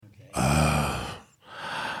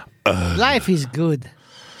Life is good.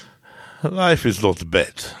 Life is not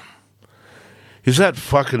bad. Is that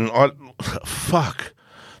fucking... fuck.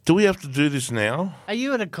 Do we have to do this now? Are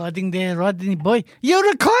you recording there, Rodney boy? You're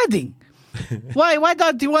recording. Why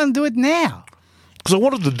don't you want to do it now? Because I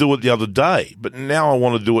wanted to do it the other day, but now I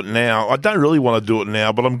want to do it now. I don't really want to do it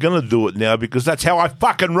now, but I'm going to do it now because that's how I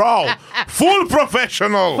fucking roll. Full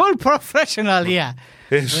professional. Full professional, yeah.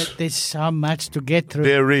 Yes. But there's so much to get through.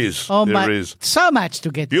 There is. Oh, there my, is. So much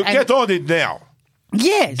to get through. You get on it now.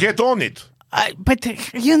 Yes. Get on it. But,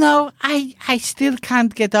 I still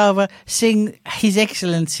can't get over seeing His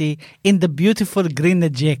Excellency in the beautiful green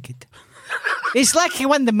jacket. It's like he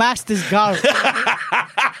won the Masters golf.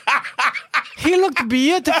 He looked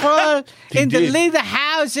beautiful in the leather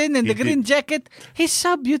housing and the green jacket. He's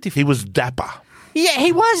so beautiful. He was dapper. Yeah,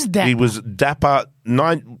 he was dapper. He was dapper.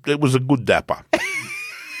 It was a good dapper.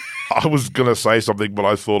 I was going to say something, but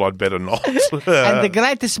I thought I'd better not. And the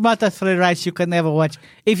greatest Moto 3 race you can never watch.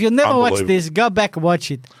 If you never watched this, go back and watch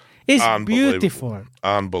it. It's beautiful.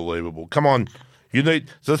 Unbelievable. Come on. You need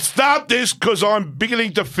to stop this because I'm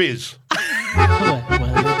beginning to fizz. Well,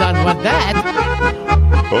 you don't want that.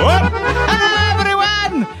 Hello,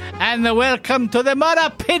 everyone, and welcome to the Moto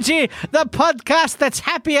Pidgey, the podcast that's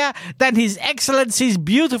happier than His Excellency's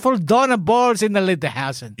beautiful donor balls in the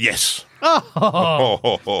Lederhausen. Yes.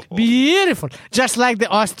 Oh, beautiful. Just like the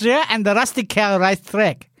Austria and the Rusty Cow race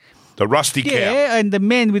track. The Rusty Cow. Yeah, and the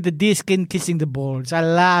man with the deerskin kissing the balls. I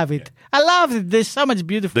love it. I love it. There's so much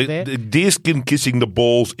beautiful there. The deerskin kissing the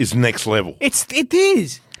balls is next level. It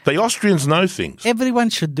is. The Austrians know things. Everyone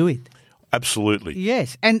should do it. Absolutely.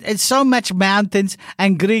 Yes, and so much mountains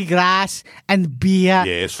and green grass and beer.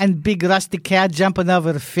 Yes. And big Rusty Cow jumping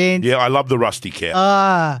over a fence. Yeah, I love the Rusty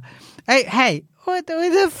Cow. Hey, what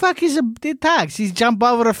the fuck is the tax? He's jumped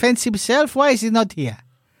over a fence himself? Why is he not here?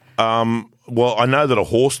 Well, I know that a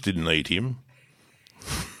horse didn't eat him.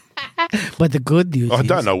 But the good news I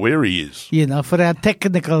don't know where he is. You know, for our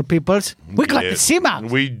technical peoples, we got the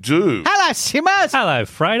Simmers. We do. Hello, Simmers. Hello,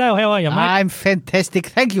 Fredo. How are you, mate? I'm fantastic.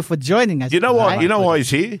 Thank you for joining us. You know what? You know why he's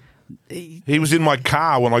here? He was in my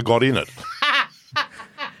car when I got in it.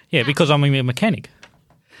 Yeah, because I'm a mechanic.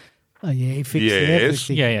 Oh, yeah, he fixed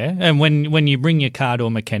everything. Yeah. And when you bring your car to a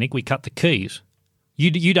mechanic, we cut the keys.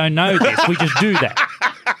 You don't know this. We just do that.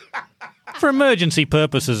 For emergency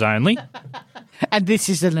purposes only. And this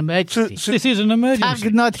is an emergency. This is an emergency.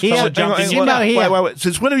 Tug not here. Wait.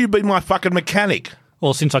 Since when have you been my fucking mechanic?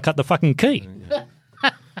 Well, since I cut the fucking key.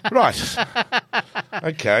 Right.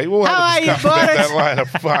 Okay. We'll have a discussion about that later.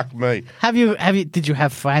 Fuck me. Did you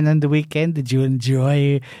have fun on the weekend? Did you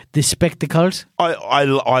enjoy the spectacles? I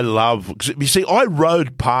love. You see, I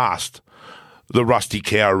rode past the Rusty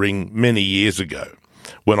Cow ring many years ago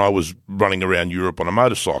when I was running around Europe on a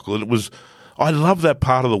motorcycle, and I love that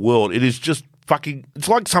part of the world. It is just fucking. It's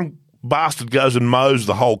like some bastard goes and mows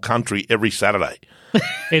the whole country every Saturday.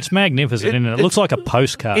 It's magnificent, isn't it? It looks like a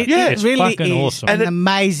postcard. It's really fucking is awesome. an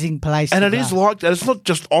amazing place. And it is like that. It's not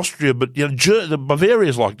just Austria, but the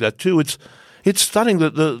Bavaria's like that too. It's stunning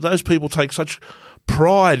that those people take such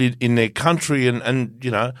pride in their country,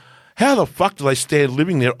 and how the fuck do they stand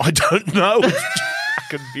living there? I don't know. It's just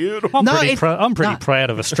fucking beautiful. I'm pretty proud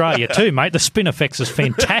of Australia too, mate. The spin effects is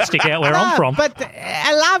fantastic out where I'm from. But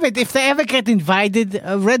I love it. If they ever get invaded,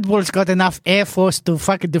 Red Bull's got enough air force to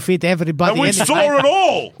fucking defeat everybody. And we saw it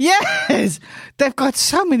all. Yes, they've got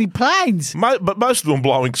so many planes. But most of them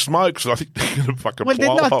blowing smoke, so I think they're going to fucking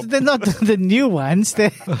blow up. They're not the new ones.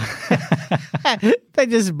 They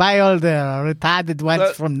just buy all the retarded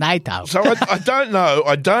ones from NATO. So I don't know.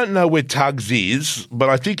 I don't know where Tugs is, but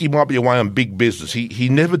I think he might be away on big business. He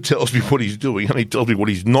never tells me what he's doing, and he tells me what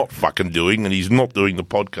he's not fucking doing, and he's not doing the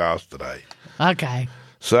podcast today. Okay.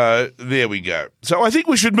 So there we go. So I think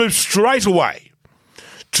we should move straight away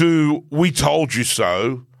to We Told You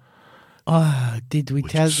So. Oh, did we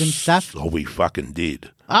tell them stuff? Oh, we fucking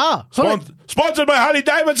did. Oh. Sponsored by Harley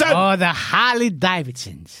Davidson. Oh, the Harley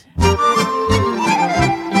Davidsons.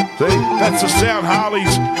 See, that's the sound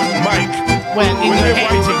Harleys make. Well,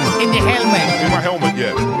 in your helmet. In my helmet,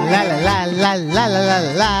 yeah. La la la la la la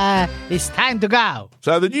la la. It's time to go.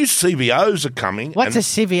 So the new CVOs are coming. What's a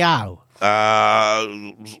CVO?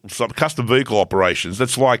 Some custom vehicle operations.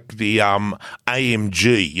 That's like the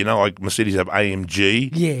AMG. Like Mercedes have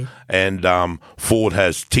AMG. Yeah. And Ford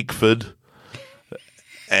has Tickford.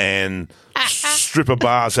 And stripper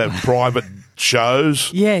bars have private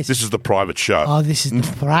shows. Yes. This is the private show. Oh, this is the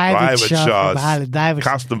private show shows. of Harley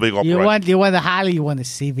Davidson. Custom vehicle operations. You want a Harley, you want a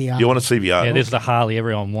CVO. You want a CVO. Yeah, there's the Harley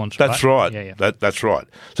everyone wants, That's right. Yeah. That's right.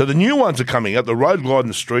 So the new ones are coming out, the Road Glide and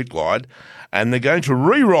the Street Glide, and they're going to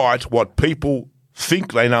rewrite what people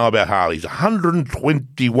think they know about Harleys.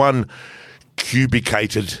 121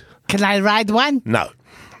 cubicated. Can I ride one? No.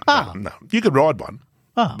 Oh. No. You could ride one,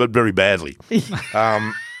 Oh. but very badly. It's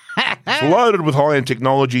loaded with high-end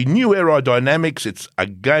technology, new aerodynamics. It's a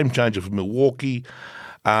game changer for Milwaukee.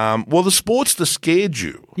 Well, the Sportster scared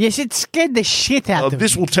you. Yes, it scared the shit out of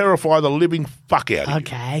This me. will terrify the living fuck out of you.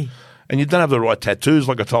 Okay. And you don't have the right tattoos,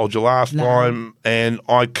 like I told you last time. And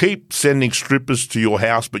I keep sending strippers to your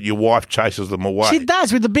house, but your wife chases them away. She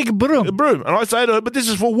does with a big broom. A broom. And I say to her, but this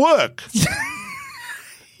is for work.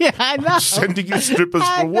 Yeah, I know. Sending you strippers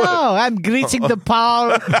I for work. know. I'm greasing the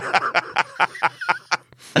pole.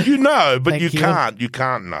 You know, but Thank you you. can't. You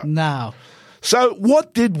can't know. No. So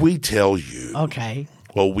what did we tell you? Okay.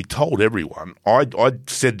 Well, we told everyone. I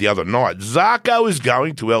said the other night, Zarko is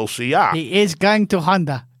going to LCR. He is going to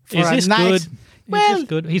Honda. For Is a this nice, good? Is this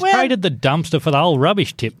good? He's traded the dumpster for the whole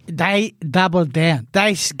rubbish tip. They doubled down.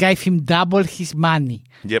 They gave him double his money.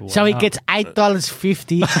 Yep. So he gets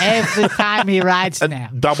 $8.50 every time he rides now.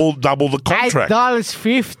 Double the contract.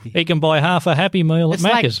 $8.50. He can buy half a Happy Meal at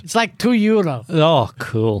Macca's. It's like €2. Oh,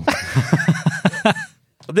 cool.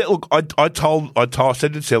 Look, I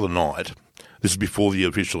said this the other night. This is before the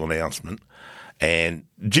official announcement. And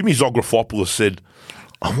Jimmy Zografopoulos said,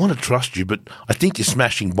 I want to trust you, but I think you're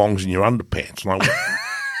smashing bongs in your underpants. And I went,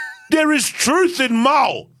 there is truth in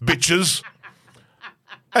Mull, bitches.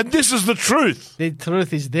 And this is the truth. The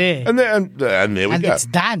truth is there. And there we And go. it's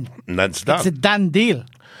done. And that's done. It's a done deal.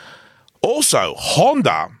 Also,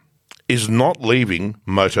 Honda is not leaving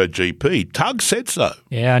MotoGP. Tug said so.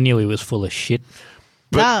 Yeah, I knew he was full of shit.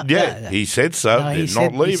 But No, yeah, no. he said so. No, They're he not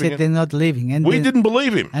said, leaving. He said they're not leaving. And We they- didn't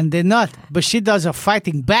believe him. And they're not. Bushidos are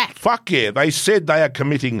fighting back. Fuck yeah. They said they are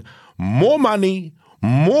committing more money,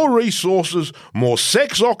 more resources, more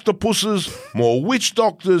sex octopuses, more witch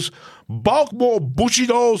doctors, bulk more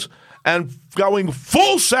bushidos, and going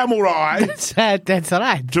full samurai That's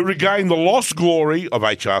right. to regain the lost glory of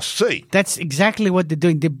HRC. That's exactly what they're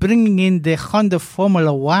doing. They're bringing in the Honda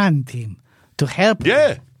Formula One team to help.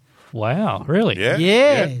 Yeah. Wow, really? Yeah.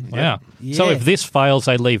 Yeah. Wow. So Yeah. if this fails,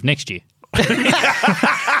 they leave next year.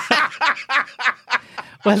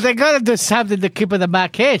 Well, they got to do something to keep the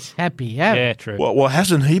Marquez happy. Yeah. Yeah, true. Well,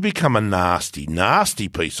 hasn't he become a nasty, nasty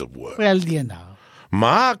piece of work? Well, you know.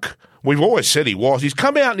 Mark, we've always said he was. He's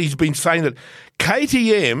come out and he's been saying that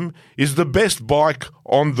KTM is the best bike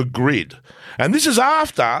on the grid. And this is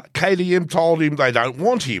after KTM told him they don't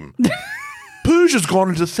want him. Pooge has gone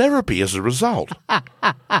into therapy as a result.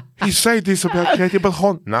 He said this about KTM,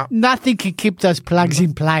 but no. Nothing can keep those plugs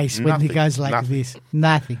in place when he Nothing. goes like Nothing. this.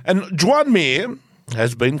 Nothing. And Juan Mir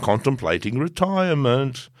has been contemplating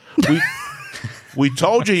retirement. We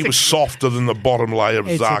told you he was softer than the bottom layer of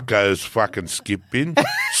It's a- Zarko's fucking skip bin.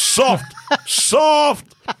 Soft. Soft.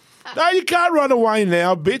 No, you can't run away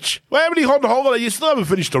now, bitch. Well, how many Honda holiday? You still haven't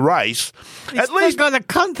finished a race. He's still got a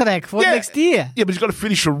contract for next year. Yeah, but he's got to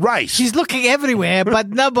finish a race. She's looking everywhere, but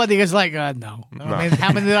nobody is like, oh, no. I mean,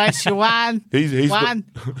 how many races you won? He's One?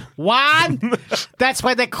 One? That's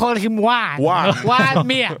why they call him Juan. Juan. Juan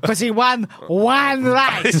Mir, because he won one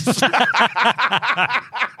race.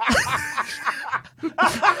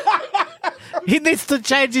 He needs to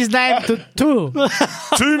change his name to Two.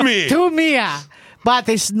 To me. Two Mia. But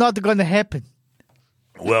it's not going to happen.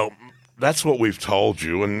 Well, that's what we've told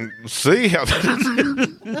you, and see how.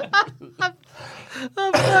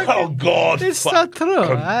 Oh God! It's not true.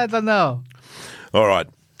 I don't know. All right.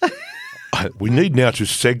 We need now to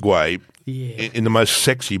segue Yeah. in the most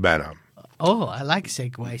sexy manner Oh, I like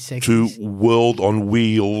Segway. to World on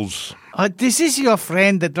Wheels. Oh, this is your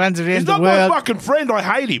friend that runs around He's the not my world fucking friend. I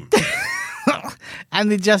hate him.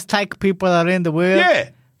 and he just take people around the world. Yeah,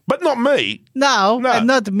 but not me. No, No. and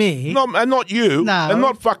not me. And not you. No. And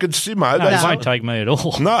not fucking Simo. No, That's- he won't take me at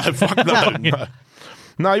all. No, fuck no. No.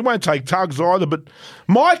 No, he won't take tugs either. But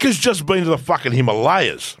Mike has just been to the fucking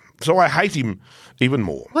Himalayas, so I hate him even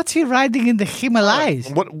more. What's he riding in the Himalayas?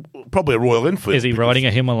 What? Probably a Royal Enfield. Is he riding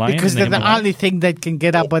a Himalayan? Because in they're the Himalayas? only thing that can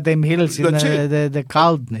get up on them hills in That's it. the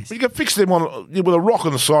coldness. You can fix them with a rock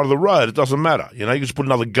on the side of the road. It doesn't matter. You know, you can just put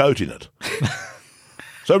another goat in it.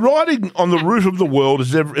 So riding on the roof of the world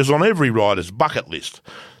is on every rider's bucket list.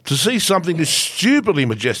 To see something as stupidly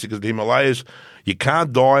majestic as the Himalayas, you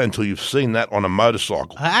can't die until you've seen that on a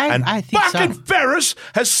motorcycle. I think so. fucking Ferris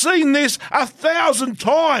has seen this 1,000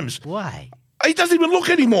 times. Why? He doesn't even look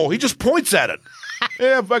anymore. He just points at it.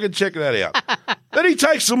 Yeah, fucking check that out. Then he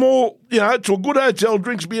takes them all, to a good hotel,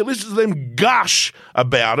 drinks beer, listens to them gush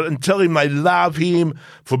about it and tell him they love him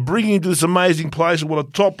for bringing him to this amazing place and what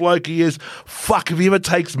a top bloke he is. Fuck, if he ever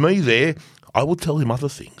takes me there, I will tell him other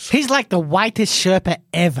things. He's like the whitest Sherpa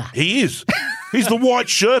ever. He is. He's the white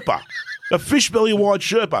Sherpa. A fish belly white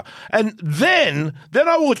Sherpa. And then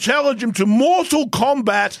I will challenge him to mortal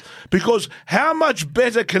combat, because how much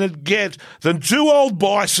better can it get than two old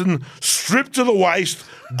bison stripped to the waist,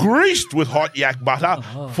 greased with hot yak butter,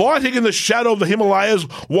 fighting in the shadow of the Himalayas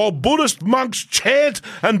while Buddhist monks chant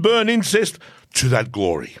and burn incense to that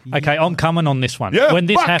glory. Okay, I'm coming on this one. Yeah, when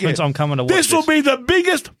this fuck happens, yeah. I'm coming to watch this. Will be the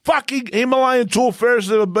biggest fucking Himalayan tour Ferris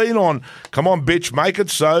has ever been on. Come on, bitch, make it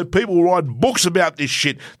so. People will write books about this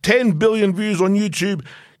shit. 10 billion views on YouTube,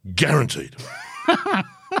 guaranteed.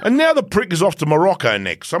 And now the prick is off to Morocco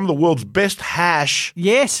next. Some of the world's best hash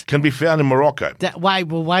Yes. can be found in Morocco. Why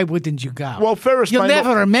wouldn't you go? Well, Ferris You'll may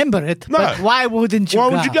never not- remember it, No. but why wouldn't you Why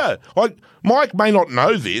go? would you go? Like, Mike may not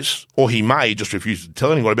know this, or he may just refuse to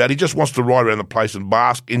tell anyone about it. He just wants to ride around the place and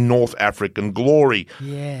bask in North African glory.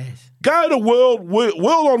 Yes. Go to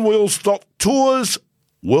worldonwheels.tours,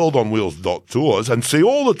 worldonwheels.tours, and see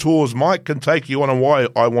all the tours Mike can take you on and why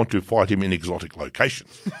I want to fight him in exotic locations.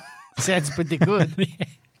 Sounds pretty good.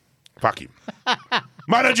 Fuck him.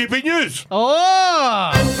 MotoGP News.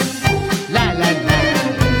 Oh! La la la.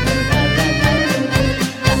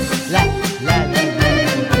 La la la la.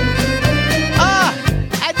 Oh!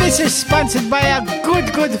 And this is sponsored by our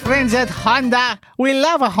good friends at Honda. We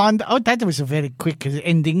love a Honda. Oh, that was a very quick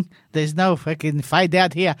ending. There's no fucking fight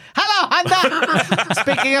out here. Hello, Honda!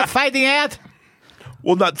 Speaking of fighting out.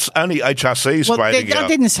 Well, that's only HRC's fighting I out.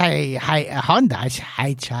 didn't say Honda. I said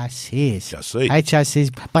HRCs. HRC.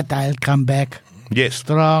 HRCs, but I'll come back Yes.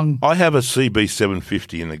 strong. I have a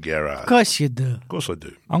CB750 in the garage. Of course you do. Of course I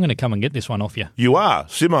do. I'm going to come and get this one off you. You are.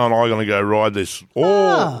 Simo and I are going to go ride this.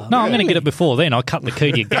 Oh, No, I'm going to get it before then. I'll cut the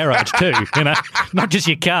key to your garage too, not just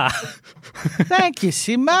your car. Thank you,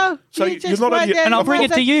 Simo. So You you're just not right only- there And I'll bring it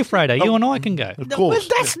to right you, Fredo. You and I can go. of there. course.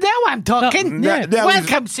 Well, that's now I'm talking. No, Yeah. now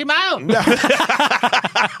Welcome, Simo.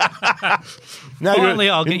 Now Finally,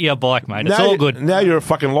 I'll get you a bike, mate. It's now all you- good. Now you're a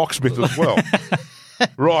fucking locksmith as well.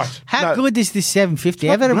 Right. How No, good is this 750?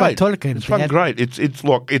 it's fucking Everybody great. talking It's about fucking great. It's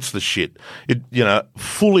like, it's the shit. It,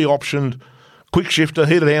 fully optioned, quick shifter,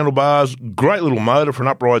 heated handlebars, great little motor for an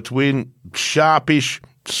upright twin, sharpish,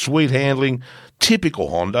 sweet handling, typical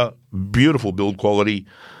Honda, beautiful build quality.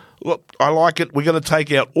 Look, I like it. We're going to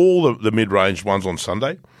take out all the mid-range ones on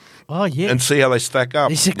Sunday Oh, yeah. and see how they stack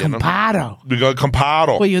up. It's a you know. comparo. We got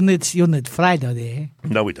Comparo. Well, you need Fredo there.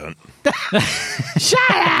 No, we don't. Shut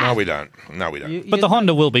up! No, we don't. No, we don't. But the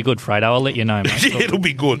Honda will be good, Fredo. I'll let you know, mate. Yeah, it'll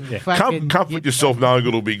be good. Fucking- Comfort yourself knowing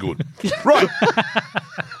it'll be good. Right.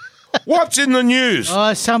 What's in the news?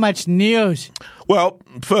 Oh, so much news. Well,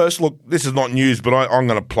 first, look, this is not news, but I'm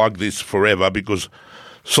going to plug this forever because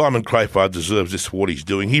Simon Crafard deserves this for what he's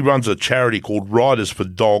doing. He runs a charity called Riders for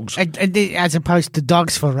Dogs, As opposed to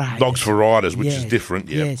Dogs for Rides. Dogs for Riders, which is Yes, different.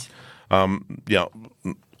 Yeah. Yes. Yeah,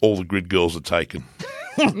 all the grid girls are taken.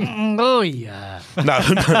 Oh, yeah.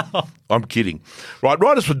 No, I'm kidding. Right,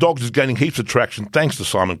 Riders for Dogs is gaining heaps of traction thanks to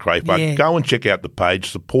Simon Crafard. Yeah. Go and check out the page,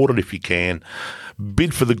 support it if you can.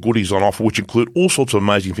 Bid for the goodies on offer, which include all sorts of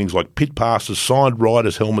amazing things like pit passes, signed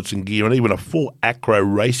riders' helmets and gear, and even a full acro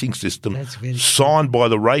racing system That's very signed by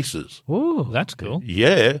the racers. Ooh, that's cool.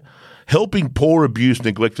 Yeah. Helping poor, abused,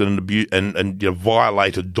 neglected, and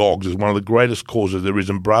violated dogs is one of the greatest causes there is,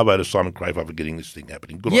 and bravo to Simon Crafard for getting this thing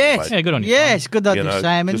happening. Good on you, Yes. mate. Yeah, good on you. Yes, good on you, You know,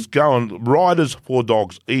 Simon. just go on. Riders for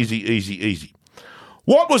Dogs. Easy, easy, easy.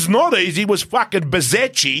 What was not easy was fucking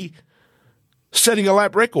Bezzecchi setting a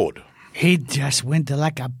lap record. He just went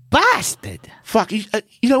like a bastard. Fuck, he's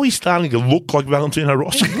starting to look like Valentino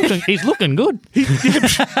Rossi. He's looking good.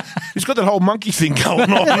 He's got that whole monkey thing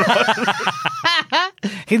going on. Right?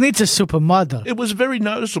 He needs a supermodel. It was very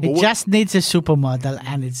noticeable. He just needs a supermodel,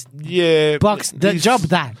 and it's yeah, box the he's- job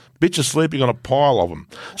done. Bitch is sleeping on a pile of them.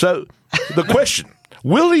 So the question,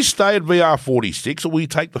 will he stay at VR46 or will he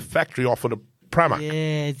take the factory offer to Pramac?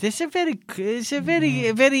 Yeah, this is a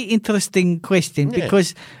very interesting question Yeah.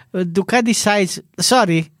 because Ducati says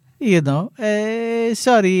sorry.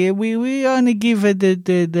 We only give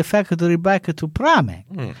the factory back to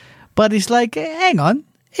Pramac. But it's like, hang on,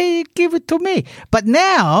 give it to me. But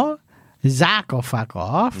now, Zacco fuck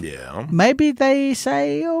off. Yeah. Maybe they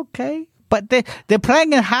say, okay. But they're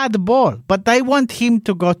playing a hard ball. But they want him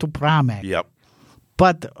to go to Pramac. Yep.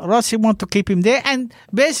 But Rossi want to keep him there, and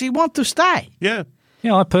Bessie want to stay. Yeah.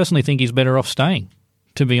 Yeah, I personally think he's better off staying,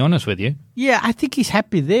 to be honest with you. Yeah, I think he's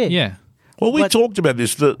happy there. Yeah. Well, we But- talked about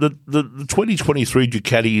this. The 2023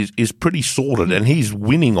 Ducati is pretty sorted, and he's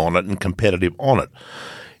winning on it and competitive on it.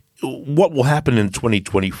 what will happen in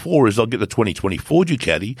 2024 is they'll get the 2024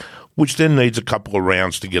 Ducati, which then needs a couple of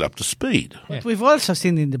rounds to get up to speed. But we've also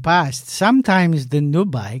seen in the past, sometimes the new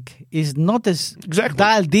bike is not as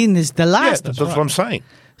dialed in as the Yeah, last. that's what I'm saying.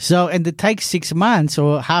 So, and it takes 6 months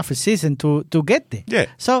or half a season to get there. Yeah.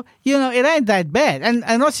 So, it ain't that bad.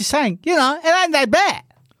 And Rossi's saying, it ain't that bad.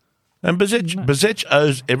 And Bezec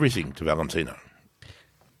owes everything to Valentino.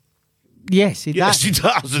 Yes, he Yes, does. he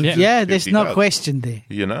does. Yeah, there's He no does. question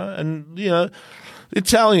there.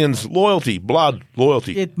 Italians, loyalty, blood,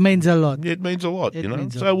 loyalty. It means a lot. It means a lot, It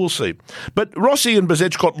means a So we'll see. But Rossi and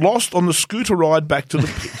Bezec got lost on the scooter ride back to the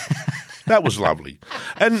pit. That was lovely.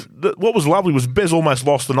 And what was lovely was Bez almost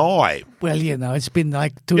lost an eye. Well, it's been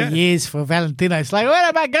like 2 years for Valentino. It's like, where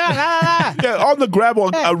am I going? Yeah, on the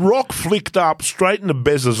gravel, a rock flicked up straight into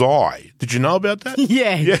Bez's eye. Did you know about that?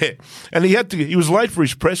 Yeah. Yeah. And he was late for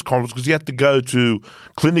his press conference because he had to go to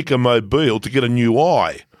Clinica Mobile to get a new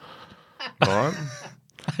eye. All right?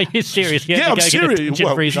 Are you serious? You Yeah, have I'm to go serious. Get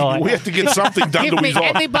attention for his eye. We have to get something done Give to me his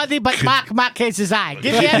eye. anybody but Mark Marquez's eye.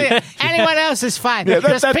 Give me anyone else is fine. Yeah,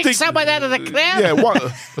 Just that pick thing- someone out of the crowd. Yeah, what?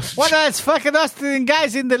 One of those fucking Austrian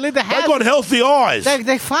guys in the little house. They've got healthy eyes.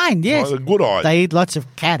 They're fine, yes. They're good eyes. They eat lots of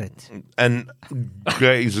carrots And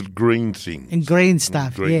is it green things? and green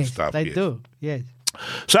stuff. Green Yes, stuff, they yes. do. Yes.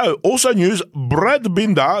 So, also news, Brad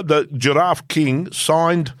Binder, the Giraffe King,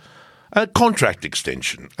 signed a contract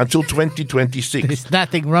extension until 2026. There's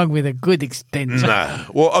nothing wrong with a good extension. No.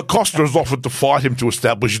 Well, Acosta has offered to fight him to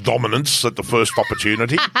establish dominance at the first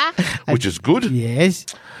opportunity, which is good. Yes.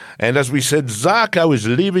 And as we said, Zarco is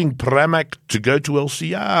leaving Pramac to go to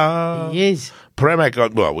LCR. Yes.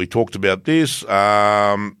 Pramac, well, we talked about this.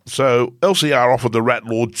 So LCR offered the Rat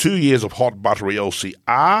Lord 2 years of hot buttery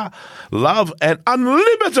LCR, love, and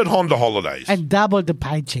unlimited Honda holidays. And double the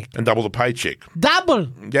paycheck. And double the paycheck. Double.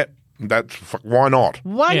 Yep, why not?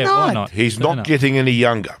 Why Yeah, not? why not? He's Fair not enough. getting any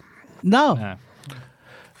younger. No. No.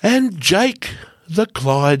 And Jake, the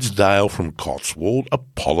Clydesdale from Cotswold,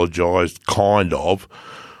 apologised, kind of,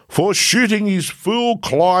 for shooting his full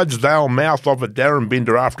Clydesdale mouth off at Darren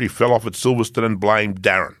Binder after he fell off at Silverstone and blamed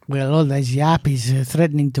Darren. Well, all those yappies are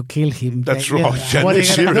threatening to kill him. That's They- right. What are you They're gonna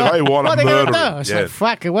serious. do? They want to What are you murder gonna him. do? It's Yeah. like,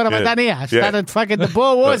 fuck it, what have I Yeah. done here? I Yeah. started fucking the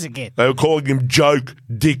Boer Wars again. They were calling him Joke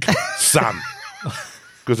Dick Son.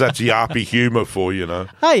 Because that's Yappy humour for you know.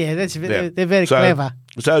 Oh, yeah, they're very clever.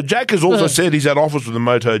 So Jack has also said he's had offers from the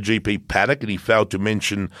MotoGP paddock, and he failed to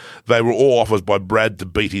mention they were all offers by Brad to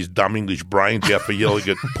beat his dumb English brains out for yelling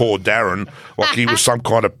at poor Darren like he was some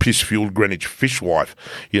kind of piss-fueled Greenwich fishwife.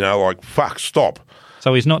 Like, fuck, stop.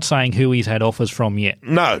 So he's not saying who he's had offers from yet.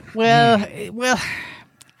 No. Well,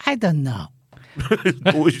 I don't know.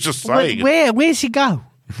 He's just saying it. Where's he go?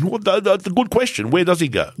 Well, that's a good question. Where does he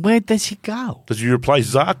go? Where does he go? Does he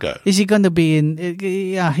replace Zarco? Is he going to be in?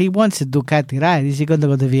 He wants a Ducati ride. Is he going to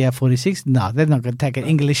go to VR46? No, they're not going to take an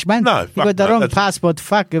Englishman. No, he fuck got the no, wrong that's- passport.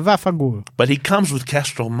 Fuck, vafagur. But he comes with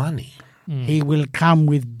Castrol money. He will come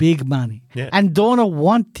with big money, Yeah. and Dorna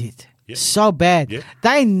want it so bad. Yeah.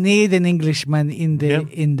 They need an Englishman in there. Yeah.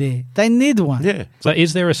 In there, they need one. Yeah. So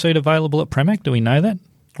is there a seat available at Pramac? Do we know that?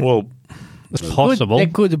 Well, It's possible. There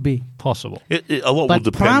could be. Possible. a lot But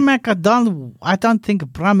will depend. Pramac, I don't think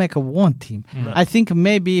Pramac want him. I think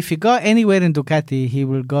maybe if he go anywhere in Ducati, he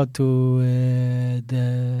will go to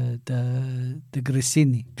the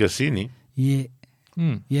Gresini. Gresini. Yeah,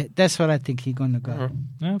 yeah, that's what I think he's gonna go.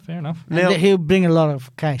 No, fair enough. Now, And he'll bring a lot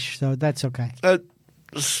of cash, so that's okay. I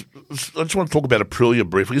just want to talk about Aprilia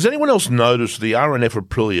briefly. Has anyone else noticed the RNF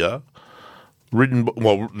Aprilia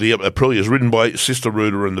the Aprilia is ridden by Sister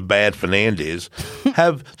Ruder and the Bad Fernandez,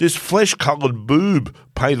 have this flesh-coloured boob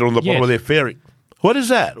painted on the bottom Yes. of their fairing? What is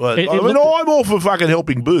that? It I'm looked- all for fucking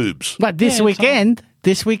helping boobs. But this Yeah, weekend,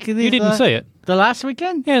 You didn't see it? The last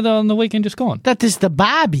weekend? Yeah, on the weekend just gone. That is the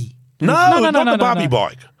Barbie. No, not the Barbie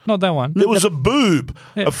bike. Not that one. There was a boob,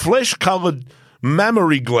 a flesh-coloured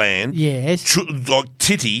mammary gland, Yes. like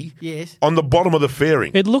titty, Yes. on the bottom of the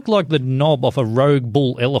fairing. It looked like the knob off a rogue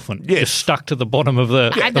bull elephant. Yes. Just stuck to the bottom of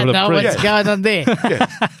the. I of don't the know print. what's going on there. Yeah.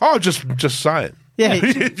 Oh, just saying. Yeah.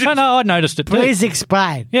 No, I noticed it too. Please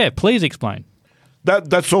explain. Yeah, please explain.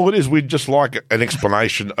 That's all it is. We'd just like an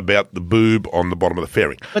explanation about the boob on the bottom of the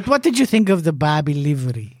fairing. But what did you think of the Barbie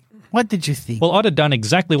livery? What did you think? Well, I'd have done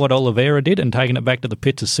exactly what Oliveira did and taken it back to the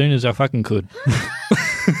pits as soon as I fucking could.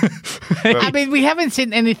 I mean, we haven't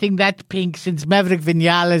seen anything that pink since Maverick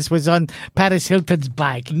Vinales was on Paris Hilton's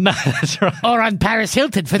bike. No, that's right. Or on Paris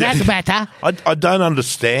Hilton, for that matter. I don't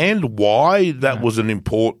understand why that was an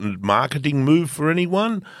important marketing move for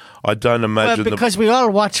anyone. I don't imagine. Well, because we all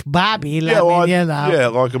watch Barbie. How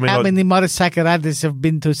many motorcycle riders have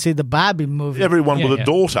been to see the Barbie movie? everyone with a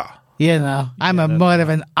daughter. You know, I'm more of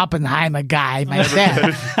an Oppenheimer guy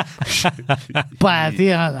myself. But, you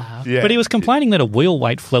know. Yeah. But he was complaining that a wheel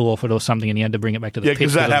weight flew off it or something and he had to bring it back to the pit.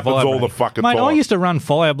 because that happens all the fucking Mate, time. I used to run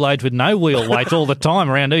Fireblades with no wheel weights all the time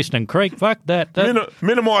around Eastern Creek. Fuck that.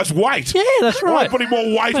 Minimise weight. Yeah, that's right. I'm putting more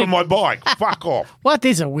weight on my bike. Fuck off. What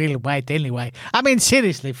is a wheel weight anyway? I mean,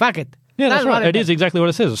 seriously, fuck it. Yeah, that's right. It is exactly what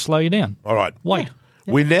it says. It'll slow you down. All right. Wait.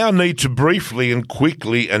 We now need to briefly and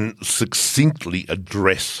quickly and succinctly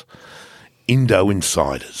address Indo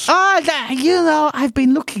Insiders. Oh, I've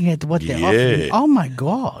been looking at what they're offering. Oh, my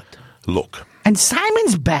God. Look. And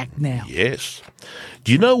Simon's back now. Yes.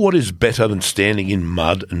 Do you know what is better than standing in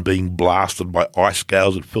mud and being blasted by ice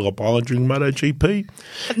scales at Phillip Island during MotoGP?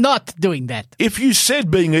 Not doing that. If you said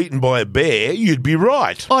being eaten by a bear, you'd be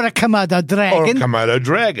right. Or a Komodo dragon. Or a Komodo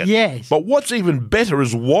dragon. Yes. But what's even better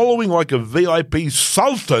is wallowing like a VIP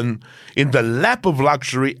sultan in the lap of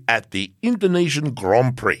luxury at the Indonesian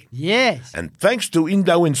Grand Prix. Yes. And thanks to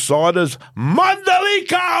Indo Insiders,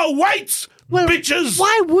 Mandalika awaits, bitches!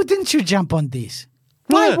 Why wouldn't you jump on this?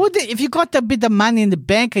 Why wouldn't? If you got a bit of money in the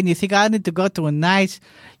bank and you think I need to go to a nice,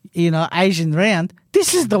 Asian round,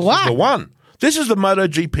 this is the one. The one. This is the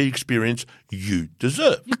MotoGP experience you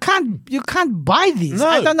deserve. You can't buy this. No.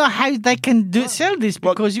 I don't know how they can sell this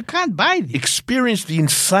because you can't buy this. Experience the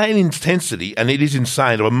insane intensity, and it is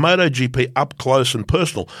insane, of a MotoGP up close and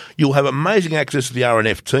personal. You'll have amazing access to the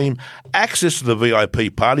RNF team, access to the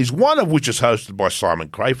VIP parties, one of which is hosted by Simon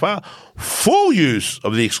Crafar, full use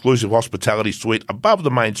of the exclusive hospitality suite above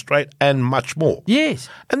the main straight, and much more. Yes.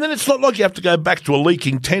 And then it's not like you have to go back to a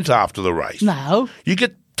leaking tent after the race. No. You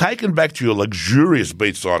get taken back to your luxurious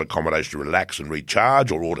beachside accommodation to relax and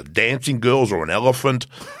recharge, or order dancing girls or an elephant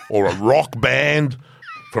or a rock band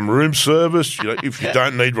from room service, if you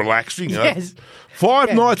don't need relaxing. Yes.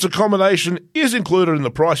 5 nights accommodation is included in the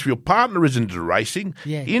price if your partner is into racing.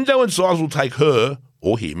 Yeah. Indo Insiders will take her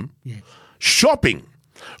or him shopping,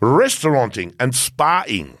 restauranting and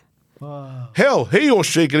spa-ing. Wow. Hell, he or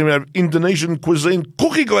she can even have Indonesian cuisine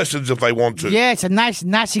cooking lessons if they want to. Yes, a nice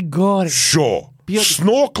nasi goreng. Sure. Beautiful.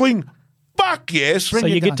 Snorkeling? Fuck yes. So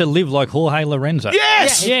you get to live like Jorge Lorenzo.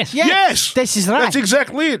 Yes. Yes. Yes. This is right. That's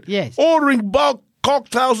exactly it. Yes. Ordering bulk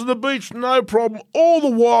cocktails on the beach, no problem. All the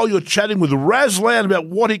while you're chatting with Razlan about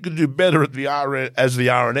what he could do better at as the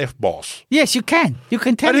RNF boss. Yes, you can. You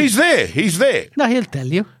can tell And him. he's there. He's there. No, he'll tell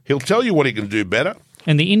you. He'll tell you what he can do better.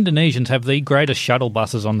 And the Indonesians have the greatest shuttle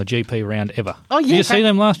buses on the GP round ever. Oh, yeah. Did you see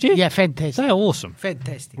them last year? Yeah, fantastic. They're awesome.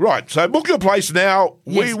 Fantastic. Right, so book your place now.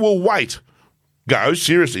 Yes. We will wait. Go,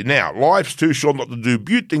 seriously. Now, life's too short not to do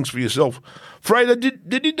beaut things for yourself. Freda,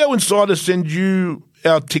 did Indo Insider send you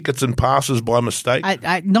our tickets and passes by mistake?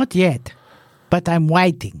 I not yet, but I'm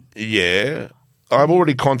waiting. Yeah. I've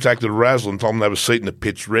already contacted Razzle and told them they have a seat in the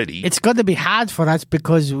pits ready. It's going to be hard for us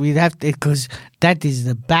because because that is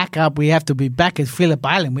the backup. We have to be back at Phillip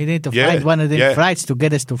Island. We need to find one of them flights to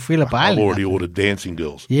get us to Phillip I've Island. already ordered dancing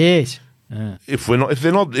girls. Yes. If we're not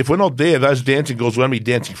there, those dancing girls will only be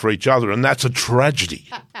dancing for each other, and that's a tragedy.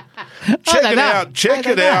 Check it out. Check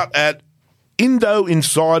it out at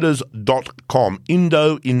indoinsiders.com.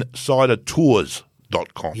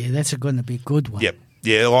 Indoinsidertours.com. Yeah, that's going to be a good one. Yep.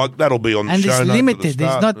 Yeah, that'll be on the And show it's notes at the limited. There's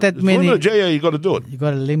start. not that It's many. limited. Yeah, you got to do it. You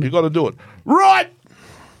got to limit. You got to do it. Right.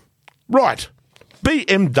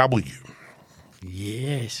 BMW.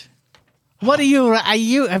 Yes. What are you?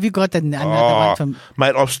 Have you got another one from?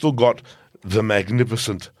 Mate, I've still got the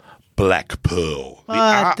magnificent Black Pearl.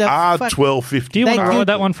 The the R1250. Do you want to Thank you. ride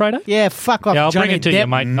that one, Fredo? Yeah, fuck off, Yeah, I'll Johnny bring it to Depp. you,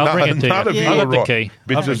 mate. I'll bring it to None of you. you I'll are have the right. key.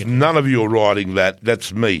 Because none of you are riding that.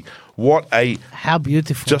 That's me. What a, How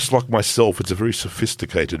beautiful. just like myself, it's a very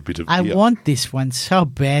sophisticated bit of I gear. want this one so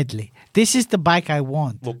badly. This is the bike I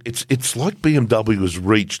want. Look, it's like BMW has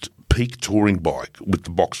reached peak touring bike with the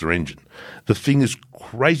Boxer engine. The thing is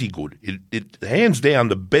crazy good. It hands down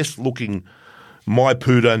the best looking My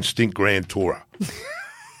Poo Don't Stink Grand Tourer.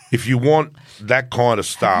 If you want that kind of Have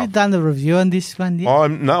stuff. you done a review on this one yet?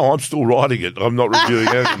 I'm still riding it. I'm not reviewing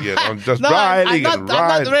anything yet. I'm just riding I'm it.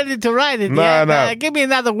 not ready to ride it No, yet. no. Give me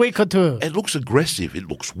another week or two. It looks aggressive. It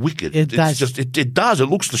looks wicked. It does. Just, it does. It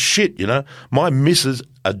looks the shit, My missus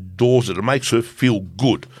adores it. It makes her feel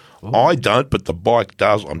good. I don't, but the bike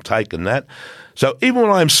does. I'm taking that. So even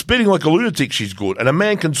when I am speeding like a lunatic, she's good. And a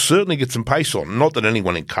man can certainly get some pace on. Not that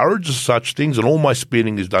anyone encourages such things, and all my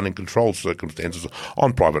speeding is done in controlled circumstances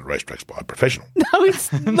on private racetracks by a professional. No,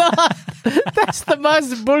 it's not. That's the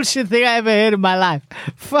most bullshit thing I ever heard in my life.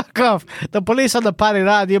 Fuck off. The police on the Paddy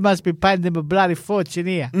Road, you must be paying them a bloody fortune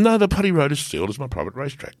here. No, the Paddy Road is sealed as my private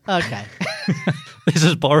racetrack. Okay. This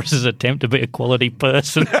is Boris's attempt to be a quality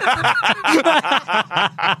person. It's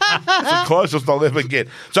the closest I'll ever get.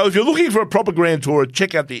 So if you're looking for a proper Grand Tourer,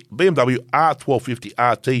 check out the BMW R1250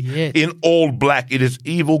 RT Yes. in all black. It is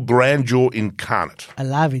evil grandeur incarnate. I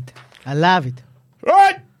love it. I love it.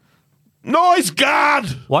 Right. Noise guard.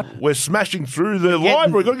 What? We're smashing through the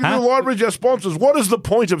library. Got to give the library to our sponsors. What is the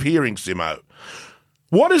point of hearing, Simo?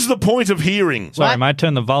 What is the point of hearing? Sorry, mate,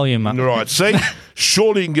 turn the volume up. Right, see?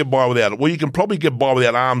 Surely you can get by without it. Well, you can probably get by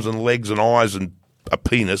without arms and legs and eyes and a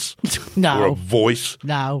penis No. or a voice.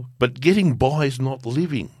 No. But getting by is not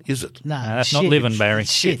living, is it? No. that's not living, Barry.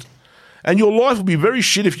 Shit. And your life will be very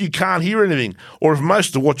shit if you can't hear anything, or if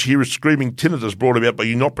most of what you hear is screaming tinnitus brought about by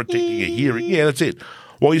you not protecting your hearing. Yeah, that's it.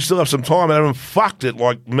 Well, you still have some time and haven't fucked it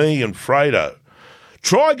like me and Fredo.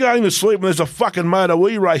 Try going to sleep when there's a fucking Moto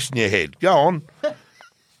E race in your head. Go on.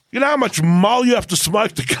 You know how much mull you have to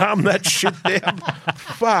smoke to calm that shit down?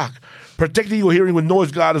 Fuck. Protecting your hearing with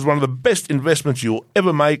Noise Guard is one of the best investments you'll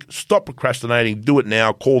ever make. Stop procrastinating. Do it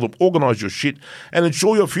now. Call them. Organise your shit. And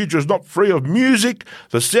ensure your future is not free of music,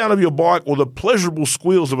 the sound of your bike, or the pleasurable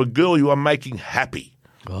squeals of a girl you are making happy.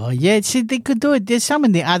 Oh, yeah. See, they could do it. There's so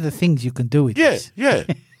many other things you can do with this. Yeah.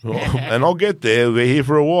 And I'll get there. We're here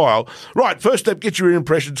for a while. Right, first step, get your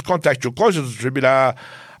impressions. Contact your closest distributor.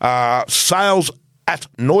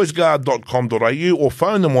 Sales@noiseguard.com.au or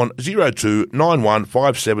phone them on 02 91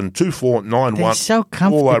 57 2491. They're so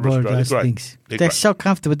comfortable, those things. They're so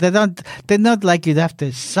comfortable. They're not like you'd have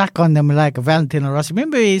to suck on them like Valentino Rossi.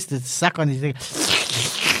 Remember he used to suck on his thing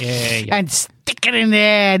and stick it in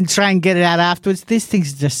there and try and get it out afterwards. These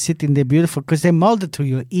things just sit in there beautiful because they're molded to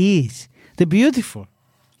your ears. They're beautiful.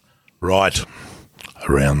 Right.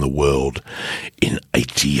 Around the world in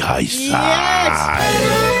 80 high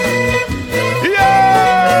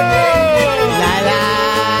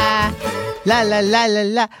La la la la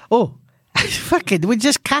la. Oh, fuck it. We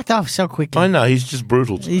just cut off so quickly. I know, he's just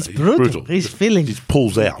brutal today. He's brutal. He's feeling. He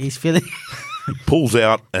pulls out. He's feeling. He pulls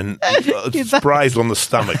out and sprays on the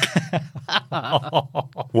stomach.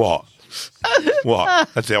 What?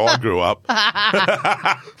 That's how I grew up.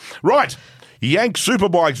 Right. Yank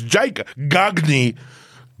Superbikes. Jake Gugny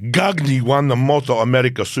won the Moto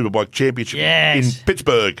America Superbike Championship in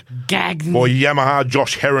Pittsburgh. Gagny. Or Yamaha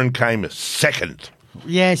Josh Heron came second.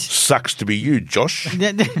 Yes. Sucks to be you, Josh.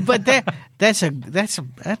 But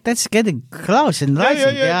that's getting close and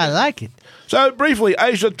racing. Yeah, I like it. So, briefly,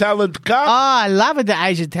 Asia Talent Cup. Oh, I love it, the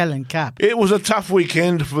Asia Talent Cup. It was a tough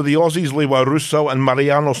weekend for the Aussies, Levi Russo and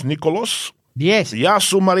Marianos Nicolos. Yes.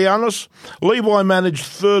 Yasu Marianos. Levi managed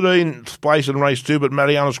 13th place in race 2, but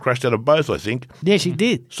Marianos crashed out of both, I think. Yes, he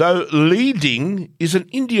did. So, leading is an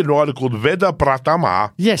Indian rider called Veda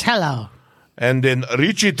Pratama. Yes, hello. And then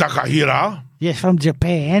Richi Takahira. Yes, from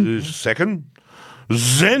Japan. Is second.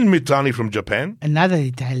 Zen Mitani from Japan. Another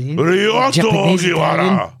Italian. Ryoto Japanese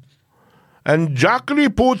Italian. Ogiwara. And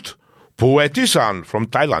Jakriput Puetisan from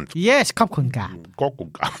Thailand. Yes, Kokunga.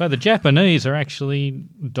 So the Japanese are actually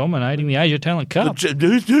dominating the Asia Talent Cup. Who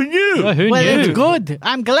knew? Well, who Well, knew? it's good.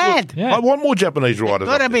 I'm glad. Yeah. I want more Japanese riders.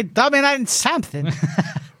 Gotta up be there. dominating something.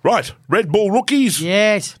 Right, Red Bull rookies.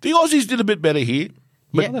 Yes. The Aussies did a bit better here.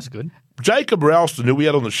 Well, that's good. Jacob Ralston, who we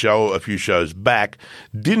had on the show a few shows back,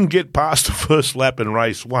 didn't get past the first lap in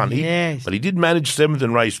race 1. Yes. But he did manage 7th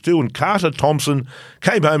in race 2, and Carter Thompson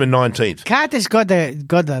came home in 19th. Carter's got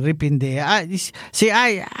a rip in there. I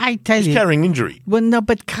tell He's you. carrying injury. Well, no,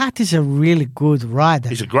 but Carter's a really good rider.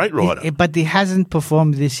 He's a great rider. But he hasn't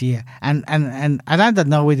performed this year. And I don't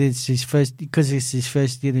know whether it's his first, because it's his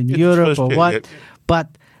first year in It's Europe his first or year, what. yeah. But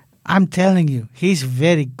I'm telling you, he's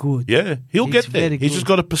very good. Yeah, he'll He's get there. very He's good. just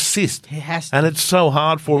got to persist. He has to. And it's so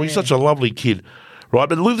hard for him. He's such a lovely kid. Right,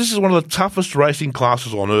 but look, this is one of the toughest racing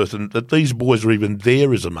classes on earth, and that these boys are even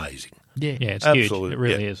there is amazing. Yeah. Yeah, it's Absolutely, huge. It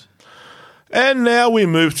really yeah. is. And now we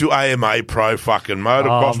move to AMA Pro fucking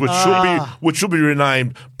Motocross, which should be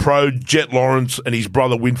renamed Pro Jet Lawrence and his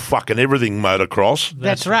brother win fucking everything Motocross.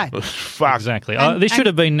 That's right. Fuck. Exactly. This should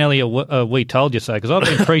have been nearly a we told you so, because I've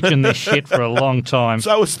been preaching this shit for a long time.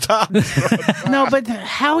 So it's tough. No, but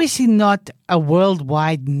how is he not a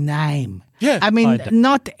worldwide name? Yeah. I mean,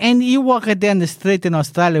 and you walk down the street in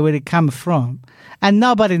Australia where he comes from, and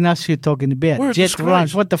nobody knows who you're talking about. We're a Jet disgrace.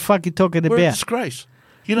 Lawrence, what the fuck you talking We're a about? disgrace.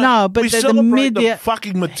 You know, No, but we the celebrate media- the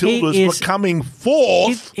fucking he Matildas is- for coming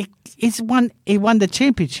fourth. he won the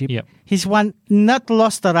championship. Yep. He's not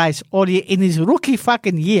lost a race all year in his rookie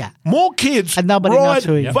fucking year. More kids And nobody knows ride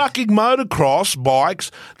who he is. fucking motocross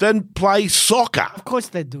bikes than play soccer. Of course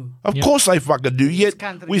they do. Of course they fucking do. Yet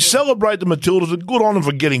country, we yeah. celebrate the Matildas and good on them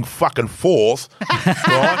for getting fucking fourth.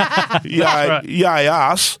 Right? Yay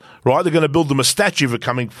us. Right? They're going to build them a statue for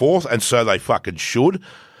coming fourth, and so they fucking should.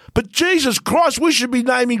 But Jesus Christ, we should be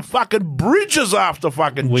naming fucking bridges after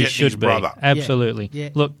fucking We Jet and his should be. brother. Absolutely. Yeah.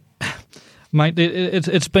 Look, mate,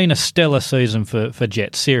 it's been a stellar season for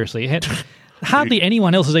Jet, seriously. Hardly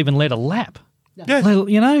anyone else has even led a lap. Yeah.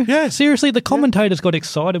 Yeah. Seriously, the commentators got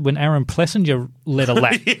excited when Aaron Plessinger led a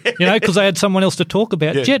lap, because they had someone else to talk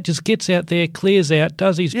about. Yeah. Jet just gets out there, clears out,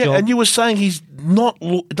 does his Yeah, job. and you were saying he's not.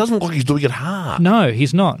 It doesn't look like he's doing it hard. No,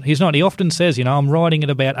 he's not. He's not. He often says, I'm riding at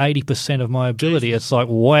about 80% of my ability. It's like,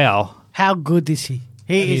 wow. How good is he?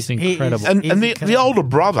 He's incredible. And he's the incredible. older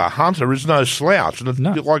brother Hunter is no slouch. And it's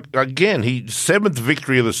No. like again, he's 7th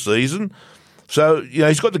victory of the season. So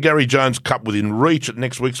he's got the Gary Jones Cup within reach at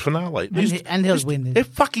next week's finale. And he'll win it. They're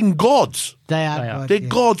fucking gods. They are. are. God, They're yeah.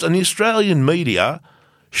 gods, and the Australian media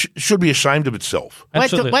should be ashamed of itself.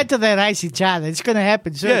 Absolutely. Wait till they race each other. It's going to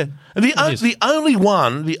happen soon. Yeah, and is. the only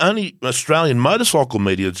Australian motorcycle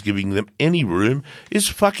media that's giving them any room is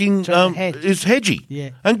fucking Hedge. is Hedgie.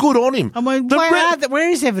 Yeah. And good on him. I mean, where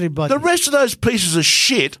is everybody? The rest of those pieces of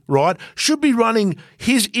shit, right, should be running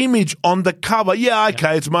his image on the cover. Yeah,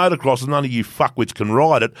 okay, it's motocross and none of you fuckwits can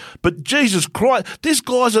ride it. But Jesus Christ, they're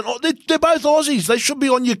both Aussies. They should be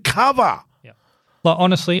on your cover. Like,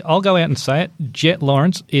 honestly, I'll go out and say it. Jet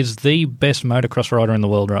Lawrence is the best motocross rider in the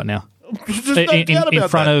world right now. There's no doubt about in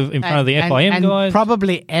front that. of the FIM and guys.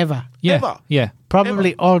 probably ever. Yeah, ever. yeah,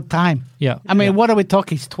 Probably all time. yeah. I mean, what are we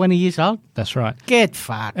talking? He's 20 years old? That's right. Get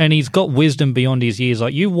fucked. And he's got wisdom beyond his years.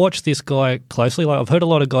 Like, you watch this guy closely. Like, I've heard a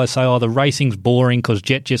lot of guys say, the racing's boring because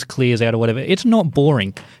Jet just clears out or whatever. It's not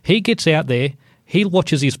boring. He gets out there. He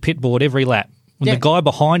watches his pit board every lap. When Yeah. the guy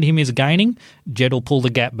behind him is gaining, Jet will pull the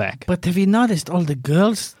gap back. But have you noticed all the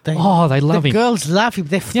girls? They love the him. girls love him.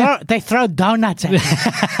 They throw donuts at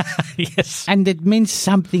him. Yes. And it means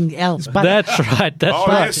something else. But That's right. That's Oh,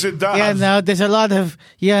 right. yes, it does. there's a lot of,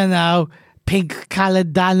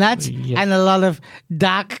 pink-colored donuts Yeah. and a lot of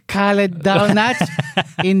dark-colored donuts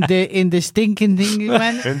in the stinking thing,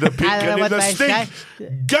 man. And the pink I don't know and what the they stink. say.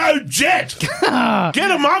 Go Jet!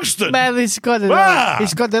 Get amongst it. Man, he's got it. Ah!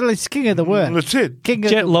 He's got the king of the world. That's it. King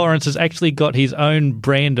of Jet the Lawrence has actually got his own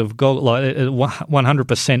brand of goggle,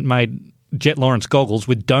 100% made Jet Lawrence goggles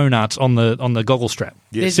with donuts on the goggle strap.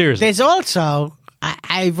 Seriously. There's also,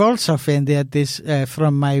 I've also found out this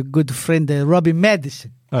from my good friend Robbie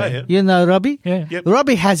Madison. Oh, yeah. You know Robbie? Yeah. Yep.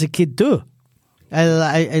 Robbie has a kid too,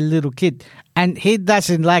 a little kid. And he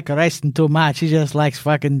doesn't like racing too much. He just likes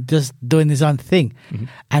fucking just doing his own thing. Mm-hmm.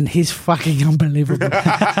 And he's fucking unbelievable.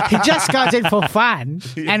 He just goes in for fun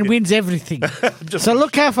and wins everything. So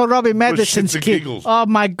look out for Robbie Madison's shits and kid. giggles. Oh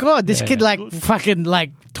my God, this kid fucking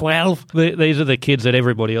 12. These are the kids that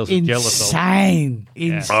everybody else is jealous of. Insane.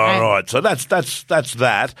 Insane. All right, so that's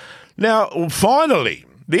that. Now, finally,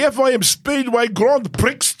 the FIM Speedway Grand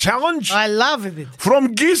Prix Challenge I love it.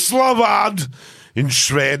 from Gislavard in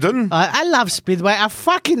Sweden. I love Speedway. I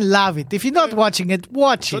fucking love it. If you're not watching it,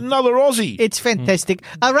 watch it. Another Aussie. It's fantastic.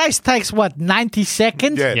 A race takes 90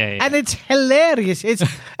 seconds, Yeah. Yeah. and it's hilarious.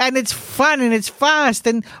 And it's fun and it's fast.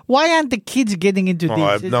 And why aren't the kids getting into this?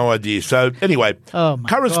 I have no idea. So, anyway, Oh, my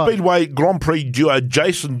current God. Speedway Grand Prix duo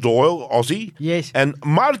Jason Doyle, Aussie, Yes. and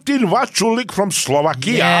Martin Vaculik from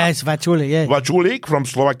Slovakia. Yes, Vachuli, yeah. Vaculik from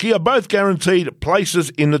Slovakia, both guaranteed places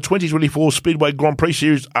in the 2024 Speedway Grand Prix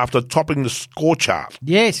Series after topping the score chart.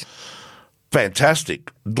 Yes. Fantastic.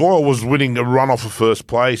 Doyle was winning a runoff for first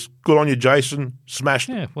place. Good on you, Jason. Smashed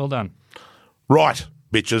it. Yeah, well done. Right,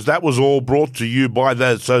 bitches. That was all brought to you by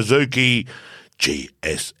the Suzuki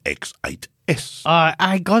GSX-8S.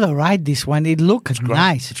 I got to ride this one. It looks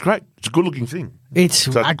nice. It's great. It's a good-looking thing. It's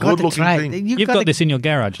a I got to good-looking try thing. it. You've got this in your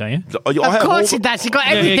garage, don't you? I Of have course all it does. He got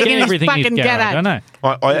Yeah, everything in his everything in fucking his garage. I know.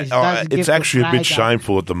 Doesn't it's give actually a bit right up.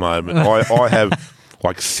 shameful at the moment. I have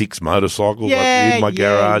like 6 motorcycles Yeah, in my yeah,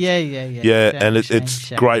 garage. yeah. Yeah, Shame, and shame, it's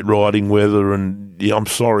shame. great riding weather, and I'm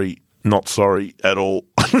sorry, not sorry at all.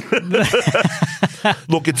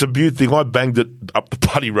 Look, it's a beaut thing. I banged it up the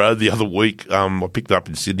Putty Road the other week. I picked it up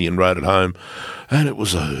in Sydney and rode it home, and it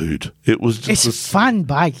was a hoot. It was just It's a fun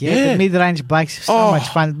bike, yeah. The mid-range bike's so much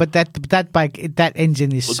fun, but that bike, that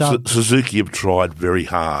engine is so. Suzuki have tried very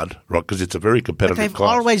hard, right? Because it's a very But competitive they've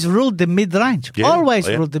class. always ruled the mid-range. Yeah. Always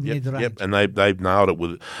Oh, yeah. ruled the Yep, mid-range. Yep, and they've nailed it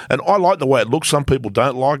with it. And I like the way it looks. Some people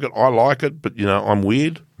don't like it. I like it, but I'm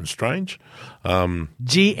weird. and strange.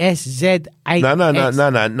 GSZ8.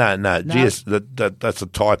 No. That's a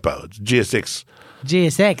typo. It's GSX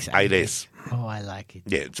GSX. 8S. Oh, I like it.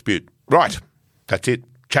 Yeah, it's beaut. Right. That's it.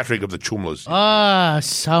 Chattering of the Choomlas. Oh,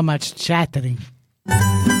 so much chattering. Listen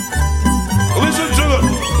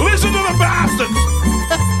to the bastards.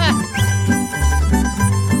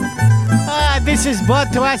 This is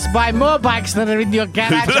brought to us by more bikes that are in your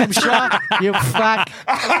garage, I'm sure. You fuck.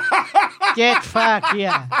 Get fucked,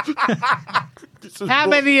 yeah. How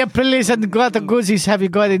many Aprilis and Grotto Guzzi's have you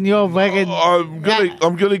got in your wagon? I'm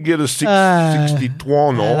gonna get a 660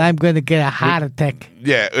 Tuono. And I'm going to get a heart attack.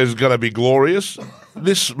 Yeah, it's gonna be glorious.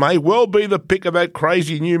 This may well be the pick of that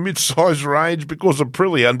crazy new mid-size range because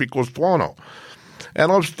Aprilia and because Tuono.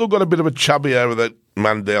 And I've still got a bit of a chubby over that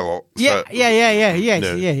Mandela. Yeah.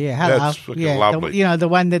 Hello. That's fucking lovely. The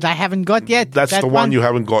one that I haven't got yet. That's the one you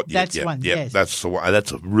haven't got yet. That's one, yeah, yes. That's the one.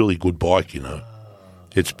 That's a really good bike,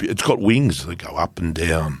 It's got wings that go up and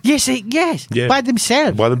down. Yes, Yeah. by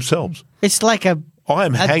themselves. By themselves. It's like a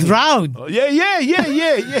hanging. drone. Oh, yeah.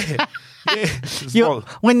 Yeah.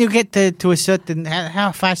 When you get to a certain,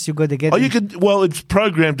 how fast you got to get? It's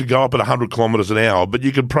programmed to go up at 100 kilometres an hour, but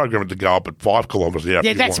you can program it to go up at 5 kilometres an hour.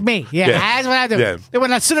 Yeah, that's me. Yeah, that's what I do. Yeah.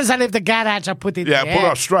 As soon as I leave the garage, I put it. Yeah, put it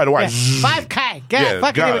up straight away. Yeah. 5K. Go. Yeah,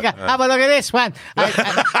 Fucking go. here we go. Have a look at this one.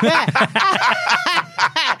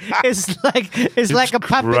 It's like a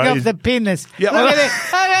pumping crazy. of the penis. Yeah. Look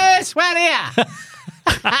at this one here.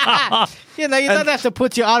 You don't have to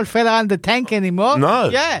put your old fella on the tank anymore. No.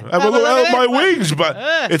 Yeah. Have a look at my wings, but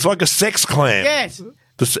it's like a sex clam. Yes.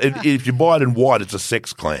 If you buy it in white, it's a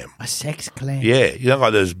sex clam. A sex clam. Yeah.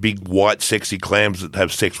 Like those big white sexy clams that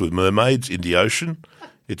have sex with mermaids in the ocean?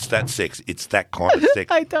 It's that sex. It's that kind of sex.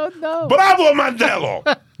 I don't know. Bravo,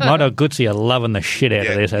 Mandela! Moto Guzzi are loving the shit out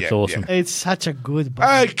of this. That's awesome. It's such a good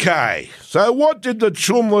bike. Okay. So what did the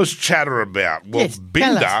Choomlas chatter about? Well, Yes,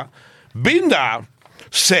 tell us. Binder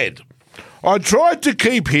said, I tried to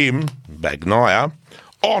keep him, Bagnaia,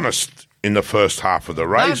 honest in the first half of the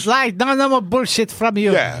race. No more bullshit from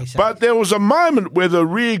you. Yeah, but there was a moment where the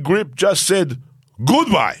rear grip just said,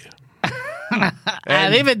 goodbye.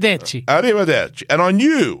 Arrivederci. Arrivederci. And I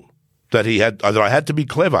knew that I had to be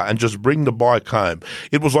clever and just bring the bike home.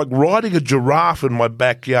 It was like riding a giraffe in my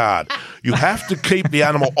backyard. You have to keep the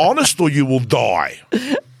animal honest or you will die.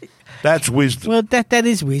 That's wisdom. Well, that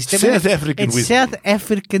is wisdom. South African it's wisdom. South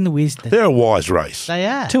African wisdom. They're a wise race. They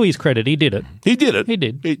are. To his credit, he did it. He did it. He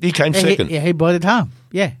did. He came second. He brought it home.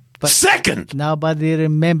 Yeah. But Second! nobody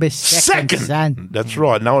remembers second, son. That's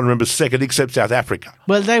right. No one remembers second except South Africa.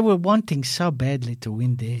 Well, they were wanting so badly to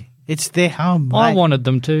win there. It's their home, I right? wanted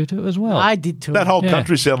them to as well. I did too. That whole Yeah.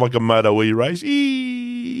 country sounded like a Moto E race.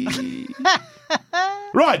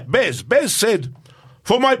 Right, Bez. Bez said,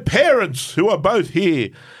 for my parents who are both here,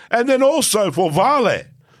 and then also for Vale,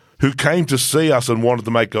 who came to see us and wanted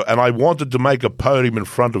to and I wanted to make a podium in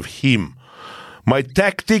front of him. My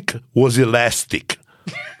tactic was elastic.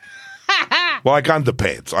 Like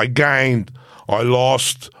underpants. I gained, I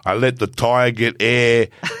lost, I let the tyre get air,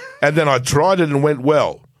 and then I tried it and went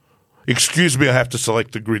well. Excuse me, I have to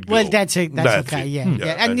select the grid girl. Well, that's it. That's okay. it.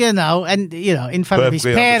 Yeah. And in front of his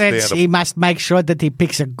Perfectly parents, understandable. he must make sure that he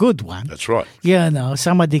picks a good one. That's right.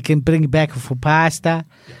 Somebody can bring back for pasta.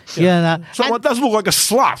 Someone doesn't look like a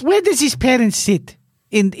slut. Where does his parents sit?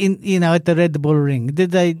 In at the Red Bull ring?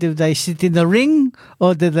 Did they sit in the ring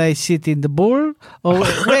or did they sit in the bull? Or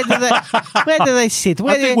where do they sit?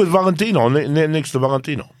 I think with Valentino, next to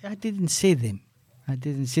Valentino. I didn't see them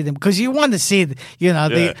because you want to see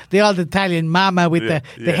the old Italian mama with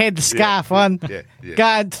the head scarf on,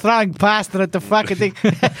 God throwing pasta at the fucking thing,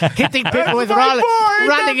 hitting people with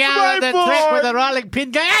running out of the track with a rolling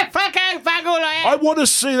pin, going, hey, fucking fagula. I want to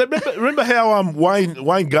see that. Remember how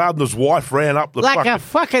Wayne Gardner's wife ran up the like a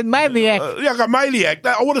fucking maniac. like a maniac.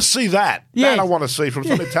 I want to see that. Yes. That I want to see from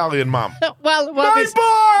some Italian mum. While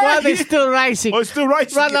they're still racing. Oh, still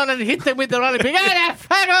racing. Run on and hit them with the rolling pin. Hey,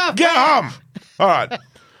 fuck off. Get home. All right.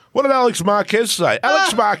 What did Alex Marquez say?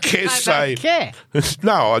 Alex Marquez say... I don't care.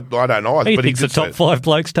 No, I don't know. he but thinks the did say top 5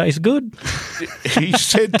 blokes taste good. He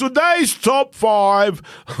said today's top 5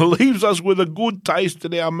 leaves us with a good taste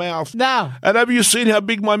in our mouth. No. And have you seen how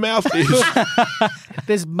big my mouth is?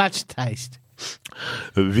 There's much taste.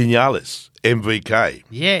 Vinales, MVK.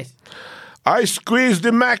 Yes. I squeezed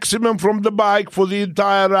the maximum from the bike for the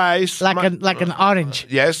entire race. Like an orange.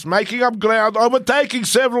 Yes, making up ground, overtaking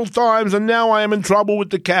several times, and now I am in trouble with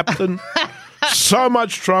the captain. So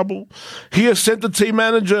much trouble. He has sent the team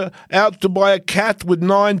manager out to buy a cat with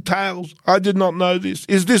 9 tails. I did not know this.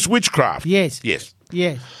 Is this witchcraft? Yes. Yes.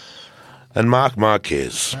 Yes. and Marc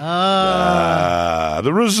Marquez.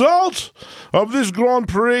 The result of this Grand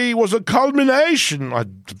Prix was a culmination, I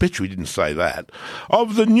bet you he didn't say that,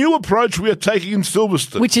 of the new approach we are taking in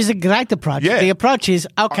Silverstone. Which is a great approach. Yeah. The approach is,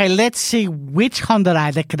 okay, let's see which Honda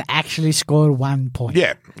rider can actually score 1 point.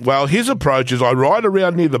 Yeah, well, his approach is I ride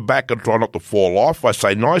around near the back and try not to fall off. I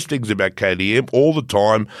say nice things about KTM all the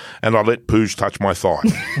time, and I let Pooj touch my thigh.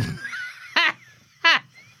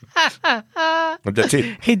 And that's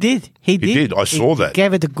it. He did. He did. I saw that.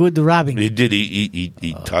 Gave it a good rubbing. He did.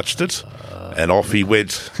 He touched it, and off he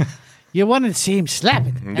went. You wanted to see him slap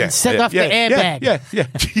it and set off the airbag. Yeah.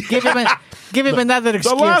 Give him another The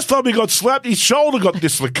excuse. last time he got slapped, his shoulder got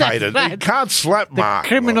dislocated. That's right. He can't slap Mark.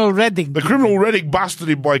 Criminal Redding. The criminal Redding busted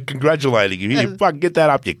him by congratulating him. You fucking get that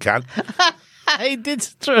up, you cunt. He did,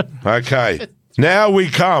 it's true. Okay. Now we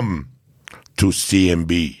come to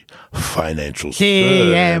CMB Financial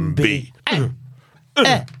CMB.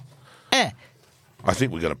 I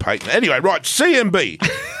think we're going to pay. Anyway, right, CMB.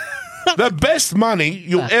 The best money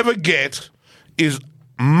you'll ever get is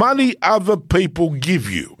money other people give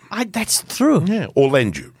you. That's true. Yeah, or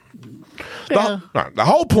lend you. The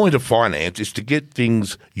whole point of finance is to get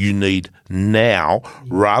things you need now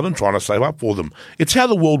rather than trying to save up for them. It's how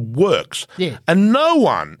the world works. Yeah. And no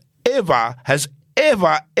one has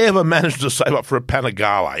ever managed to save up for a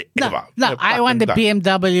Panigale. Ever. No, I want the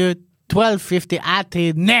BMW 1250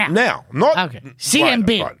 RT now. Now, not Okay.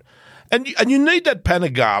 CMB. Right. And you need that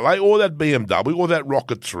Panigale or that BMW or that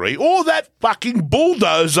Rocket 3 or that fucking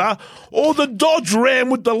bulldozer or the Dodge Ram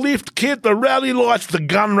with the lift kit, the rally lights, the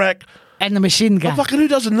gun rack. And the machine gun. Fucking who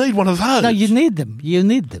doesn't need one of those? No, you need them. You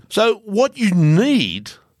need them. So what you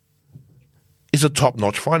need is a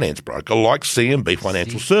top-notch finance broker like CMB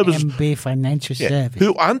Financial Services. CMB Financial Service.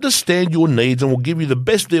 Who understand your needs and will give you the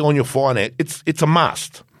best deal on your finance. It's a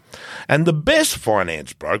must. And the best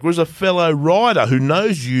finance broker is a fellow rider who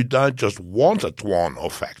knows you don't just want a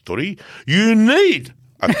Tuono factory, you need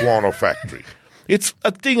a Tuono factory. It's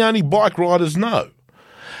a thing only bike riders know.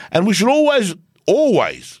 And we should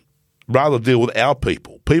always rather deal with our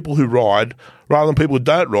people who ride, rather than people who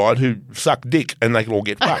don't ride, who suck dick and they can all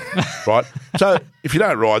get fucked, right? So if you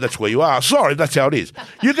don't ride, that's where you are. Sorry, that's how it is.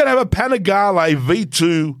 You can have a Panigale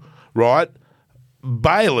V2, right,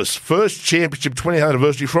 Bayless first championship 20th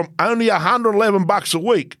anniversary from only $111 a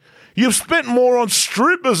week. You've spent more on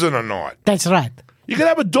strippers in a night. That's right. You can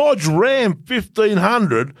have a Dodge Ram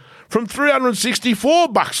 1500 from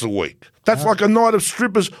 $364 a week. That's like a night of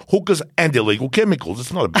strippers, hookers, and illegal chemicals.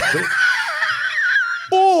 It's not a big deal.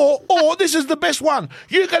 Or this is the best one.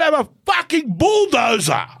 You can have a fucking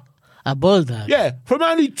bulldozer. A bulldozer. Yeah, from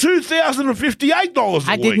only $2,058 a week.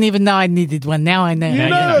 I didn't even know I needed one. Now I know. You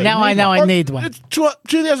Now I know I need one. It's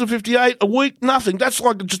 $2,058 a week, nothing. That's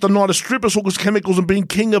like just a night of strippers, hookers, chemicals, and being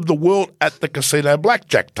king of the world at the casino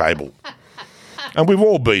blackjack table. And we've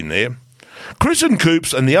all been there. Chris and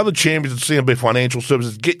Coops and the other champions at CMB Financial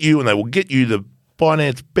Services get you, and they will get you the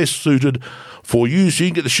finance best suited for you so you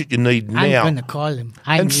can get the shit you need now. I'm going to call him.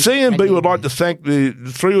 CMB would like to thank the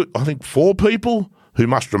four people who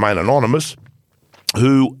must remain anonymous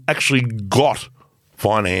who actually got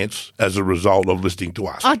finance as a result of listening to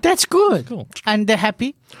us. Oh, that's good. Cool. And they're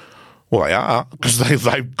happy? Well, they are, because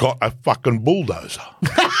they've got a fucking bulldozer.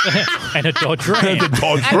 And a Dodge Ram. And a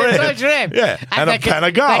Dodge And Ram. a Dodge Ram. Yeah, and a they can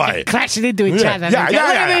Panigale. crash it into each other.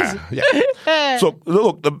 Yeah. So,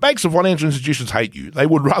 look, the banks and financial institutions hate you. They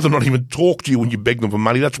would rather not even talk to you when you beg them for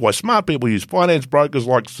money. That's why smart people use finance brokers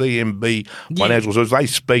like CMB Financial Services. They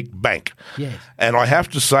speak bank. Yes. And I have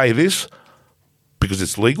to say this, because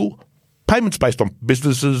it's legal, payments based on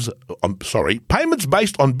business use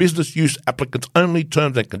applicants only.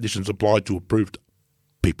 Terms and conditions apply to approved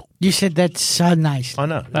people. You said that so nice. I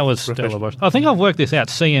know. That was stellar, boss. I think I've worked this out.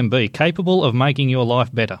 CMB, capable of making your life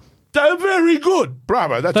better. They're very good.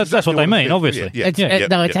 Bravo. That's what they mean, obviously. It's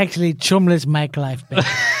actually Choomlas make life better.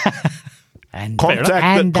 And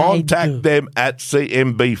Contact them at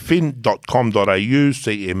cmbfin.com.au,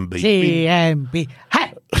 CMB. Hey,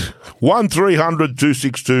 1300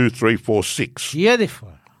 262 346.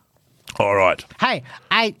 beautiful. All right. Hey,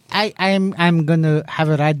 I'm gonna have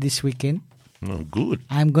a ride this weekend. Oh, good.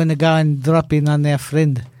 I'm gonna go and drop in on their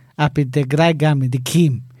friend up at the Grey Gummy, the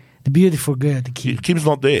Kim, the beautiful girl, the Kim. Kim's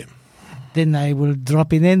not there. Then I will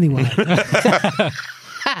drop in anyway.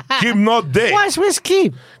 Kim not there. Where's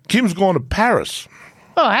Kim? Kim's gone to Paris.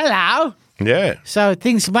 Oh, hello. Yeah, So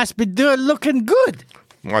things must be looking good.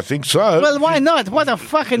 I think so. Well, why not? What a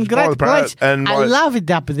fucking gone to great Paris, place. and I love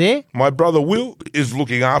it up there. My brother Will is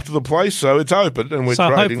looking after the place, so it's open and we're So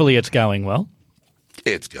trading. hopefully it's going well.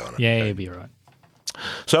 It's going. Yeah, you'll be right.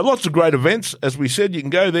 So lots of great events. As we said, you can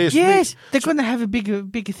go there. Yes, they're going to have a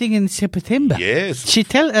big thing in September. Yes. They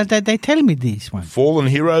tell me this one. Fallen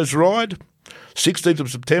Heroes Ride. 16th of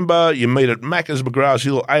September, you meet at Macca's McGrath's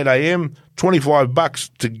Hill at 8 a.m. $25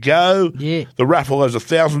 to go. Yeah. The raffle has a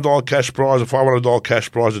 $1,000 cash prize, a $500 cash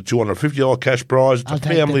prize, a $250 cash prize. It's I'll a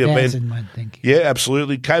take family the event. 1,000 one, thank you. Yeah,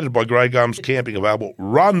 absolutely. Catered by Grey Gums Camping, available.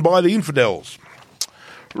 Run by the Infidels.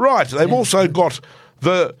 Right. They've also got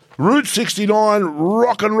the Route 69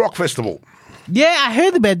 Rock Festival. Yeah, I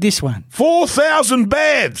heard about this one. 4,000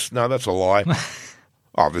 bands. No, that's a lie.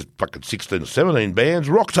 There's fucking 16 or 17 bands.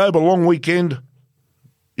 Rocktober long weekend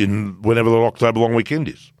in whenever the Rocktober long weekend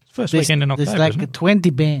is. First weekend in October. There's like isn't a it? 20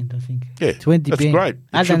 band, I think. Yeah, 20 that's band. great. It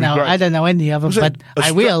I should don't be know. great. I don't know any of them, but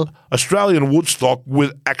I will. Australian Woodstock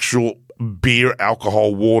with actual beer,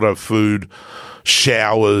 alcohol, water, food,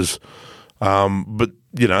 showers. But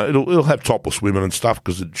you know, it'll have topless women and stuff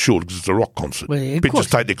because it's a rock concert. Well, of Bitches course.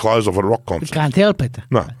 take their clothes off at a rock You concert. can't help it.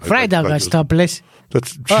 No. Friday goes topless.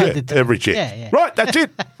 That's Oh, every chick. yeah. Right, that's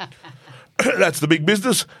it. That's the big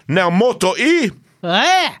business. Now, Moto E.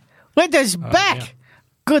 Winter's back. yeah.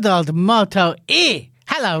 Good old Moto E.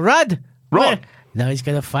 Hello, Rod. Rod. No, he's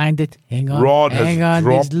going to find it. Hang on. Rod Hang has on.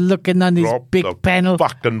 dropped- He's looking on his Drop big the panel.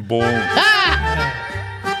 fucking ball.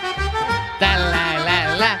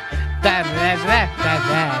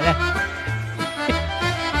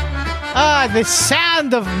 The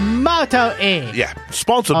sound of Moto E. Yeah,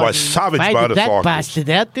 sponsored by he Savage faded that Motorcycles. bastard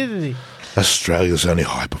out, didn't he? Australia's only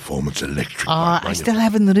high-performance electric. I still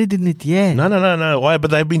haven't ridden it yet. No. Why?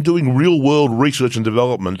 But they've been doing real-world research and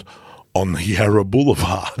development on the Yarra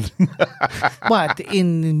Boulevard. What,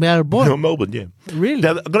 in Melbourne? Melbourne, yeah. Really?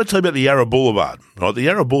 Now, I've got to tell you about the Yarra Boulevard. Right, the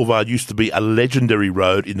Yarra Boulevard used to be a legendary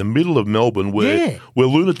road in the middle of Melbourne where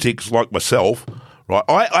lunatics like myself. Right,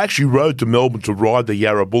 I actually rode to Melbourne to ride the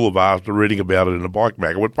Yarra Boulevard after reading about it in a bike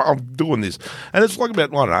mag. I went, I'm doing this. And it's like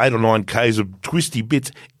about, 8 or 9 Ks of twisty bits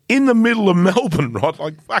in the middle of Melbourne, right?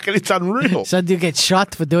 Like, fucking, it's unreal. So do you get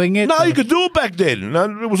shot for doing it? No, you could do it back then. No,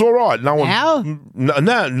 it was all right. No one. How?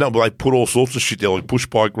 No. But they put all sorts of shit there, like push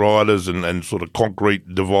bike riders and sort of concrete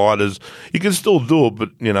dividers. You can still do it,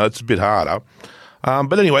 but it's a bit harder.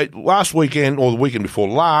 But anyway, last weekend or the weekend before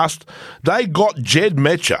last, they got Jed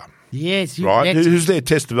Metcher. Yes, you Right, bet. who's their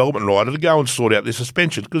test development rider to go and sort out their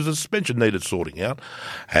suspension because the suspension needed sorting out.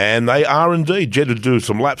 And they are indeed. Jed to do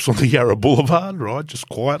some laps on the Yarra Boulevard, right, just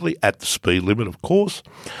quietly at the speed limit, of course.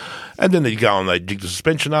 And then they go and they dig the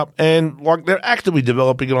suspension up and, they're actively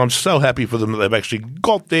developing, and I'm so happy for them that they've actually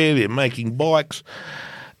got there, they're making bikes.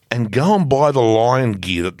 And go and buy the Lion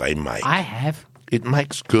gear that they make. I have. It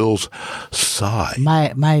makes girls sigh.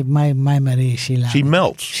 My Maria, she loves She it.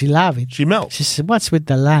 melts. She loves it. She melts. She said, what's with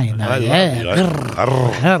the line? I love Yeah. it,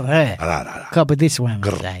 right? Grrr. Copy this one,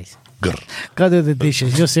 guys. Grr. Go do the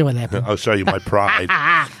dishes. You'll see what happens. I'll show you my pride.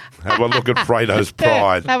 Have a look at Fredo's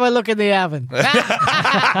pride. Have a look in the oven.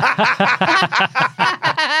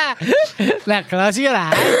 Now close your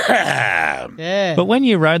eyes. Yeah. But when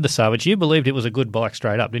you rode the Savage, you believed it was a good bike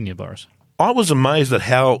straight up, didn't you, Boris? I was amazed at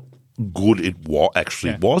how good it was.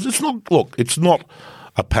 It's not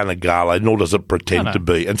a Panigale, nor does it pretend No. to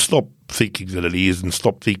be. And stop thinking that it is, and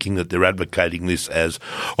stop thinking that they're advocating this as,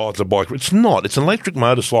 it's a bike. It's not. It's an electric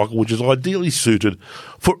motorcycle which is ideally suited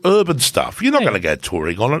for urban stuff. You're not going to go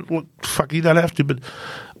touring on it. Well, fuck, you don't have to. But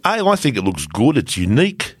I think it looks good. It's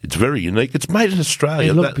unique. It's very unique. It's made in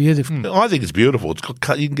Australia. It look beautiful. I think it's beautiful. It's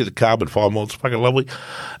got, you can get a carbon fibre. It's fucking lovely.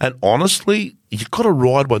 And honestly, you've got to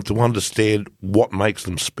ride one to understand what makes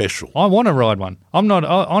them special. I want to ride one. I'm not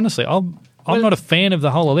a fan of the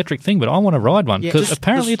whole electric thing, but I want to ride one because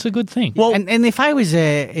apparently it's a good thing. Well, and if I was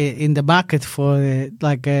in the market for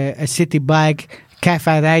a city bike,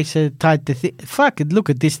 cafe racer type of thing, fuck it, look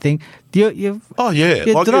at this thing. You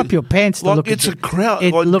drop your pants to look it's at a crowd.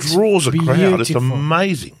 It It draws a crowd. It's beautiful.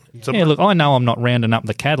 amazing. Yeah, look, I know I'm not rounding up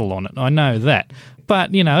the cattle on it. I know that. But,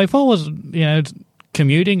 if I was,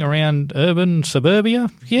 commuting around urban suburbia,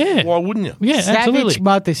 yeah. Why wouldn't you? Yeah, Savage absolutely.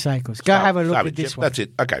 motorcycles. Go have a look Savage, at this yep, one. That's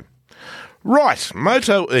it. Okay. Right,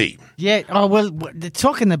 Moto E. Yeah. Oh well, they're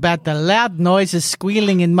talking about the loud noises,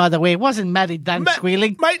 squealing in Motherway. Wasn't Matty done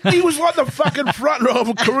squealing? Mate, he was like the fucking front row of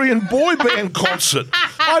a Korean boy band concert.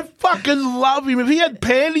 I fucking love him. If he had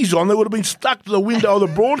panties on, they would have been stuck to the window of the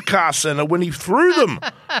broadcast centre when he threw them.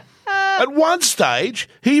 At one stage,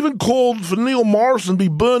 he even called for Neil Morrison to be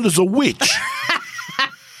burned as a witch.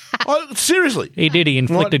 Seriously. He did. He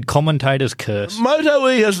inflicted commentators' curse. Moto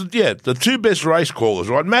E has, the two best race callers,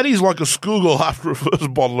 right? Matty's like a schoolgirl after a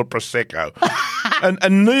first bottle of Prosecco.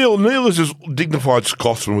 And Neil is this dignified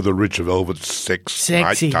Scotsman with a rich velvet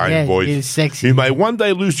Sexy, tone yeah, voice. he's sexy. Who may one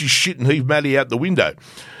day lose his shit and heave Maddie out the window.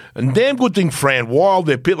 And damn good thing Fran Wild,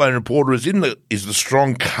 their pit lane reporter, is the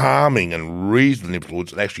strong, calming and reasoning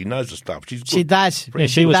influence and actually knows the stuff. She's good. She does. Yeah,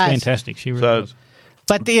 she was fantastic. She really was.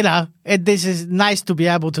 But, this is nice to be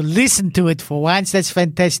able to listen to it for once. That's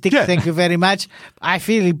fantastic. Yeah. Thank you very much. I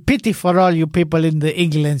feel pity for all you people in the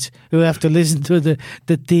Englands who have to listen to the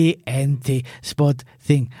TNT sport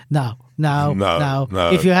thing. No.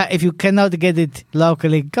 If you cannot get it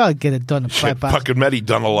locally, go and get it done. Fucking Matty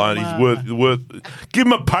Dunn alone. He's worth. Give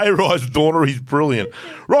him a pay rise, Dorner. He's brilliant.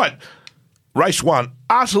 Right. Race 1,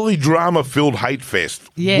 utterly drama-filled hate fest.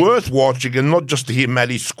 Yeah. Worth watching, and not just to hear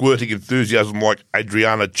Maddie squirting enthusiasm like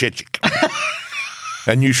Adriana Chechik.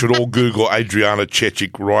 And you should all Google Adriana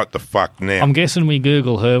Chechik right the fuck now. I'm guessing we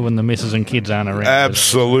Google her when the missus and kids aren't around.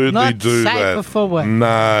 Absolutely Not do safe that. for work.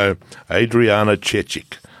 No. Adriana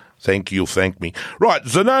Chechik. Thank you, thank me. Right,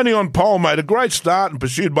 Zanoni on pole made a great start and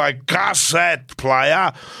pursued by a cassette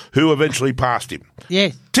player who eventually passed him.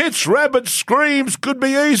 Yes. Tits, rabbits, screams could be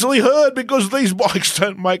easily heard because these bikes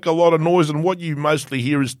don't make a lot of noise and what you mostly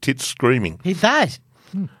hear is tits screaming. He does.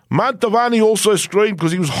 Mantovani also screamed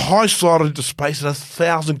because he was high-sided into space at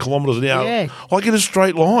 1,000 kilometres an hour. Yeah. Like in a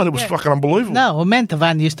straight line. It was fucking unbelievable. No,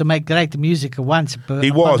 Mantovan used to make great music once.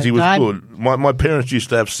 He was good. My parents used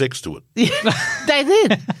to have sex to it. They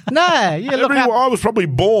did. No, you look up. I was probably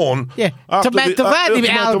born after to Mantovani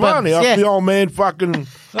albums. After the old man fucking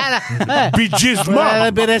be jizzed A little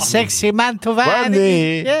mum. bit of sexy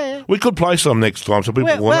Mantovani. Yeah. We could play some next time so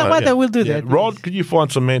people will Well, know. we'll do that. Rod, could you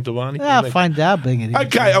find some Mantovani? I'll find out. Bring it in.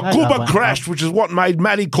 Okay, a Cuba crashed, which is what made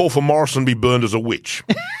Matty call for Morrison be burned as a witch.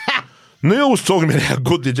 Neil was talking about how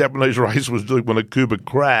good the Japanese race was doing when a Cuba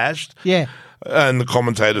crashed. Yeah. And the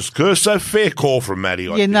commentators cursed, so fair call from Matty.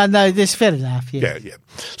 I think. No, that's fair enough. Yeah.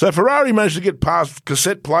 So Ferrari managed to get past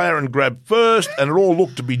cassette player and grab first, and it all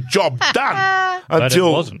looked to be job done. Until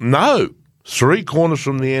it wasn't. No. 3 corners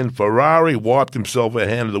from the end, Ferrari wiped himself out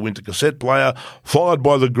hand of the winter cassette player, followed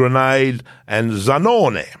by the Grenade and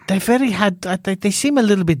Zanone. They're very hard. They seem a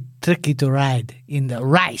little bit tricky to ride in the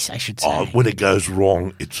race, I should say. Oh, when it goes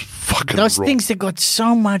wrong, it's fucking Those wrong. things, they got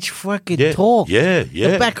so much fucking Yeah, torque. yeah.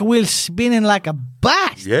 The back wheel spinning like a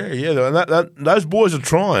bus. Yeah. And those boys are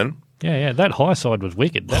trying. Yeah. That high side was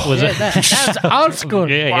wicked. That was That was old school.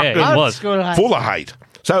 Yeah, it old was. School high. Full of hate.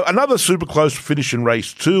 So another super close finish in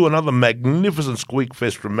race 2, another magnificent squeak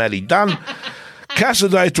fest from Matty Dunn.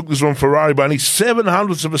 Cassidy took this one Ferrari by only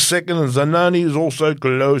 700ths of a second, and Zanoni is also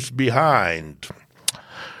close behind.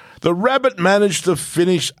 The Rabbit managed to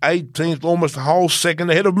finish 18th, almost a whole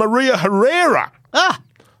second ahead of Maria Herrera.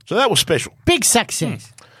 So that was special. Big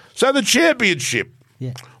success. So the championship.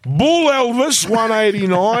 Yeah. Bull Elvis,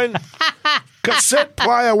 189. Cassette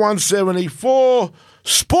player, 174.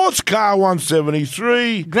 Sports car,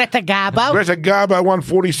 173. Greta Garbo.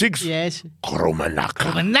 146. Yes.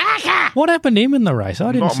 Kromanaka. Manaka. What happened to him in the race? I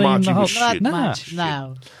didn't Not see much, him the he whole. was shit. Not Nah. much.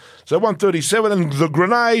 No. So 137 and the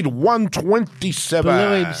Grenade, 127.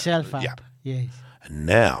 Blew himself up. Yeah. Yes. And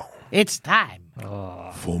now It's time.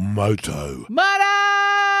 for Moto. Moto!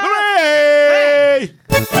 Hooray!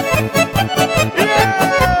 Best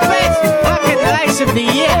fucking race of the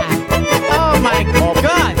year. Oh my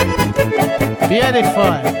God.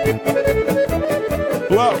 Beautiful.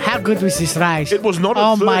 Well, How good was this race? it was not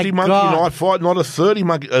a 30 monkey knife fight, not a 30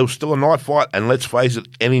 monkey. It was still a knife fight, and let's face it,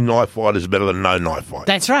 any knife fight is better than no knife fight.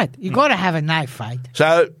 That's right. You got to have a knife fight.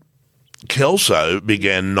 So, Kelso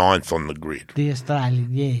began 9th on the grid. The Australian,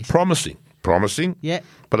 yes. Promising. Yeah.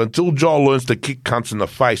 But until Joel learns to kick cunts in the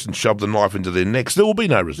face and shove the knife into their necks, there will be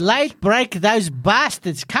no result. Late break those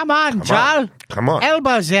bastards. Come on, Joel. Come on.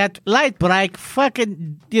 Elbows out. Late break.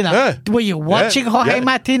 Fucking, Yeah. Were you watching Yeah. Jorge Yeah.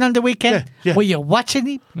 Martin on the weekend? Yeah. Were you watching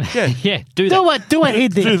him? Yeah. Yeah, do that. Do what he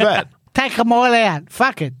did. Do that. Take them all out.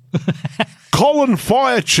 Fuck it. Colin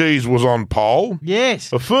Firecheese was on pole. Yes.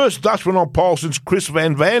 The first Dutchman on pole since Chris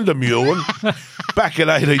van Vandermeulen back in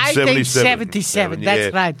 1877. 1877.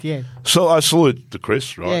 That's right, yeah. So I salute to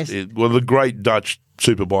Chris, right? Yes. One of the great Dutch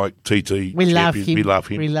superbike TT We love champions. him. We love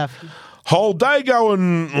him. We love him. Holdego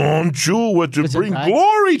and Onjul were to Was it bring right?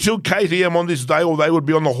 glory to KTM on this day, or they would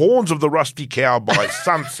be on the horns of the rusty cow by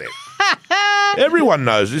sunset. Everyone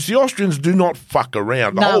knows this. The Austrians do not fuck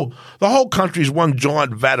around. No. The whole country's one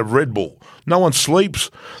giant vat of Red Bull. No one sleeps.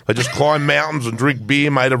 They just climb mountains and drink beer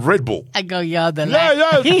made of Red Bull. I go yonder.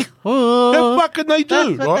 Yeah. How fucking they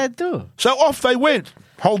do, That's what right? they do. So off they went.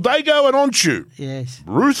 Holdego and Onchu. Yes.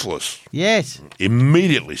 Ruthless. Yes.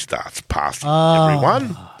 Immediately starts passing Oh.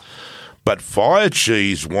 everyone. But Fire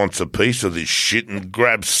Cheese wants a piece of this shit and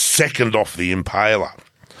grabs second off the Impaler.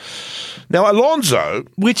 Now, Alonso...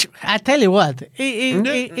 Which, I tell you what,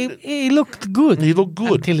 he looked good. He looked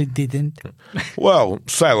good. Until he didn't. Well,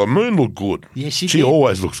 Sailor Moon looked good. Yes, she She did.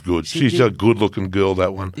 always looks good. She's did. a good-looking girl,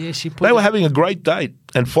 that one. Yeah, she put They were it- having a great date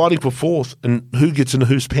and fighting for fourth. And who gets into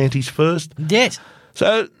whose panties first? Yes.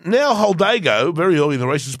 So now Holdego, very early in the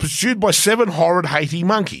race, is pursued by 7 horrid Haiti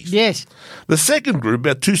monkeys. Yes. The second group,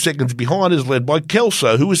 about 2 seconds behind, is led by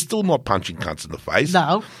Kelso, who is still not punching cunts in the face.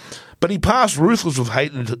 No. But he passed Ruthless with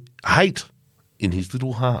hate in his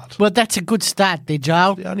little heart. Well, that's a good start there,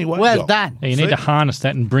 Joel. The only way, well Joel. done. Yeah, you need to harness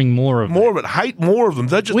that and bring more of it. More of it. Hate more of them.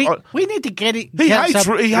 They just... We need to get it. He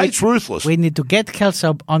hates Ruthless. We need to get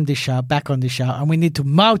Kelso on the show, back on the show, and we need to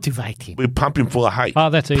motivate him. We pump him full of hate. Oh,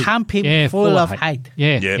 that's easy. Pump him yeah, full of hate.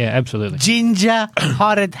 Yeah, Yeah. yeah, absolutely. Ginger,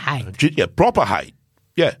 horrid hate. Yeah, proper hate.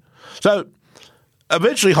 Yeah. So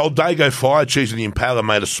eventually Holdego, Fire Cheese and the Impaler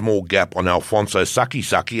made a small gap on Alfonso Saki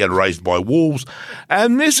and raised by wolves.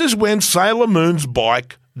 And this is when Sailor Moon's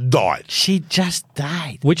bike died. She just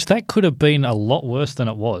died. Which that could have been a lot worse than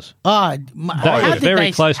it was. Oh, was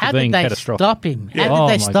very close to being how did catastrophic. they stop him? Yeah. How Oh,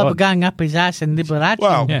 did they my stop God. going up his ass and Liberace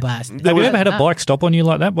Well, the yeah. bastard? Have you ever had a bike stop on you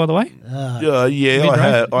like that, by the way? Yeah, I Mid-race?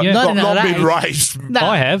 had. Yeah. Not, Not not in a mid-race. No.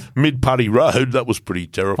 I have. Mid-Putty Road. That was pretty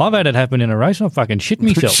terrible. I've had it happen in a race and I fucking shit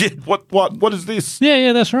myself. Shit, what is this?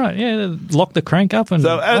 Yeah, that's right. Yeah, lock the crank up and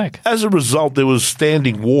So back. as a result, there was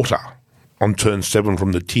standing water on turn 7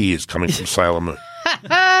 from the tears coming from Sailor Moon.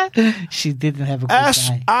 She didn't have a good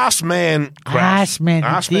day. Ass man crashed. He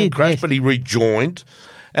did, crashed, yes. but he rejoined.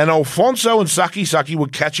 And Alfonso and Saki were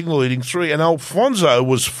catching the leading 3, and Alfonso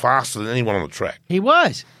was faster than anyone on the track. He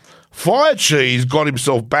was. Fire Cheese got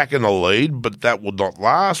himself back in the lead, but that would not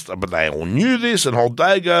last. But they all knew this, and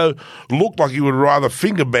Holdego looked like he would rather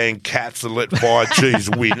finger bang cats than let Fire Cheese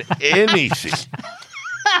win anything.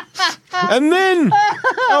 And then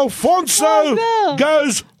Alfonso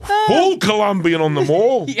goes full Colombian on them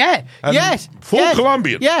all. Yeah. And yes. full yes,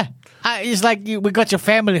 Colombian. Yeah. It's like we got your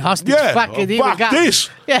family hostage. Yeah, Fuck it. Here we fuck go. this.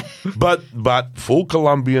 Yeah. But full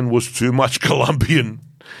Colombian was too much Colombian.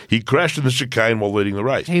 He crashed in the chicane while leading the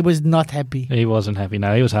race. He was not happy. He wasn't happy.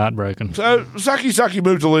 No, he was heartbroken. So Saki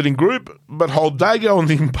moved to leading group, but Holdego and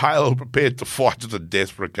the Impaler were prepared to fight to the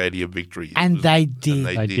death for Acadia victory. And they did.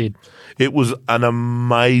 They did. It was an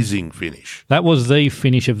amazing finish. That was the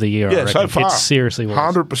finish of the year, I Yeah, reckon. so far. It seriously was.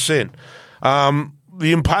 100%.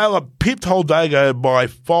 The Impaler pipped Holdego by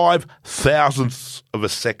 5,000ths of a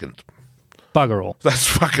second. Bugger all. That's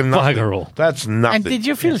fucking nothing. Bugger all. That's nothing. And did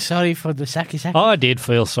you feel sorry for the Saki? I did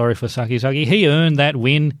feel sorry for Saki. He earned that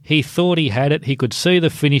win. He thought he had it. He could see the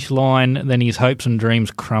finish line. Then his hopes and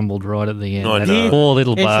dreams crumbled right at the end. I That know. poor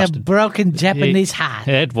little It's bastard. a broken Japanese heart.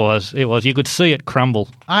 It was. You could see it crumble.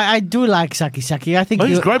 I do like Saki. I think Oh,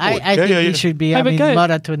 he's a great boy. I think he should be. Hey, but go-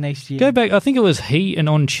 Moto to next year. Go back. I think it was he and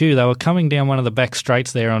Onchu. They were coming down one of the back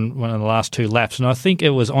straights there on one of the last 2 laps, and I think it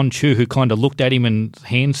was Onchu who kind of looked at him and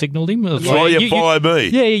hand signalled him. It was Oh, like, you follow me.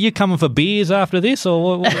 Yeah, you coming for beers after this,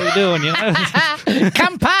 or what are you doing? You know,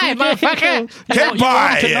 Kampai, motherfucker.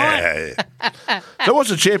 Goodbye. tonight? Yeah. So what's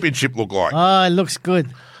the championship look like? Oh, it looks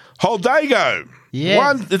good. Holdego.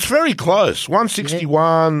 Yes. It's very close.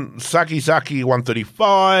 161, Saki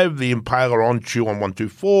 135, the Impaler Onchu on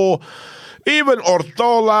 124, even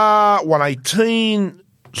Ortola 118,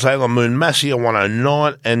 Sailor Moon Massey on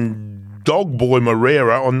 109, and Dog Boy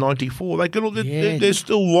Moreira on 94. There's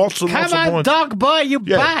still lots and lots Come of on, points. dog boy, you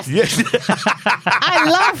bastard. Yes. I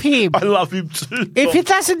love him. I love him too. If he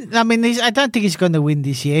doesn't, I don't think he's going to win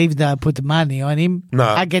this year, even though I put money on him. No.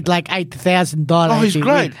 I get like $8,000. Oh, he's if he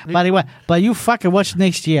great. wins. But you fucking watch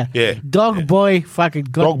next year. Yeah. Dog boy fucking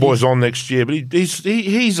got Dog Boy's this. on next year, but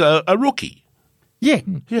he's a rookie. Yeah,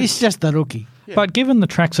 he's just a rookie. But given the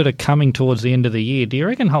tracks that are coming towards the end of the year, do you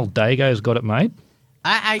reckon Holdego's got it made?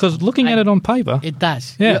 Because looking at it on paper, it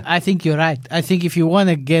does. Yeah. I think you're right. I think if you want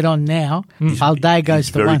to get on now, Holdego's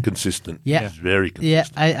He's the very one. consistent. Yeah. He's very Yeah,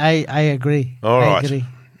 consistent. I agree. All I right. agree.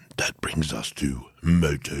 That brings us to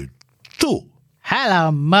Moto 2,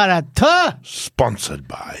 Hello, Moto. sponsored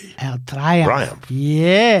by... Our Triumph. Triumph.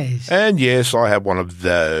 Yes. And yes, I have one of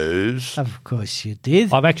those. Of course you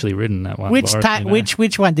did. I've actually ridden that one. Which Boris, you know.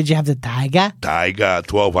 which one did you have? The Tiger? Tiger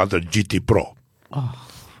 1200 GT Pro.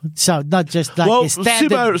 So not just like Well, a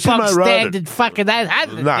standard, Simo box rode it. standard fucking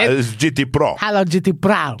 800. No, it's GT Pro. Hello, GT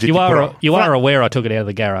Pro. G- You are Pro. aware I took it out of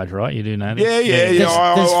the garage, right? You do know this? Yeah. Does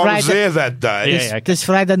I was Friday- there that day. Yeah. Does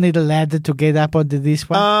Friday need a ladder to get up onto this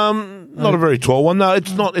one? Not a very tall one. No,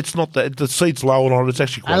 it's not. It's not that. The seat's lower on it. It's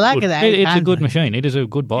actually quite I like good. it. It's a good machine. It is a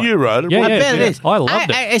good bike. You rode it. Yeah, I yeah, bet yeah. it is. I loved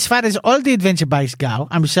it. As far as all the adventure bikes go,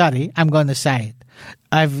 I'm sorry, I'm going to say it.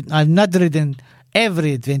 I've not ridden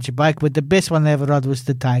every adventure bike, but the best one I ever rode was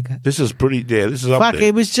the Tiger. This is pretty. Yeah, this is up Fuck, there.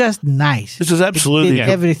 it was just nice. This is absolutely It did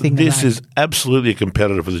everything. This right. is absolutely a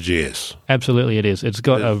competitor for the GS. Absolutely, it is. It's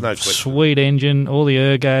got There's a no question. sweet engine, all the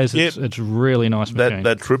ergos. Yep. It's really nice machine.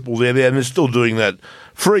 That triple there, and they're still doing that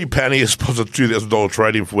free penny as opposed to $2,000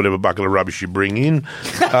 trade-in for whatever bucket of rubbish you bring in.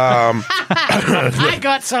 I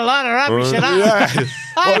got a lot of rubbish at all. Yeah.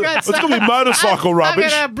 I Well, got it's going to be motorcycle rubbish.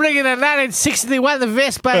 I'm going to bring in a 1961 the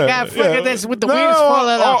Vespa guy fucking this with the No, wheels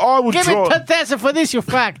falling off. I would Give try- me 10,000 for this, you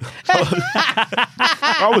fuck.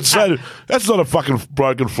 I would say that's not a fucking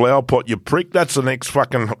broken flower pot, you prick. That's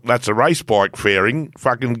that's a race bike fairing.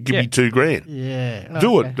 Fucking give me $2,000. Yeah.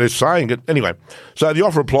 Do okay. it. They're saying it. Anyway, so the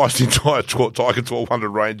offer applies to the entire Tiger 1200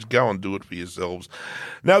 range. Go and do it for yourselves.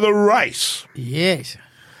 Now, the race. Yes.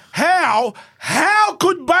 How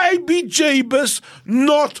could Baby Jeebus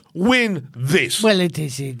not win this? Well, it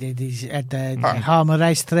is at the home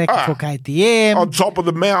racetrack for KTM. On top of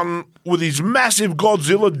the mountain with his massive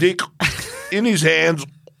Godzilla dick in his hands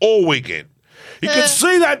all weekend. You can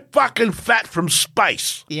see that fucking fat from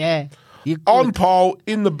space. Yeah. You On could. pole,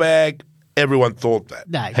 in the bag, everyone thought that.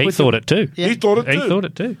 No, he put thought it too. Yeah. He thought it too. He thought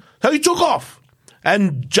it too. So he took off.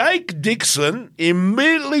 And Jake Dixon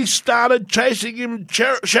immediately started chasing him,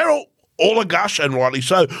 Cheryl, all a gush, and rightly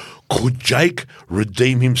so. Could Jake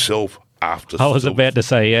redeem himself after I was Silver? about to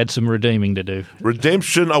say he had some redeeming to do.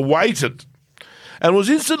 Redemption awaited. And it was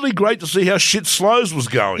instantly great to see how shit Slows was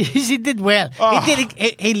going. Yes, he did well. Oh.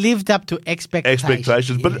 He lived up to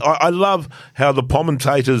expectations. But I love how the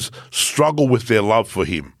commentators struggle with their love for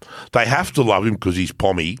him. They have to love him because he's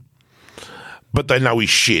pommy, but they know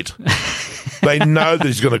he's shit. They know that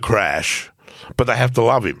he's going to crash, but they have to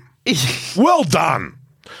love him. Well done.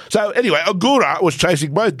 So anyway, Agura was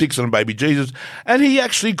chasing both Dixon and Baby Jesus, and he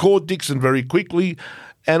actually caught Dixon very quickly,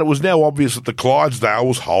 and it was now obvious that the Clydesdale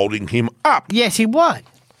was holding him up. Yes, he was.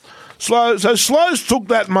 So Slows took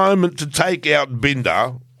that moment to take out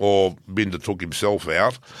Binder, or Binder took himself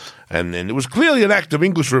out, and then it was clearly an act of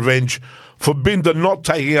English revenge for Binder not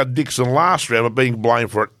taking out Dixon last round but being blamed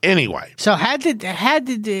for it anyway. So how did I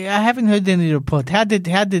haven't heard any report. How did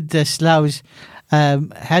Slows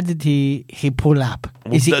how did he pull up?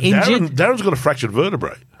 Is he injured? Darren's got a fractured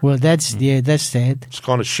vertebrae. Well, that's sad. It's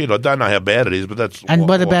kind of shit. I don't know how bad it is, but that's... And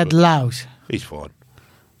what about Laos? He's fine.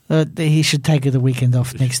 He should take the weekend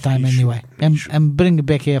off next time anyway, and bring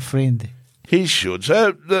back our friend. He should.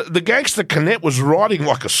 So the gangster Canet was riding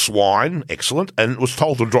like a swine, excellent, and was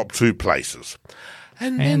told to drop 2 places.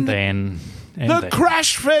 And then the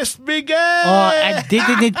crash fest began. Oh, and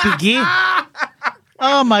didn't it begin?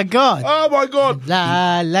 Oh my God! Oh my God!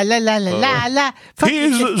 La la la la la la la.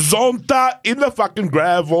 Here's Zonta in the fucking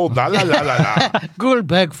gravel. La la la la la.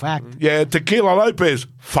 Goldberg fucked. Yeah, Tequila Lopez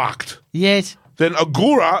fucked. Yes. Then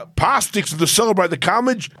Agura passed Dixon to celebrate the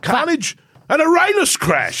carnage, and Arenas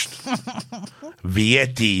crashed.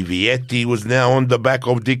 Vietti was now on the back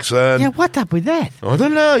of Dixon. Yeah, what up with that? I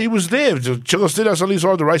don't know. He was there. Chilistino suddenly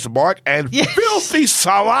decided to race a bike, and Yes. Filthy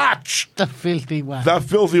Salach. The filthy one. The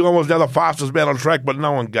filthy one was now the fastest man on track, but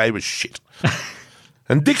no one gave a shit.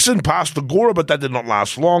 And Dixon passed Agura, but that did not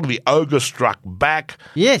last long. The ogre struck back.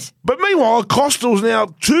 Yes. But meanwhile, Acosta was now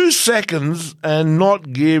 2 seconds and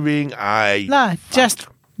not giving a... No,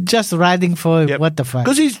 just riding for what the fuck.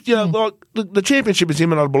 Because he's, like, the championship is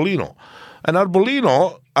him and Arbolino. And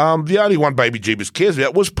Arbolino, the only one Baby Jeebus cares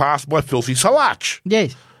about, was passed by Filthy Salach.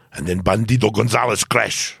 Yes. And then Bandido Gonzalez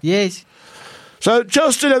crashed. Yes. So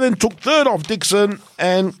Chelsea then took third off Dixon,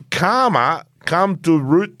 and Karma come to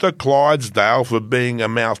root the Clydesdale for being a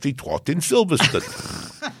mouthy twat in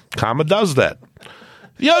Silverstone. Karma does that.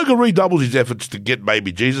 The ogre redoubles his efforts to get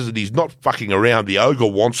Baby Jesus, and he's not fucking around. The ogre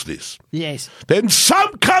wants this. Yes. Then some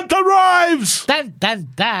cunt arrives. Dun dun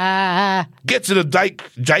da. Gets in a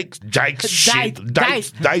Jake's shit.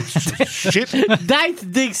 Dates shit.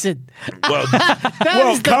 Date Dixon. Well,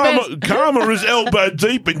 is the Karma is elbow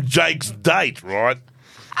deep in Jake's date, right?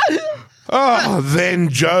 Then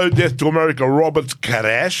Joe, Death to America Roberts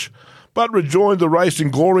crash, but rejoined the race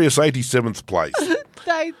in glorious 87th place.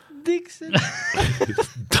 Date Dixon.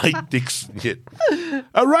 Date Dixon, yeah.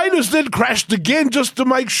 Arenas then crashed again just to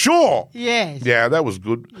make sure. Yes. Yeah, that was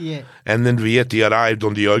good. Yeah. And then Vietti arrived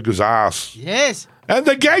on the ogre's ass. Yes. And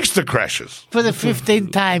the gangster crashes For the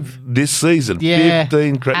 15th time. this season. Yeah.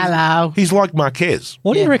 15 crashes. Hello. He's like Marquez.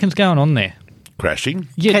 What do you reckon's going on there? Crashing.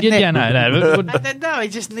 Yeah, no. I don't know. He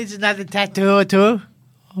just needs another tattoo or two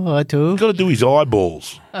Oh, too. Got to do his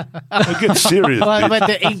eyeballs. It gets serious. What bitch. about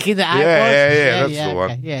the ink in the eyeballs? Yeah, that's the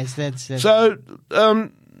one. Okay. Yes, that's So,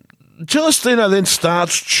 Celestino then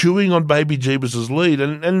starts chewing on Baby Jeebus' lead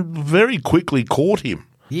and very quickly caught him.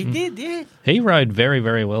 He did, yeah. He rode very,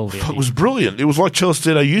 very well. It was brilliant. It was like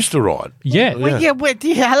Celestino used to ride. Yeah. Wait,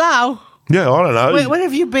 hello? Yeah, I don't know. Where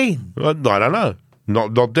have you been? I don't know.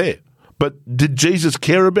 Not there. But did Jesus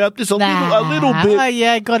care about this? A little bit. Oh,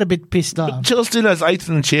 yeah, I got a bit pissed off. Celestino's 8th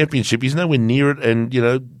in the championship. He's nowhere near it. And,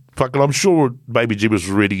 fucking, I'm sure Baby Jeebus was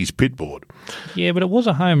reading his pit board. Yeah, but it was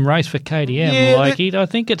a home race for KTM. Yeah, I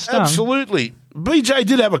think it's done. Absolutely. BJ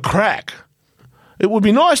did have a crack. It would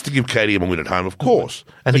be nice to give KTM a win at home, of course.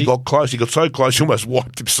 And he got close. He got so close he almost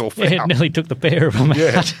wiped himself It out. nearly took the pair of them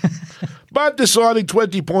Yeah. out. But deciding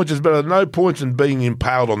 20 points is better than no points and being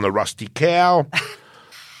impaled on the rusty cow.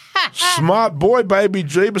 Smart boy, Baby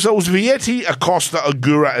Jeebus. So it was Vietti, Acosta,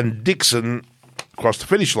 Agura and Dixon across the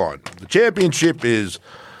finish line. The championship is,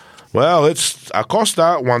 it's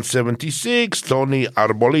Acosta, 176, Tony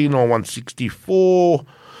Arbolino, 164,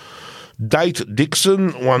 Date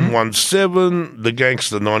Dixon, 117, the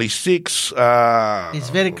Gangster, 96. It's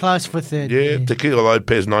very close for third. Yeah, Tequila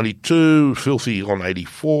Lopez, 92, Filthy on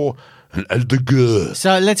 84, and the girl.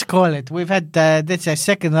 So let's call it. We've had, that's our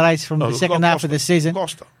second race from the second half of the season.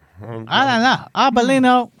 Acosta. I don't know.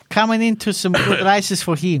 Arbolino coming into some good races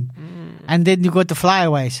for him. And then you got the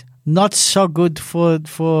flyaways. Not so good for the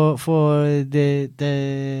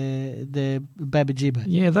Baby Jeebus.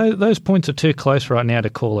 Yeah, those points are too close right now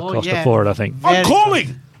to call Acosta for it, I think. I'm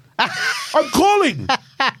calling! I'm calling!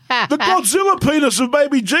 The Godzilla penis of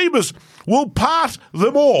Baby Jeebus will part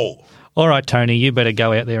them all. All right, Tony, you better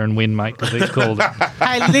go out there and win, mate, because he's called it.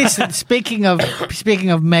 Hey, listen. Speaking of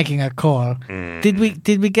making a call, did we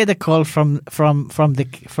get a call from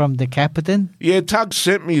the captain? Yeah, Tug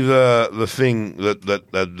sent me the thing that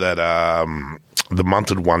the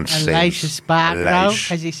munted one sent. Elisha Sparkrow.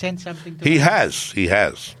 Has he sent something to He us? has. He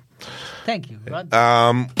has. Thank you, Rod.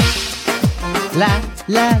 La la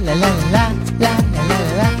la la la la la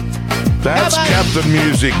la. That's Captain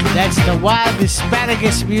Music. That's the wild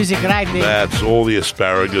asparagus music right there. That's all the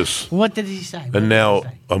asparagus. What did he say? And now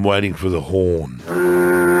I'm waiting for the horn.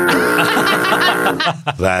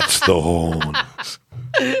 That's the horn.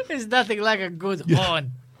 There's nothing like a good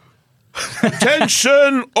horn.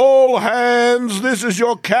 Attention, all hands. This is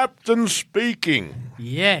your captain speaking.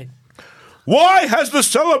 Yeah. Why has the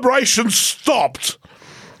celebration stopped?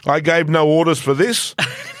 I gave no orders for this.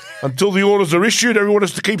 Until the orders are issued, everyone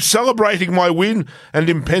has to keep celebrating my win and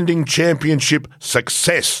impending championship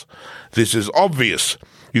success. This is obvious.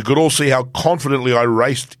 You could all see how confidently I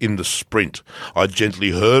raced in the sprint. I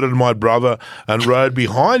gently herded my brother and rode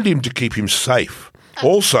behind him to keep him safe.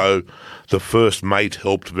 Also, the first mate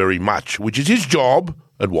helped very much, which is his job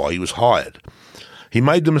and why he was hired. He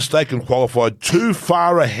made the mistake and qualified too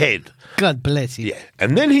far ahead. God bless you. Yeah,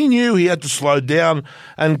 and then he knew he had to slow down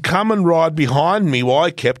and come and ride behind me while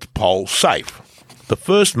I kept pole safe. The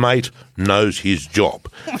first mate knows his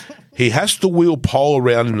job. He has to wheel pole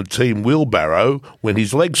around in the team wheelbarrow when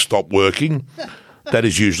his legs stop working. That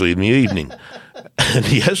is usually in the evening. And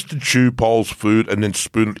he has to chew pole's food and then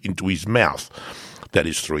spoon it into his mouth. That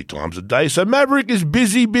is 3 times a day. So Maverick is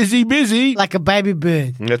busy. Like a baby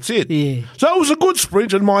bird. That's it. Yeah. So it was a good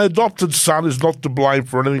sprint, and my adopted son is not to blame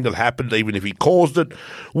for anything that happened, even if he caused it,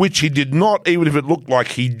 which he did not, even if it looked like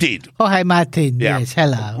he did. Oh, hey, Martin. Yeah. Yes,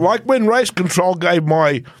 hello. Like when Race Control gave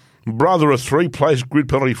my brother a 3-place grid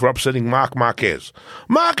penalty for upsetting Marc Marquez.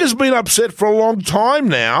 Mark has been upset for a long time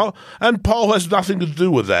now, and Pole has nothing to do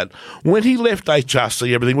with that. When he left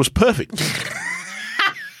HRC, everything was perfect.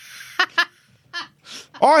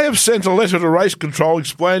 I have sent a letter to Race Control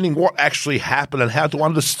explaining what actually happened and how to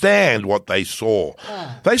understand what they saw.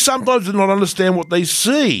 They sometimes do not understand what they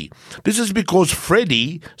see. This is because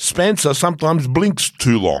Freddie Spencer sometimes blinks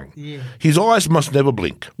too long. Yeah. His eyes must never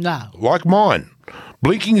blink. No. Like mine.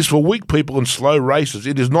 Blinking is for weak people and slow races.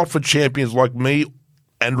 It is not for champions like me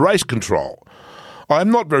and Race Control. I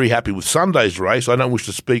am not very happy with Sunday's race. I don't wish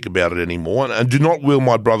to speak about it anymore. And do not wheel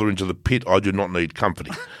my brother into the pit. I do not need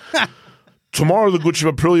company. Tomorrow, the Good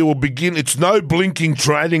Ship Aprilia will begin. It's no blinking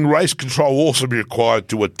training. Race Control will also be required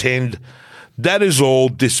to attend. That is all.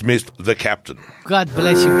 Dismissed, the captain. God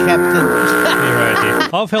bless you, Captain. You're right, dear.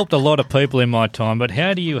 I've helped a lot of people in my time, but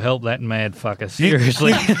how do you help that mad fucker?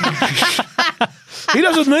 Seriously. He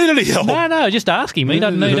doesn't need any help. No, just ask him. He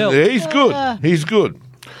doesn't need help. Yeah, he's good. He's good.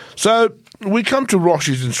 So we come to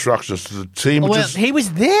Roshi's instructions to the team. Well, he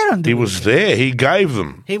was there on the He was there. He gave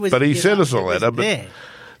them. But he sent us a letter. But there.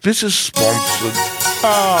 this is sponsored.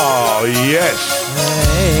 Oh, yes.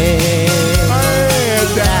 Hey. Hey,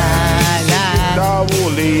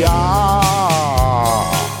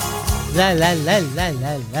 la la la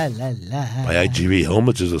la la la la. My AGV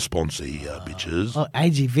Helmets is a sponsor here, bitches. Oh,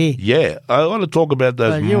 AGV. Yeah, I want to talk about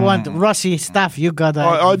those. You want Rossi stuff? You got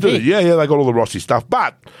I do. AGV. Yeah, they got all the Rossi stuff.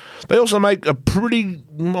 But they also make a pretty,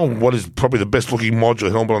 what is probably the best looking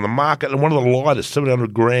modular helmet on the market and one of the lightest,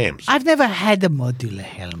 700 grams. I've never had a modular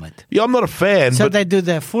helmet. Yeah, I'm not a fan. So but they do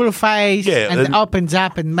the full face Yeah, and and- it opens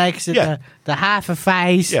up and makes it Yeah. the half a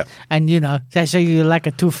face. Yeah. And, they show you like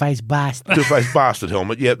a two-face bastard. two-faced bastard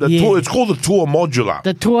helmet. Yeah, Yeah. Tour, it's called the Tour Modular.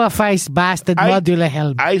 The two-face bastard modular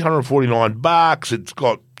helmet. $849. It's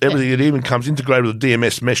got everything. It even comes integrated with a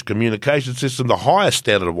DMS mesh communication system, the highest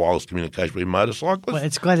standard of wireless communication with motorcyclists. Well,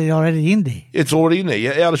 it's got it already in there. It's already in there.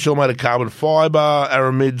 Yeah, outer shell made of carbon fibre,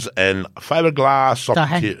 aramids, and fiberglass. So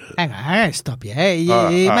hang on, I'm going to stop you. Hey,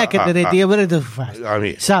 you make it ready. You're ready to fast. I'm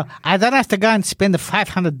here. So I don't have to go and spend the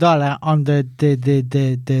 $500 on the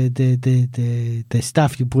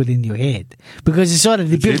stuff you put in your head because it's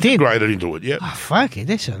already It's built in. integrated into it, yeah. Oh, fuck it,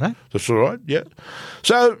 that's all right. That's all right, yeah.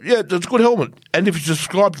 So, yeah, it's a good helmet. And if you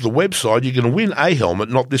subscribe to the website, you can win a helmet,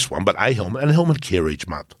 not this one, but a helmet and a helmet care each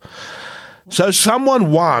month. So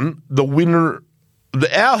someone won the winner,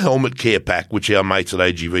 our helmet care pack, which our mates at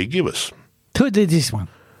AGV give us. Who did this one?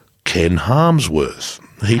 Ken Harmsworth.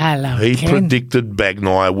 Hello, He Ken. predicted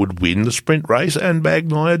Bagnaia would win the sprint race, and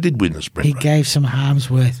Bagnaia did win the sprint He race. gave some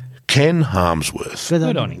Harmsworth. Ken Harmsworth.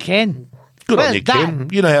 Good on you, Ken. Good well on you, done. Ken.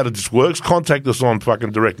 You know how this works. Contact us on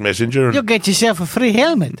fucking direct messenger. And You'll get yourself a free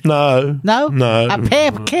helmet. No. No? No. A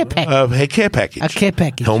care pack. A care package. A care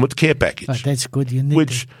package. Helmet care package. Oh, that's good. You need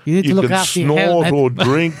Which to look can after your snort helmet. or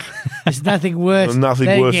drink. There's nothing worse Nothing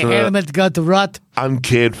than worse your than a- helmet got to rot.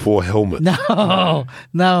 Uncared for helmet. No.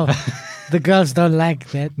 The girls don't like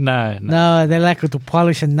that. No. No, they like it to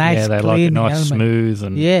polish a nice, Yeah, they clean like it nice, helmet. smooth,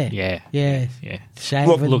 and Yeah. yeah.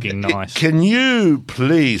 Shaven. Looking nice. Can you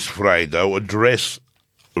please, Fredo, address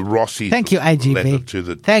Rossi's Thank you, letter IGV. to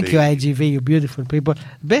the Thank you, team? IGV, you beautiful people.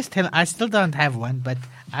 Best helmet. I still don't have one, but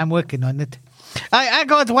I'm working on it. I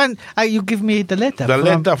got one. You give me the letter. The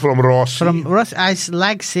letter from Rossi. From Ross. I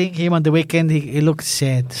like seeing him on the weekend. He looked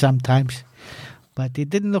sad sometimes. But he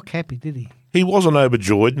didn't look happy, did he? He wasn't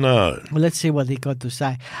overjoyed, no. Well, let's see what he got to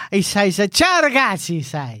say. He says, ciao ragazzi, he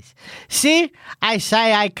says. See, I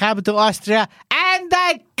say I come to Austria, and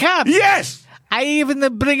I come. Yes! I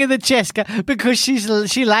even bring in the Cheska because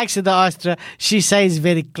she likes it, the Austria. She says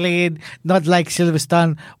very clean, not like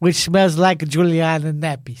Silverstone, which smells like Juliana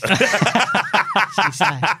nappies. She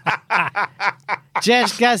says.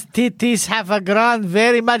 Cheska's titties have grown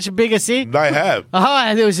very much bigger, see? They have.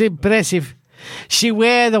 Oh, it was impressive. She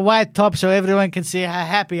wear the white top so everyone can see how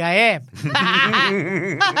happy I am.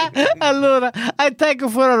 Allora, I take her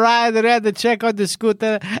for a ride around the track on the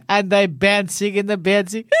scooter and they sing in the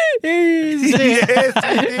band. See?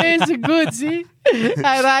 It's good, see?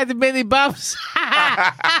 I ride many bumps.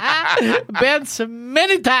 Bounce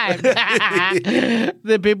many times.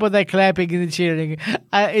 The people they're clapping and cheering.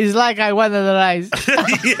 It's like I won the race.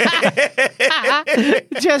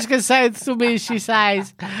 Jessica said to me, she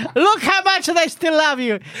says, look how much they still love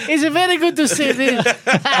you. It's very good to see this.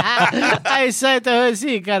 I said to her,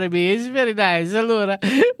 see, Caribbean, it's very nice. Allora,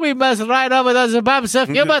 we must ride over those bumps a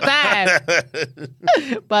few more times.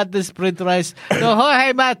 But the sprint race, the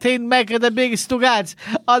Jorge Martin making the big Stugats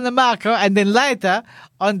on the Marco and then later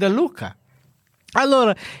on the Luca.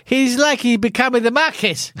 Allora, he's like he becoming the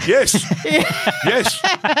Marquez. Yes. Yes.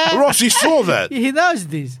 Rossi saw that. He knows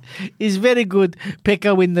this. He's very good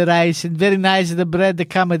Pekka win the race and very nice the bread to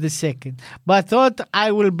come at the second. But thought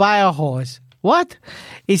I will buy a horse. What?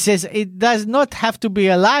 He says it does not have to be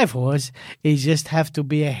a live horse. It just have to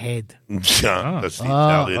be a head. Yeah, that's the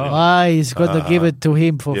Italian. He's going to give it to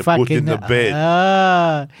him for Yeah, fucking... put in the bed.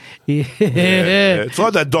 Yeah. Yeah. It's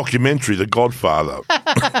like that documentary, The Godfather.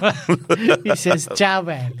 He says, ciao,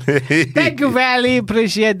 man. Thank you, Valley.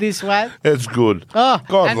 Appreciate this one. It's good. Oh,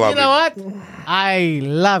 God and love you know what? I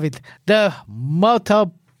love it. The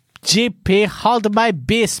Moto GP Hold My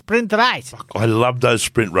Beer Sprint Race. I love those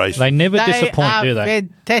sprint races. They never They disappoint, are do they?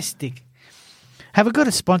 fantastic. Have we got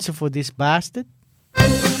a sponsor for this bastard?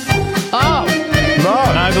 Oh,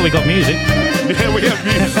 No. No, but we got music. Yeah, we have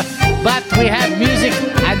music. but we have music,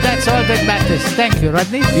 and that's all that matters. Thank you,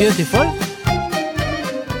 Rodney. Beautiful.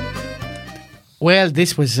 Well,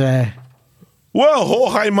 this was... Well,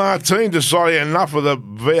 Jorge Martin decided enough of the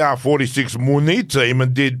VR46 Muni team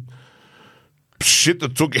and did shit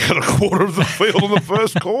that took out a quarter of the field in the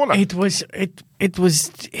first corner. It was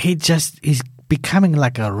he's becoming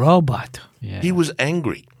like a robot. Yeah. He was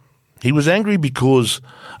angry. He was angry because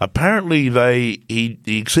apparently he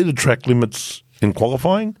exceeded track limits in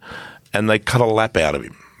qualifying and they cut a lap out of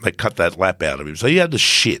him. They cut that lap out of him. So he had the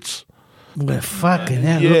shits. Well, fucking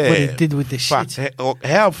hell, look what he did with the shit.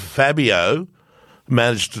 How Fabio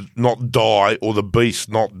managed to not die or the beast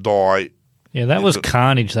not die. Yeah, that was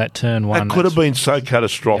carnage, that turn one. That could have been so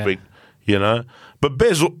catastrophic, you know. But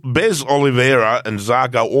Bez Oliveira and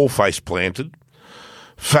Zarco all face planted.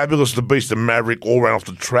 Fabulous, the Beast, and Maverick all ran off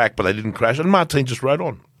the track, but they didn't crash. And Martin just rode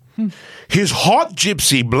on. His hot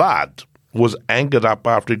gypsy blood was angered up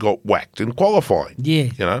after he got whacked in qualifying. Yeah.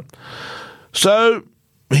 You know. So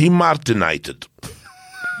he Martinated.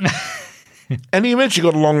 And he eventually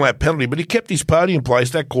got a long lap penalty, but he kept his podium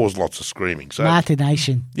place. That caused lots of screaming. So,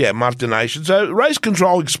 Martination. Yeah, Martination. So race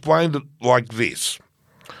control explained it like this.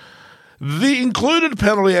 The included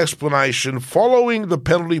penalty explanation following the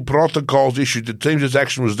penalty protocols issued to teams, this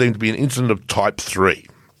action was deemed to be an incident of type 3,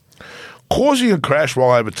 causing a crash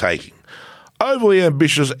while overtaking, overly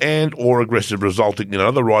ambitious and or aggressive, resulting in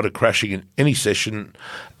another rider crashing in any session.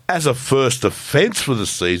 As a first offence for the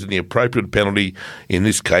season, the appropriate penalty in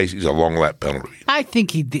this case is a long lap penalty. I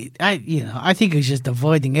think he did. I think he was just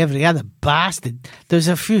avoiding every other bastard. There's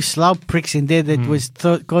a few slow pricks in there that was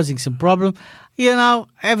causing some problem. You know,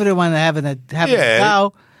 everyone having a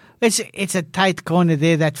go. It's a tight corner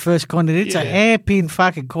there, that first corner. It's a hairpin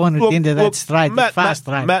fucking corner into that straight, fast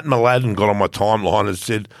right. Matt Mladen got on my timeline and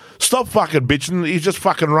said, "Stop fucking bitching, he's just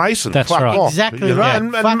fucking racing." That's fuck right. off. Exactly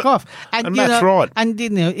right. Fuck off. And Matt's right. And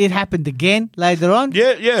it happened again later on.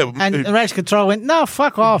 Yeah. And race control went, no,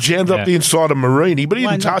 fuck off. Jammed up the inside of Marini, but he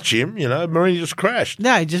didn't touch him. You know, Marini just crashed.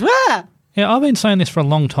 No, he just, Yeah, I've been saying this for a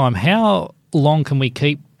long time. How long can we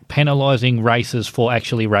keep penalising races for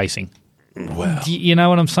actually racing? Wow. You know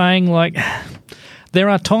what I'm saying? Like, there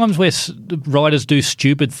are times where riders do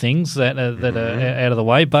stupid things that are out of the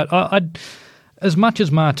way, but as much as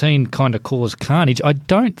Martin kind of caused carnage, I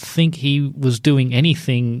don't think he was doing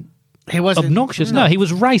anything obnoxious. No, he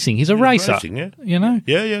was racing. He's a racer. Racing, yeah. You know?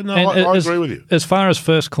 Yeah, no, I agree with you. As far as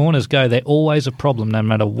first corners go, they're always a problem no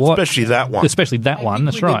matter what. Especially that one.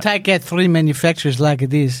 That's right. Take out 3 manufacturers like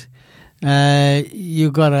it is.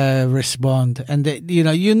 You gotta respond, and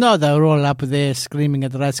you know they're all up there screaming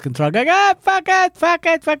at the race control, going, fuck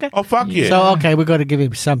it. Oh, fuck yeah. So okay, we got to give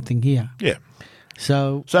him something here. Yeah.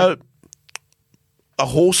 So a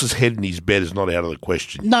horse's head in his bed is not out of the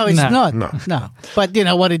question. No, it's not. No. But you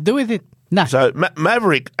know what he'd do with it? No. So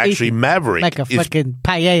Maverick make a fucking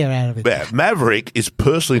paella out of it. Yeah, Maverick is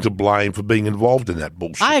personally to blame for being involved in that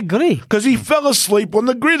bullshit. I agree. Because he fell asleep on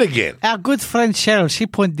the grid again. Our good friend Cheryl, she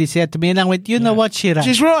pointed this out to me, and I went, you know what, Cheryl?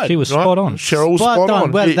 She's right. She was spot on. Cheryl was spot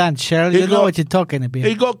on. Well done, Cheryl. You know what you're talking about.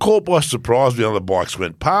 He got caught by surprise when the other bikes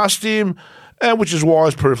went past him, and which is why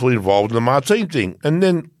he's peripherally involved in the Martin thing. And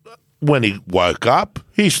then when he woke up,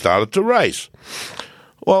 he started to race.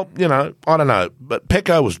 Well, you know, I don't know, but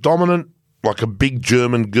Pecco was dominant, like a big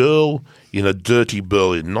German girl in a dirty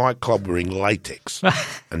Berlin nightclub wearing latex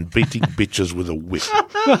and beating bitches with a whip.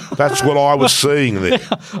 That's what I was seeing there.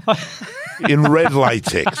 In red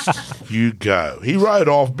latex. You go. He rode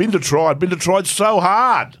off. Binder tried so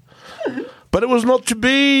hard. But it was not to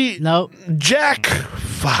be. No. Jack.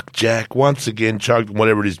 Fuck Jack. Once again choked on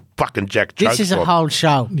whatever it is. Fucking Jack choked. This is a whole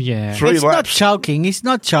show. Yeah. It's not choking. He's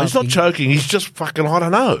not choking. He's not choking. He's just fucking, I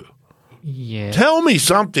don't know. Yeah. Tell me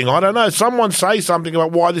something. I don't know. Someone say something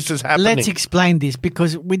about why this is happening. Let's explain this,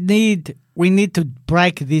 because we need to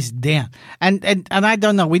break this down. And I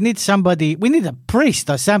don't know. We need a priest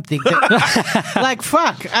or something. Like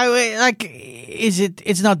fuck.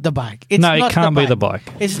 It's not the bike. It's No, not it can't the be the bike.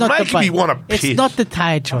 It's not Making the bike. me want to piss. It's not the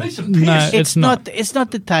tire choice. No, it's not. It's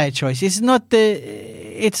not the tire choice. It's not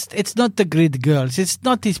the grid girls. It's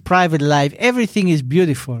not his private life. Everything is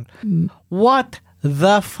beautiful. What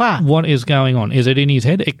the fuck? What is going on? Is it in his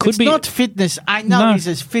head? It could be. It's not fitness. I know No. he's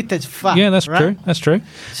as fit as fuck. Yeah, that's right? true. That's true.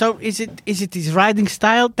 So is it his riding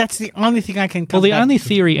style? That's the only thing I can come Well, the back only to.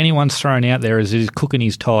 theory anyone's thrown out there is he's cooking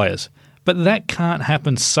his tyres. But that can't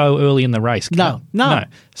happen so early in the race. No.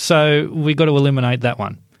 So we got to eliminate that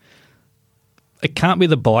one. It can't be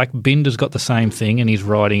the bike. Binder's got the same thing and he's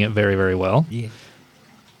riding it very, very well. Yeah.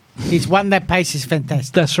 His one lap pace is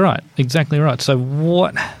fantastic. That's right. Exactly right. So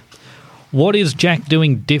what is Jack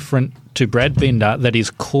doing different to Brad Binder that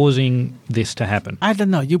is causing this to happen? I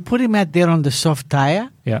don't know. You put him out there on the soft tire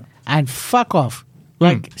Yeah. and fuck off.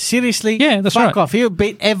 Like, seriously, Yeah, that's fuck right. off. He'll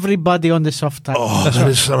beat everybody on the soft tire. Oh, that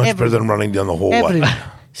is so much better than running down the hallway. Everyone.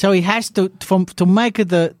 So he has to make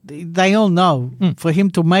they all know, for him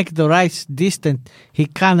to make the race distant, he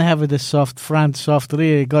can't have the soft front, soft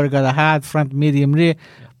rear. He got a hard front, medium rear.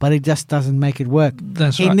 but he just doesn't make it work.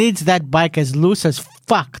 He right. needs that bike as loose as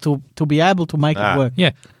fuck to be able to make it work.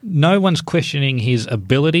 Yeah, no one's questioning his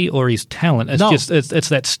ability or his talent. It's just it's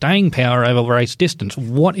that staying power over race distance.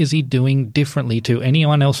 What is he doing differently to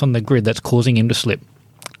anyone else on the grid that's causing him to slip?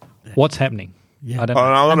 What's happening? Yeah. I don't know.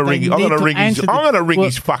 I'm going to ring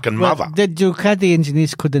his fucking mother. The Ducati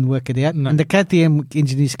engineers couldn't work it out, and the KTM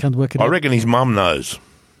engineers can't work it I out. reckon his mum knows.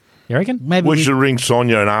 You reckon? Maybe We should ring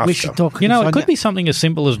Sonia and ask we her. should talk. You know, it Sonia. could be something as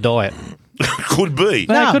simple as diet. Could be.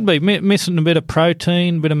 No, it could be missing a bit of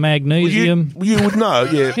protein, a bit of magnesium. You would know,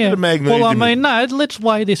 yeah. Bit of magnesium. Well, I mean, no, let's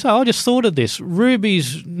weigh this up. I just thought of this.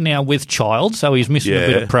 Ruby's now with child, so he's missing a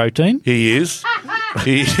bit of protein. He is.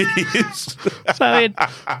 He is. So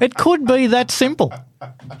it could be that simple.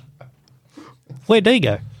 Where'd he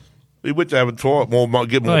go? He went to have a toilet more, might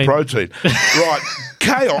get more Right. protein. Right.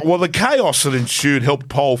 Chaos. Well, the chaos that ensued helped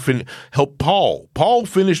Pole Pole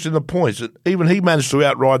finished in the points. Even he managed to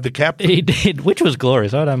outride the captain. He did, which was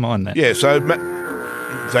glorious. I don't mind that. Yeah, so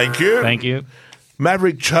thank you. Thank you.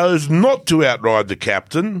 Maverick chose not to outride the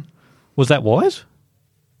captain, Was that wise?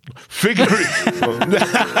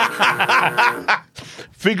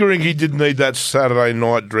 figuring he didn't need that Saturday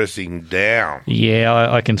night dressing down.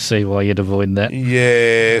 Yeah, I can see why you'd avoid that.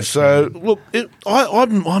 Yeah, so look,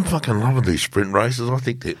 I'm fucking loving these sprint races. I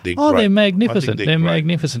think they're great. Oh, they're I magnificent. think They're great.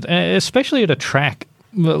 magnificent, especially at a track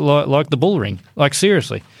like the Bull Ring. Like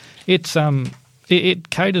seriously, it's it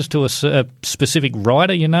caters to a specific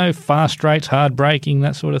rider. You know, fast straights, hard braking,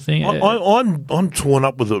 that sort of thing. I'm torn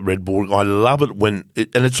up with the Red Bull. I love it when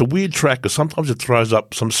and it's a weird track because sometimes it throws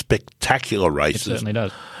up some spectacular It races. certainly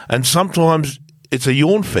does. And sometimes it's a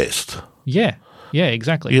yawn fest. Yeah,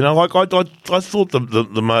 exactly. You know, like I thought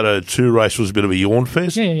the Moto 2 race was a bit of a yawn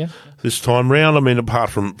fest. Yeah. This time round, I mean, apart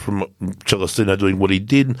from Celestino doing what he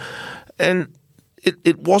did, and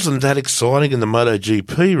it wasn't that exciting in the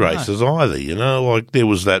MotoGP races either. You know, like there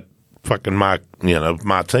was that fucking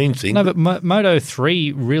Martin thing. No, but Moto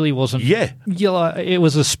 3 really wasn't. Yeah. It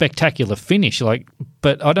was a spectacular finish.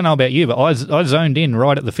 But I don't know about you, but I zoned in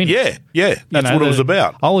right at the finish. Yeah, that's what it was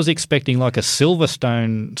about. I was expecting like a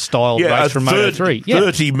Silverstone style Yeah, race from Moto 3. Yeah.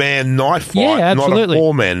 30-man knife fight, Yeah, absolutely. not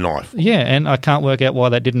a 4-man knife. Yeah, and I can't work out why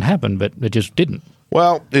that didn't happen, but it just didn't.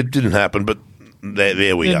 Well, it didn't happen, but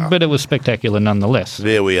there we are. But it was spectacular nonetheless.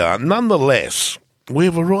 There we are. Nonetheless,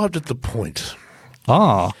 we've arrived at the point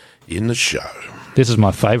Ah, in the show. this is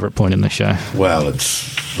my favourite point in the show. Well,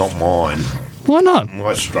 it's not mine. Why not?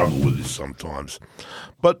 I struggle with this sometimes.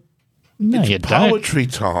 But No, it's you don't. poetry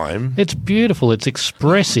time. It's beautiful. It's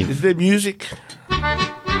expressive. Is there music?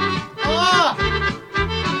 Oh!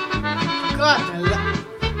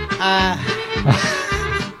 God,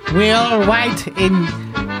 we all wait in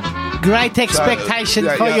great expectation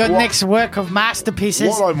for your next work of masterpieces.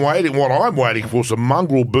 What I'm waiting for some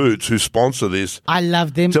mongrel boots who sponsor this I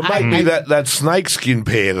love them. to make me that snakeskin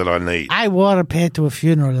pair that I need. I wore a pair to a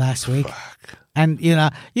funeral last week. And, you know,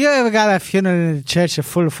 you ever got a funeral in the church, a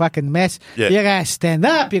full fucking mess? Yeah. You got to stand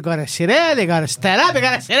up, you got to sit down, you got to stand up, you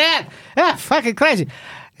got to sit down. Yeah, fucking crazy.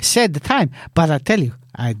 I said the time, but I tell you,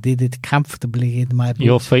 I did it comfortably in my boots.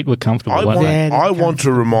 Your feet were comfortable. weren't they? I want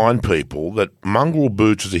to remind people that Mongrel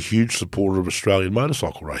Boots is a huge supporter of Australian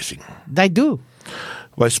motorcycle racing. They do.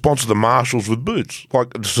 They sponsor the marshals with boots,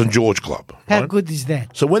 like the St George Club. How right? good is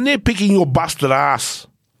that? So when they're picking your busted ass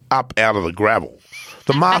up out of the gravel,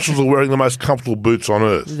 the marshals are wearing the most comfortable boots on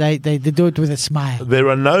earth. They do it with a smile. There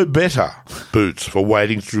are no better boots for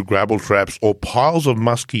wading through gravel traps or piles of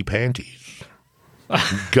musky panties.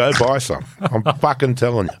 Go buy some. I'm fucking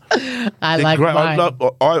telling you. I They're like great. mine. I've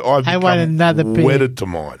I want become another pair. wedded to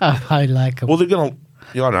mine. Oh, I like them. Well, they're going to,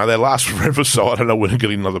 I don't know, they last forever, so I don't know when they're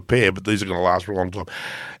getting another pair, but these are going to last for a long time.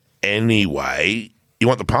 Anyway, you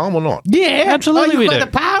want the palm or not? Yeah, absolutely Oh, we you got do.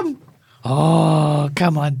 the palm? Oh,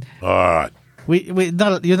 come on. All right. You're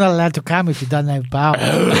not allowed to come if you don't have palm.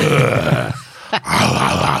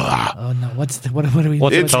 Oh no! What are we?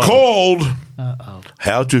 What's it It's called? called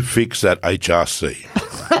How to Fix That HRC.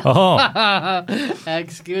 Oh,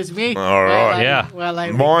 Excuse me. All right. Yeah. Well, I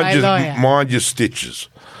read my lawyer. Mind your stitches.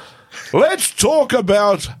 Let's talk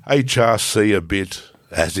about HRC a bit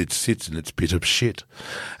as it sits in its pit of shit.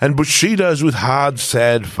 And Bushidos with hard,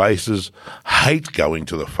 sad faces hate going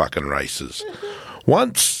to the fucking races.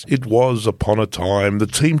 Once it was upon a time the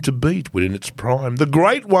team to beat when in its prime. The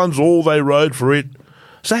great ones all they rode for it.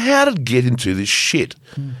 So how did it get into this shit?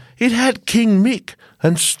 It had King Mick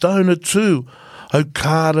and Stoner too.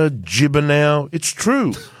 Okada, Gibbernow, it's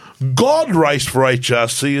true. God raced for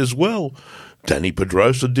HRC as well. Danny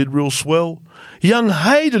Pedrosa did real swell. Young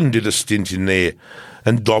Hayden did a stint in there.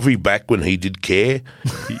 and Dovey back when he did care.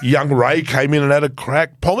 Young Ray came in and had a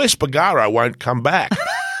crack. Paul Espargaro won't come back.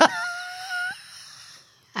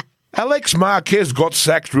 Alex Marquez got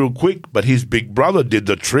sacked real quick, but his big brother did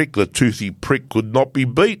the trick. The toothy prick could not be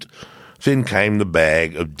beat. Then came the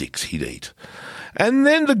bag of dicks he'd eat. And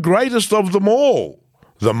then the greatest of them all,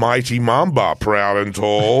 the mighty Mamba, proud and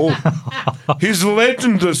tall. His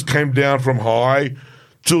legendist came down from high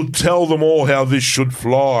to tell them all how this should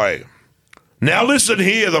fly. Now listen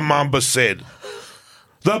here, the Mamba said.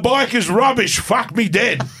 The bike is rubbish, fuck me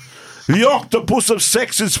dead. The octopus of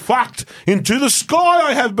sex is fucked. Into the sky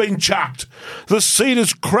I have been chucked. The seat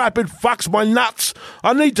is crap, it fucks my nuts.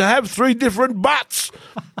 I need to have 3 different butts.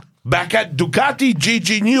 Back at Ducati,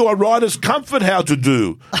 Gigi knew a rider's comfort how to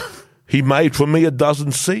do. He made for me a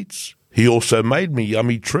dozen seats. He also made me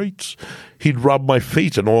yummy treats. He'd rub my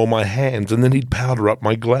feet and oil my hands, and then he'd powder up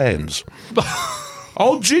my glands.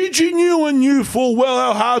 Old Gigi knew full well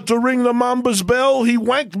how hard to ring the Mamba's bell. He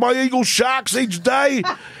wanked my eagle sharks each day.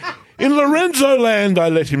 In Lorenzo land I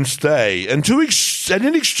let him stay, and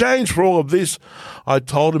in exchange for all of this, I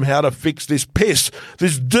told him how to fix this piss,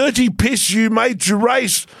 this dirty piss you made to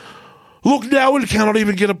race. Look now, it cannot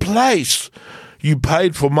even get a place. You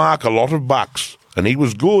paid for Mark a lot of bucks, and he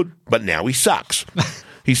was good, but now he sucks.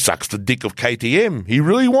 He sucks the dick of KTM. He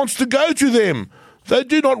really wants to go to them. They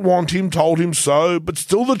do not want him, told him so, but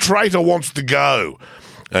still the traitor wants to go.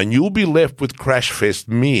 And you'll be left with Crashfest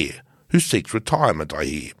Mir, who seeks retirement, I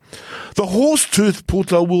hear. The horse-toothed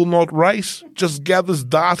putter will not race, just gathers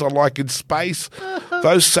data like in space.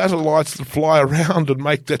 Those satellites that fly around and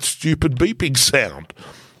make that stupid beeping sound.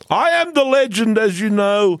 I am the legend, as you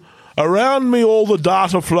know. Around me all the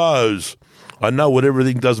data flows. I know what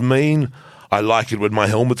everything does mean. I like it when my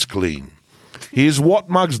helmet's clean. Here's what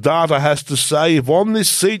Mug's data has to say. If on this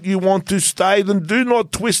seat you want to stay, then do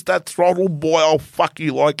not twist that throttle, boy. I'll fuck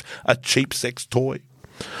you like a cheap sex toy.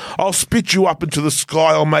 I'll spit you up into the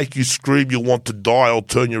sky. I'll make you scream. You'll want to die. I'll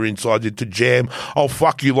turn your insides into jam. I'll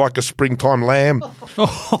fuck you like a springtime lamb.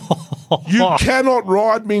 You cannot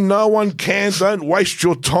ride me. No one can. Don't waste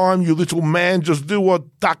your time, you little man. Just do what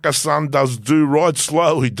Taka-san does do. Ride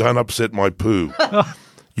slowly. Don't upset my poo.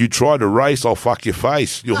 You try to race, I'll fuck your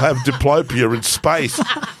face. You'll have diplopia in space.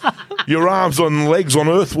 Your arms and legs on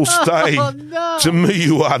earth will stay. Oh, no. To me,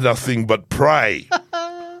 you are nothing but prey.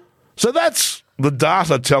 So that's the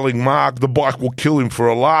data telling Mark the bike will kill him for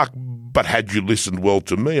a lark. But had you listened well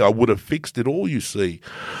to me, I would have fixed it all, you see.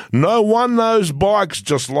 No one knows bikes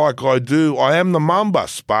just like I do. I am the Mamba,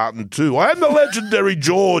 Spartan too. I am the legendary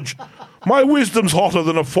George. My wisdom's hotter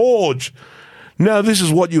than a forge. Now this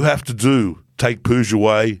is what you have to do. Take Pooge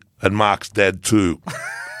away and Mark's dad too.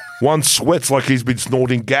 One sweats like he's been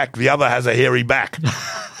snorting gack, the other has a hairy back.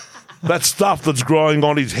 That stuff that's growing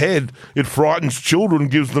on his head, it frightens children,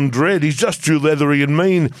 gives them dread. He's just too leathery and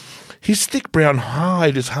mean. His thick brown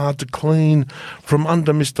hide is hard to clean. From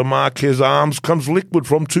under Mr. Marquez's arms comes liquid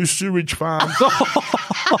from 2 sewage farms.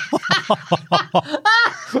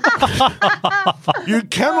 You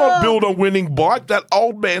cannot build a winning bike. That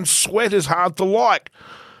old man's sweat is hard to like.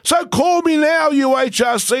 So call me now, you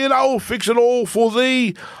HRC, and I'll fix it all for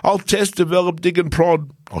thee. I'll test, develop, dig and prod.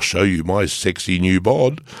 I'll show you my sexy new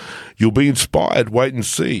bod. You'll be inspired, wait and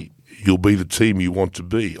see. You'll be the team you want to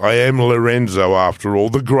be. I am Lorenzo, after all,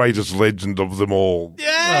 the greatest legend of them all.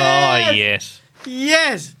 Yes! Oh, yes.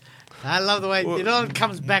 Yes! I love the way it all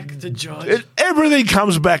comes back to George. Everything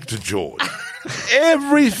comes back to George.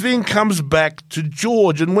 Everything comes back to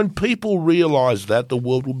George. And when people realise that, the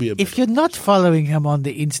world will be a better If you're not following him on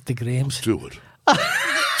the Instagrams, do it.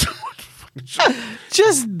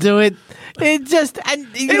 just do it. It just and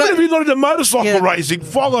Even if you're not into motorcycle racing,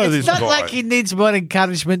 follow it's this not guy. like he needs more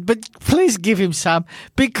encouragement, but please give him some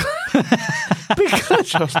because he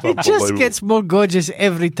just unbelievable. gets more gorgeous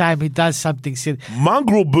every time he does something silly.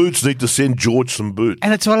 Mongrel Boots need to send George some boots.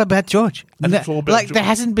 And it's all about George. And it's all about like George. there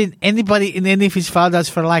hasn't been anybody in any of his photos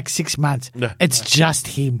for like 6 months. No. It's just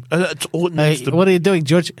him. It's all it needs to What are you doing,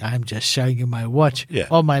 George? I'm just showing you my watch, Yeah.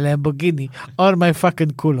 or my Lamborghini, or my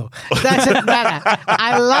fucking culo. Doesn't matter.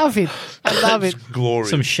 I love it. I love it.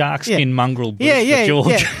 glorious. Some shark skin mongrel boots Yeah, for George.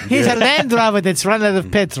 yeah. He's a Land Rover that's run out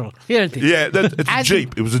of petrol. Here it is. Yeah, it's a And-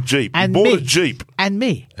 Jeep. It was a Jeep. He and bought me. a Jeep. And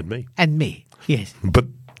me. And me. And me. Yes. But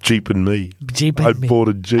Jeep and me. Jeep and I me. bought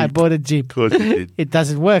a Jeep. I bought a Jeep. Of course you did. It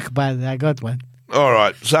doesn't work, but I got one. All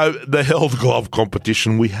right. So the held glove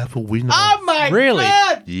competition, we have a winner. Oh my Really?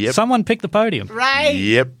 God! Yep. Someone picked the podium. Right?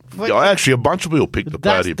 Yep. Actually, a bunch of people picked the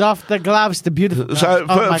podium. Dust off the gloves, the beautiful gloves. So,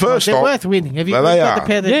 oh my first God. They're off- worth winning. Have you Well, they got are. the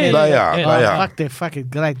pair that Yeah, They are. yeah. They are. Fuck, they're fucking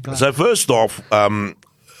great gloves. So first off,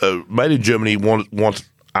 made in Germany want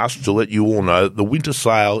us to let you all know that the winter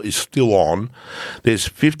sale is still on. There's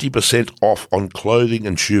 50% off on clothing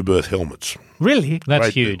and shoe birth helmets. Really? That's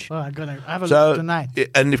Great huge. Oh, I'm going to have a look tonight.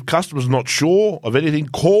 And if customers not sure of anything,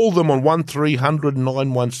 call them on 1300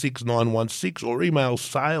 916 916 or email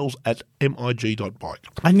sales@mig.bike.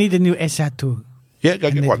 I need a new SR2. Yeah,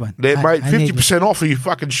 go get need one. one. There, mate, I need 50% off. Are you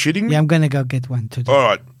fucking shitting me? Yeah, I'm going to go get one today. All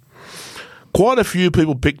right. Quite a few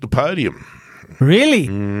people picked the podium. Really?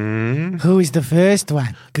 Who is the first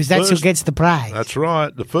one? Because that's who First- gets the prize. That's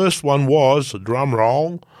right. The first one was a drum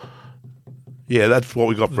roll. Yeah, that's what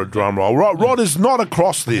we got for a drum roll. Rod is not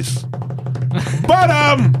across this. But,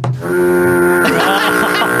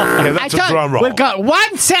 yeah, that's a drum roll. We've got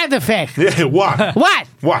one sound effect. Yeah, one. What?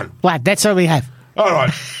 One. What? That's all we have. All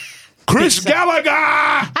right. Chris Gallagher.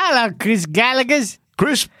 Hello, Chris Gallagher's.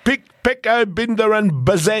 Chris Pecco, Binder, and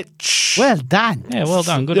Bazech. Well done. Yeah, well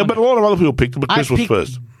done. Good Yeah, one. but a lot of other people picked it, but I Chris was picked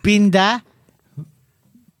first. Binder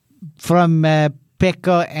from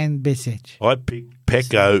Pecco and Besich. I picked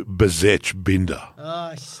Pecco, Bazech, Binder.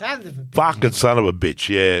 Oh, son of a bitch. Fucking son of a bitch.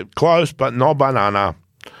 Yeah, close, but no banana.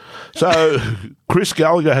 So, Chris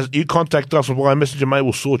Gallagher, you contact us via Messenger, mate.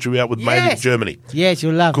 We'll sort you out with Made in Yes. Germany. Yes,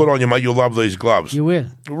 you'll love Good it. on you, mate. You'll love these gloves. You will.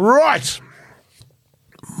 Right.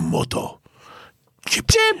 Moto.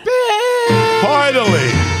 Chippy!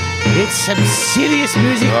 Finally. It's some serious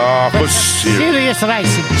music. Ah, but for serious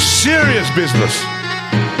racing. Serious business.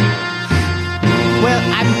 Well,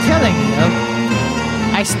 I'm telling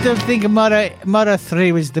you, I still think Moto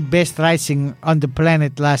 3 was the best racing on the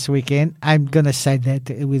planet last weekend. I'm going to say that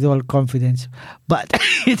with all confidence. But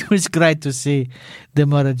it was great to see the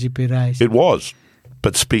MotoGP race. It was.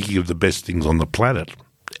 But speaking of the best things on the planet,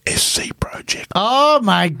 SC Project. Oh,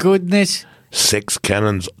 my goodness. Sex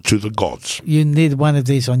cannons to the gods. You need one of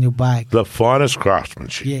these on your bike. The finest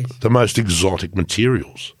craftsmanship. Yes. The most exotic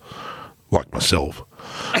materials. Like myself.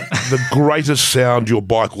 The greatest sound your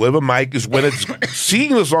bike will ever make is when it's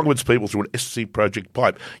singing the song of its people through an SC Project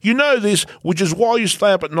pipe. You know this, which is why you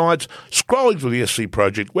stay up at nights scrolling through the SC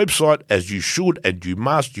Project website, as you should and you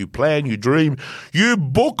must, you plan, you dream, you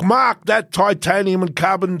bookmark that titanium and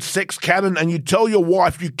carbon sex cannon, and you tell your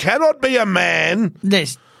wife you cannot be a man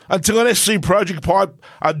Yes. until an SC Project pipe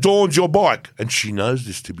adorns your bike. And she knows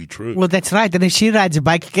this to be true. Well, that's right. And if she rides a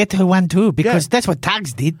bike, get her one too, because Yeah. that's what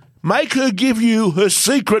Tugs did. Make her give you her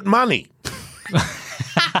secret money.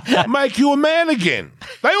 Make you a man again.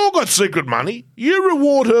 They all got secret money. You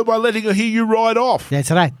reward her by letting her hear you ride off.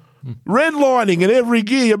 That's right. Redlining in every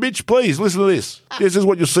gear. Bitch, please, listen to this. This is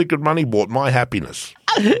what your secret money bought, my happiness.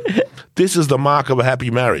 This is the mark of a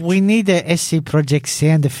happy marriage. We need a SC Project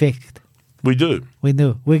sound effect. We do. We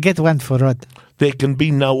do. We get one for Rod. There can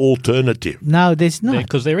be no alternative. No, there's not.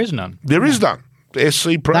 Because there is none. There is none. The SC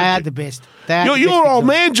They are Project. the best. They are the Your best old exhaust.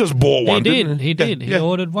 man just bought one, He did. didn't He did. He Yeah.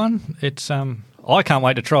 ordered one. It's I can't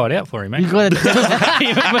wait to try it out for him, man. You got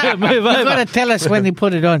to move over. tell us when you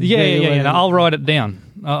put it on. Yeah. No, I'll write it down.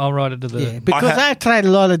 I'll write it to the. Yeah, because I tried a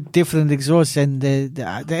lot of different exhausts, and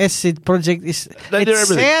the SC Project is. They it do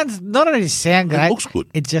everything. sounds not only sound great. looks good.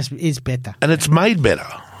 It just is better. And it's made better.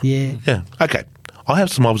 Yeah. Yeah. Okay. I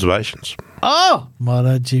have some observations. Oh,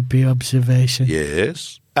 MotoGP observation.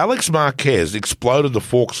 Yes. Alex Marquez exploded the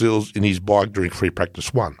fork seals in his bike during free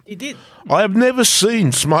practice 1. He did. I have never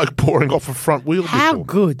seen smoke pouring off a front wheel How before.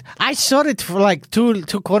 good! I saw it for like two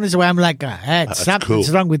corners away. I'm like, something's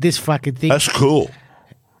cool. wrong with this fucking thing. That's cool.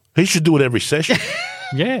 He should do it every session.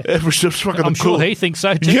 Yeah. Every just fucking I'm cool. sure he thinks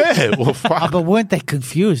so too. Yeah, well, fuck. But weren't they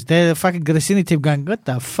confused? The fucking Grassini team going, what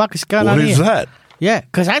the fuck is going on What here? is that? Yeah,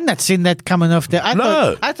 because I'd not seen that coming off there.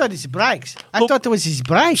 No. I thought it's brakes. I Look, thought it was his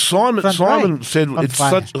brakes. Simon Front brake said on it's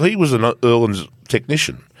fire. such. He was an Erlen's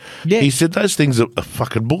technician. Yeah. He said those things are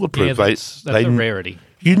fucking Yeah, bulletproof. that's a rarity.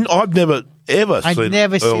 I've never ever I've seen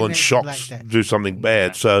never seen Erlen anything shocks like that. do something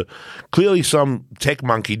bad. So clearly, some tech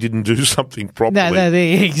monkey didn't do something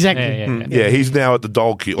properly. Exactly. Yeah. Yeah, he's now at the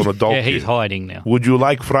dole queue, on the dole Yeah, queue. he's hiding now. Would you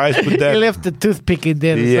like fries with He that? left the toothpick in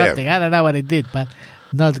there or Yeah. something. I don't know what he did, but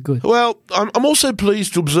not good. Well, I'm also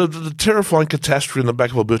pleased to observe that the terrifying catastrophe in the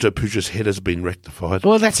back of Alberto Puja's head has been rectified.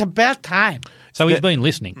 Well, that's about time. So he's been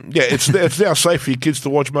listening. Yeah, it's now safe for your kids to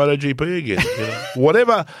watch MotoGP again. You know?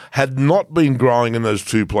 Whatever had not been growing in those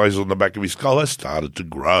two places on the back of his skull has started to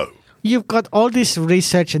grow. You've got all this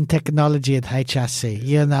research and technology at HRC,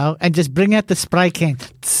 and just bring out the spray can.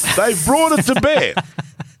 They've brought it to bear.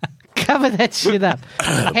 Cover that shit up.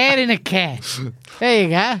 Head in a can. There you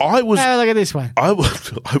go. Have a look at this one. I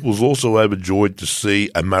was also overjoyed to see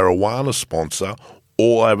a marijuana sponsor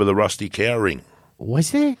all over the Rusty Cow ring.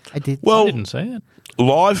 Was there? I did. Well, I didn't see it.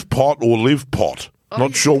 Live Pot or Live Pot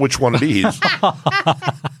Not sure which one it is.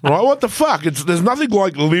 Right? What the fuck? There's nothing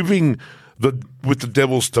like living with the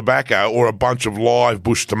devil's tobacco or a bunch of live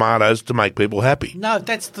bush tomatoes to make people happy. No,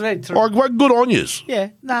 that's true. Like good on yous. Yeah,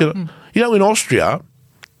 no. You know, in Austria,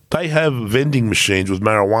 they have vending machines with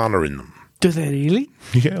marijuana in them. Do they really?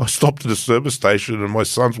 Yeah, I stopped at a service station and my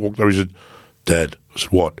son's walked over. He said, "Dad," I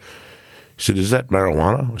said, "What?" He said, "Is that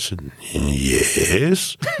marijuana?" I said,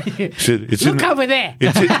 "Yes." He said, "It's Look over there.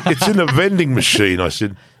 It's in a vending machine." I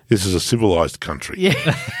said, "This is a civilized country.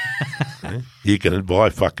 Yeah. You can buy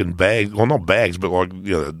fucking bags, well, not bags, but like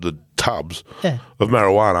the tubs of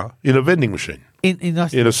marijuana in a vending machine In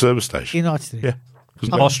Austria. in a service station. In Austria. Yeah.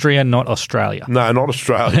 Austria, not Australia. No, not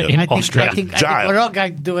Australia. In I think, Austria. I think Jail. we're all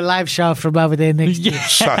going to do a live show from over there next year.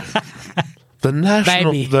 So, the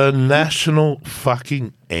Baby. national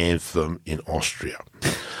fucking anthem in Austria.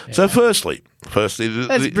 So, firstly,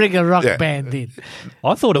 Let's bring a rock yeah. band in.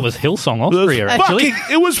 I thought it was Hillsong Austria, actually.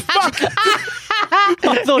 It was fucking. I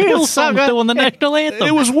thought Hillsong was doing the national anthem.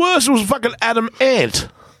 It was worse. It was fucking Adam Ant.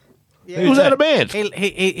 It was Adam Ant.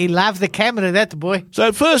 He loved the camera, that boy.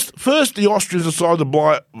 So first the Austrians decided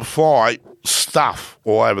to fly stuff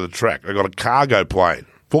all over the track. They got a cargo plane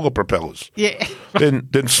full of propellers. Yeah.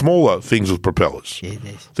 Then smaller things with propellers. Yeah, it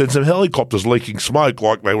is. Then some helicopters leaking smoke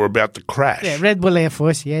like they were about to crash. Yeah, Red Bull Air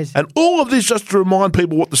Force, yes. And all of this just to remind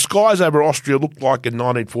people what the skies over Austria looked like in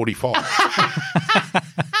 1945.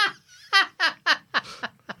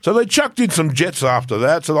 So they chucked in some jets after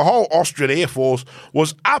that. So the whole Austrian Air Force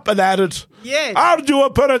was up and at it. Yes.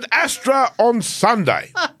 Ardua per ad Astra on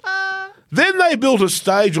Sunday. Then they built a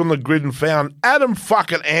stage on the grid and found Adam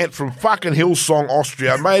fucking Ant from fucking Hillsong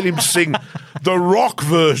Austria and made him sing the rock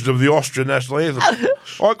version of the Austrian national anthem.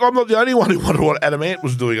 Like, I'm not the only one who wondered what Adam Ant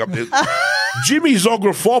was doing up there. Jimmy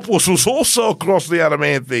Zografopoulos was also across the Adam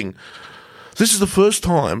Ant thing. This is the first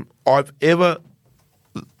time I've ever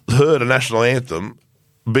heard a national anthem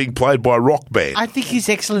being played by a rock band. I think His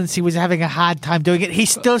Excellency was having a hard time doing it. He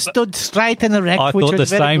still stood straight and erect, I which thought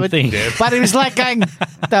was the very same good. thing. Yeah. But he was like going,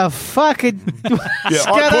 the fucking... Yeah,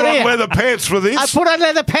 I put on leather pants for this. I put on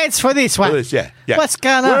leather pants for this one. For this, yeah. What's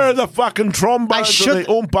going on? Where are the fucking trombones and the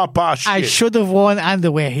umpapa shit? I should have worn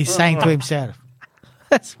underwear, he's saying to himself.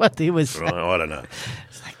 That's what he was saying. I don't know.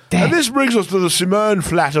 Damn. And this brings us to the Simone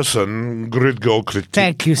Flatterson grid goal critique.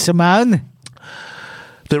 Thank you, Simone.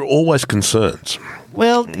 There are always concerns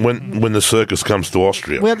Well, when the circus comes to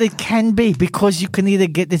Austria. well, it can be because you can either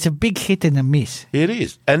get it's a big hit and a miss. It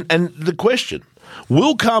is. And the question,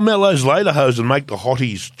 will Carmelo's lederhosen make the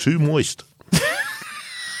hotties too moist?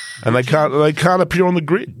 And they can't appear on the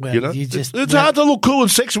grid. Well, you know, you just- it's hard to look cool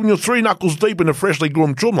and sexy when you're 3 knuckles deep in a freshly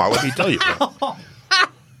groomed chumla. Let me tell you.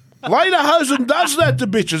 Lederhosen does that to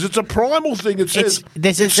bitches. It's a primal thing. It says.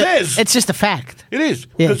 It's just a fact. It is.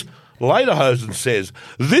 Yeah. Because Lederhosen says,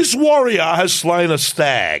 "This warrior has slain a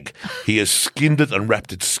stag. He has skinned it and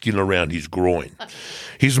wrapped its skin around his groin.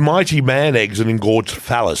 His mighty man eggs and engorged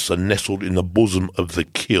phallus are nestled in the bosom of the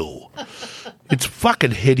kill." It's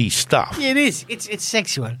fucking heady stuff. It is. It's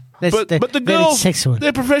sexual. But the very girls, sexual.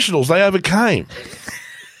 they're professionals. They overcame.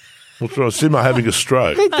 What's wrong? Simmer having a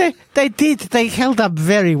stroke. They did. They held up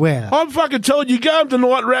very well. I'm fucking telling you, go home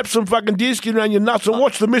tonight, wrap some fucking deerskin around your nuts and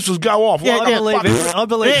watch the missus go off. Yeah, Like, yeah. I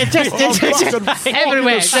believe It's just, I'm it's fucking just fucking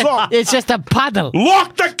everywhere. a sock. It's just a puddle.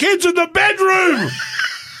 Lock the kids in the bedroom.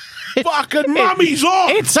 Fucking mummy's on.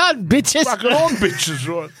 It's on, bitches. Fucking on, bitches,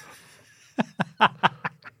 right?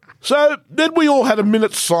 So then we all had a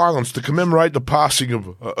minute's silence to commemorate the passing of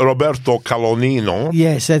Roberto Calonino,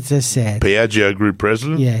 Yes, that's a sad. Piaggio Group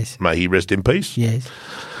president. Yes. May he rest in peace. Yes.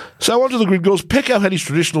 So onto the grid girls. Pecco had his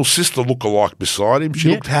traditional sister look-alike beside him. She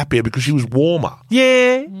Yeah. looked happier because she was warmer.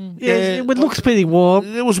 Yeah. Yeah. It looks pretty warm.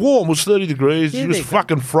 It was warm. It was 30 degrees. Yeah, She was there you go.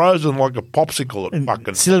 fucking frozen like a popsicle at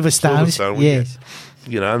fucking Silverstone. Silverstone, Yes.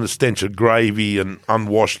 You know, and the stench of gravy and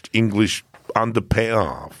unwashed English underpants.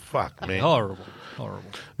 Oh, fuck, man. Horrible.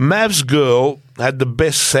 Mav's girl had the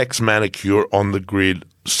best sex manicure on the grid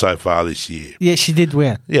so far this year. Yeah, she did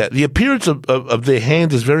well. Yeah, the appearance of their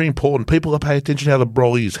hand is very important. People pay attention to how the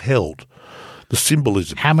brolly is held, the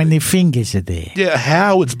symbolism. How many fingers are there? Yeah,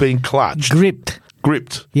 how it's being clutched.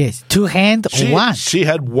 Gripped. Yes. 2 hand or one? She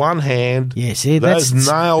had one hand. Yeah, see, those that's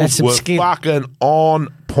nails some were skill. fucking on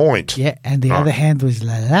point. Yeah, and the other hand was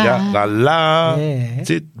la la. Yeah, la la. Yeah.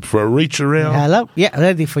 That's it for a reach around Hello? Yeah,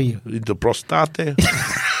 ready for you. into prostate.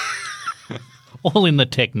 All in the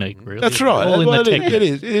technique, really. That's right. All in Well, the it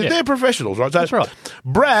technique. is. They're professionals, right? So That's right.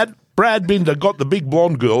 Brad Binder got the big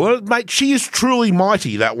blonde girl. Mate, she is truly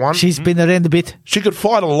mighty, that one. She's been around a bit. She could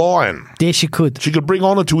fight a lion. There she could. She could bring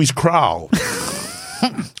honour to his kraal.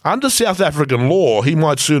 Under South African law, he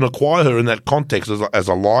might soon acquire her in that context as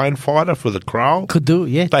a lion fighter for the kraal. Could do,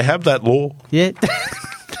 yeah. They have that law. Yeah,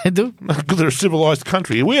 they do. Because they're a civilised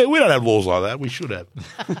country. We don't have laws like that. We should have.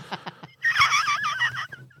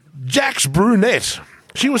 Jack's brunette.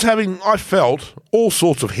 She was having, I felt, all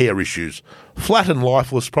sorts of hair issues. Flat and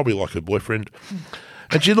lifeless, probably like her boyfriend.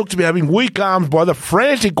 And she looked to be having weak arms by the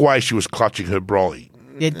frantic way she was clutching her brolly.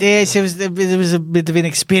 Yes, it was a bit of an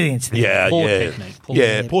experience there. Yeah, Poor yeah.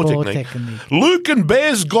 technique. Poor technique. Luke and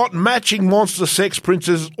Bez got matching Monster sex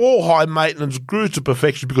princes, all high maintenance, grew to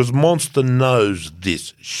perfection because Monster knows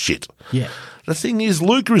this shit. Yeah. The thing is,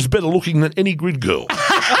 Luca is better looking than any grid girl.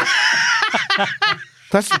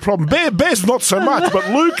 That's the problem. Bez not so much,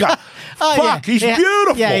 but Luca, he's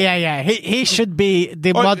beautiful. Yeah. He should be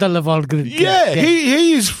the model of all grid girls. Yeah,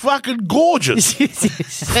 he is fucking gorgeous.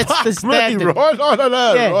 That's the standard. Me, right? I don't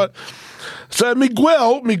know, right? So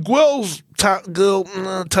Miguel's touch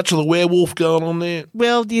of the werewolf going on there.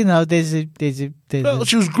 Well, there's a Well,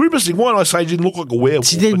 she was grimacing. Why did I say she didn't look like a werewolf?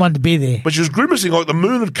 she didn't want to be there. But she was grimacing like the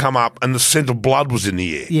moon had come up and the scent of blood was in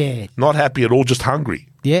the air. Yeah. Not happy at all, just hungry.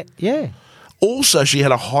 Yeah. Also, she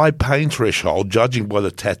had a high pain threshold, judging by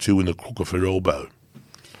the tattoo in the crook of her elbow.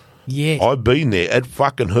 Yeah. I've been there. It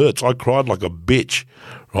fucking hurts. I cried like a bitch,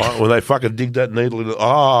 right? When they fucking dig that needle in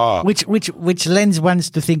Which lends one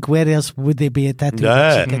to think where else would there be a tattoo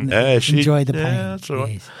that she can enjoy the pain. Yeah, that's all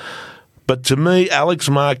right. Yes. But to me,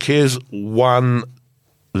 Alex Marquez won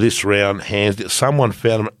this round hands down. Someone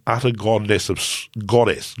found an utter goddess of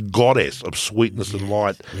sweetness and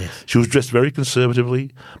light. Yes. She was dressed very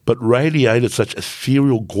conservatively, but radiated such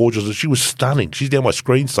ethereal gorgeousness. She was stunning. She's now my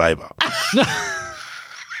screensaver.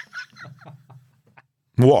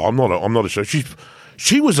 Well, I'm not a show. She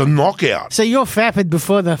was a knockout. So you're fapping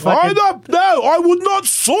before the fucking... I would not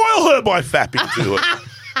soil her by fapping to her.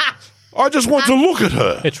 I just want to look at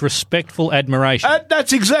her. It's respectful admiration.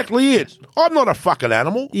 That's exactly it. I'm not a fucking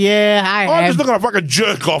animal. Yeah, I'm just not going to fucking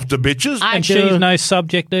jerk off to bitches. And she's no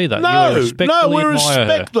subject either. No, we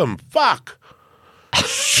respect them. Fuck.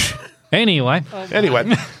 Anyway,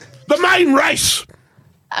 the main race.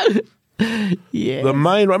 Yeah. The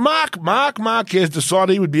main Mark Marquez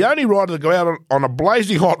decided he would be the only rider to go out on a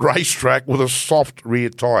blazing hot racetrack with a soft rear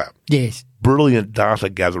tyre. Yes. Brilliant data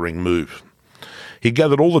gathering move. He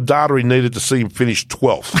gathered all the data he needed to see him finish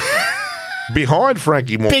 12th. Behind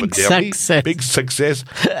Frankie Morbidelli. Big success.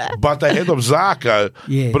 But ahead of Zarco.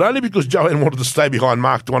 Yeah. But only because Joanne wanted to stay behind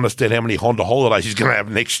Mark to understand how many Honda holidays he's going to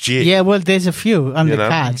have next year. Yeah, well, there's a few on the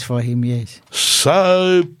cards for him, yes.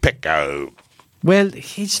 So, Pecco. Well,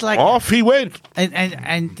 he's like... Off he went.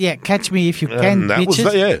 And catch me if you can, that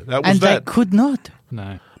bitches. That was and that. they could not.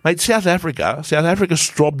 no. Mate, South Africa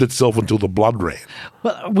strobbed itself until the blood ran.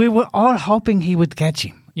 Well, we were all hoping he would catch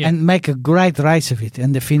him and make a great race of it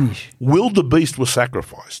and the finish. Wildebeest was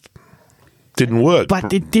sacrificed. Didn't work.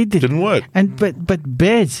 But it did. Didn't work. But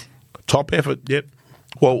Bez... Top effort, yep.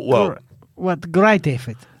 Well. What great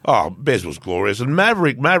effort. Oh, Bez was glorious. And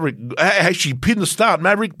Maverick actually pinned the start.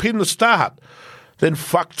 Maverick pinned the start. Then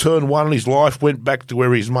turn one in his life, went back to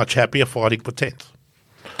where he's much happier fighting for 10th.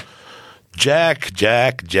 Jack.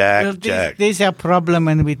 Well, this is our problem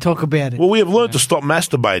when we talk about it. Well, we have learned to stop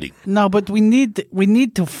masturbating. No, but we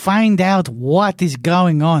need to find out what is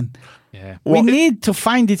going on. Yeah. Well, we need to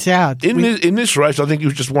find it out. In this race, I think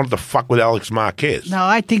you just wanted to fuck with Alex Marquez. No,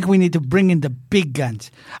 I think we need to bring in the big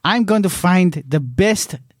guns. I'm going to find the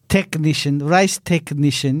best race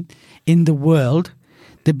technician in the world,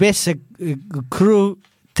 the best crew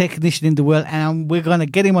technician in the world, and we're going to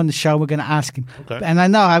get him on the show. We're going to ask him. Okay. And I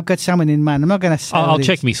know I've got someone in mind. I'm not going to say I'll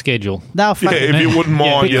check my schedule. No, fuck if you wouldn't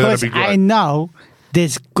mind, because that'd be great. I know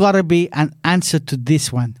there's got to be an answer to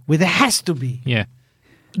this one. There has to be. Yeah.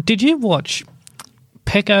 Did you watch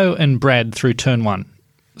Pecco and Brad through turn one?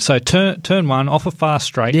 So turn one, off a fast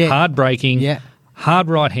straight, hard braking, hard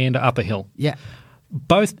right-hander up a hill. Yeah.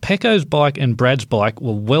 Both Pecco's bike and Brad's bike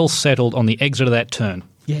were well settled on the exit of that turn.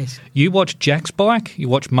 Yes. You watch Jack's bike, you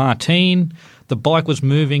watch Martine, the bike was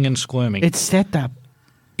moving and squirming. It's set up.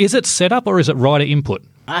 Is it set up or is it rider input?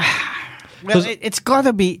 Well, it's got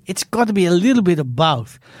to be a little bit of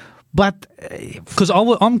both. But because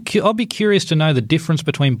I'll be curious to know the difference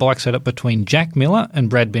between bike setup between Jack Miller and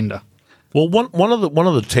Brad Binder. Well, one of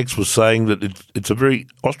the texts was saying that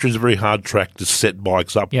Austria's a very hard track to set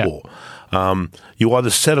bikes up for. You either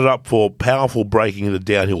set it up for powerful braking in the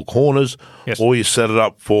downhill corners, or you set it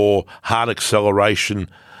up for hard acceleration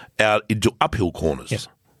out into uphill corners. Yes.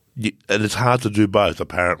 And it's hard to do both,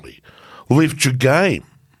 apparently. Lift your game.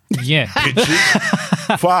 Yeah.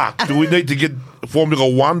 Bitches. Fuck. Do we need to get Formula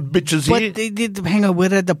One bitches But here. they did. Hang on,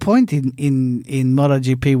 we're at the point in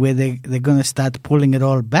MotoGP where they're going to start pulling it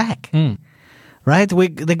all back, right?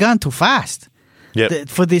 They're going too fast. Yep.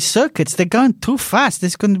 For these circuits, they're going too fast.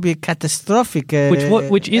 There's going to be a catastrophic.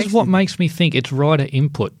 Which is what makes me think it's rider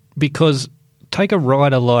input, because take a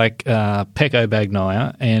rider like Pecco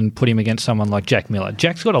Bagnaia and put him against someone like Jack Miller.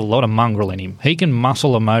 Jack's got a lot of mongrel in him. He can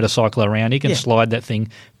muscle a motorcycle around. He can slide that thing.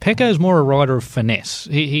 Pecco's more a rider of finesse.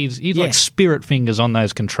 He's like spirit fingers on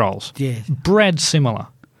those controls. Yeah. Brad's similar.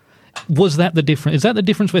 Was that the difference? Is that the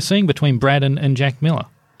difference we're seeing between Brad and Jack Miller?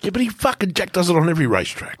 Yeah, but Jack does it on every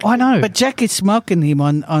racetrack. I know. But Jack is smoking him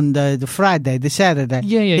on the Friday, the Saturday.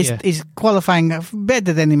 Yeah. He's qualifying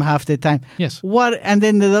better than him half the time. Yes. What? And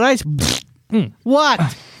then the race.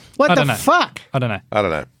 What? What the fuck? I don't know. I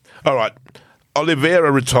don't know. All right.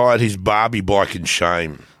 Oliveira retired his Barbie bike in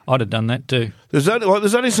shame. I'd have done that too. There's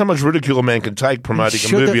only so much ridicule a man can take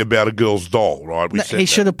promoting a movie about a girl's doll, right? He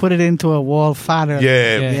should have put it into a wall farther.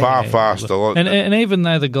 Far faster. And even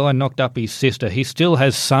though the guy knocked up his sister, he still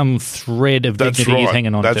has some thread of dignity he's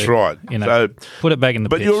hanging on to. That's right. You know, so, put it back in the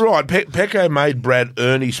But pits. you're right. Pecco made Brad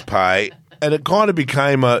earn his pay, and it kind of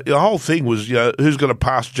became the whole thing was, who's going to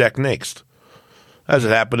pass Jack next? As it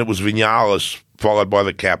happened, it was Vinales, followed by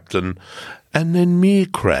the captain. And then Mir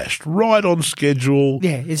crashed right on schedule.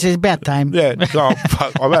 Yeah, it's about time. Yeah, oh,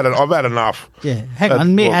 fuck, I've had enough. Yeah, hang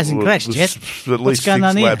on, Mir hasn't crashed yet. At least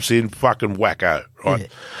 6 laps in, fucking wacko, right? Yeah.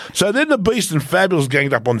 So then the Beast and Fabulous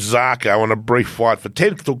ganged up on Zarco, and a brief fight for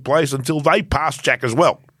 10th took place until they passed Jack as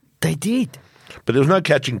well. They did. But there was no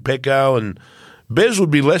catching Pecco, and Bez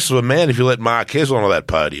would be less of a man if you let Marquez onto that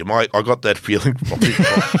podium. I got that feeling from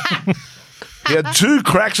him. He had 2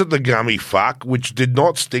 cracks at the gummy fuck, which did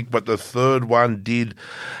not stick, but the third one did.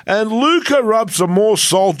 And Luca rubbed some more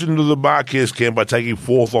salt into the Marquez can by taking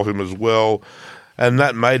 4th off him as well, and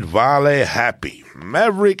that made Vale happy.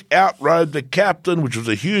 Maverick outrode the captain, which was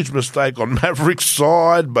a huge mistake on Maverick's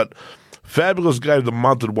side, but Fabulous gave the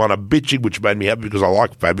munted one a bitching, which made me happy because I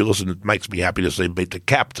like Fabulous, and it makes me happy to see him beat the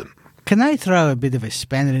captain. Can I throw a bit of a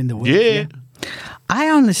spanner in the works? Yeah.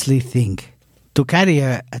 I honestly think Ducati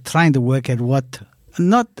are trying to work at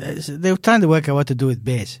they're trying to work out what to do with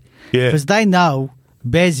Bez. Yeah. Because they know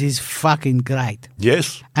Bez is fucking great.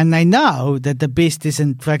 Yes. And they know that the Beast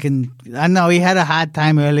isn't fucking... I know he had a hard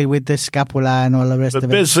time early with the scapula and all the rest But of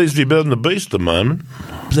Bez seems to be better than the Beast at the moment.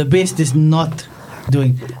 it. The Beast is not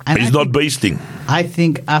doing... And He's not beasting. I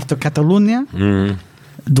think after Catalonia,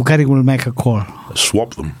 Ducati will make a call.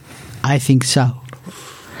 Swap them. I think so.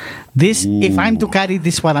 If I'm Ducati,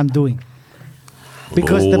 this is what I'm doing.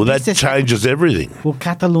 Because that changes everything. Well,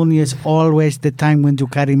 Catalonia is always the time when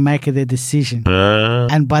Ducati make the decision.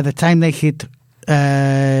 And by the time they hit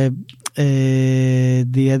the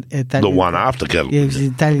Italian... The one after Catalonia. Yeah, the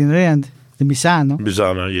Italian round, the Misano.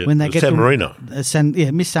 Misano, yeah. When they get San Marino.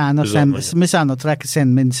 Misano track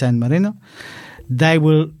in San Marino. They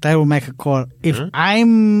will make a call. If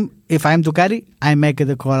I'm Ducati, I make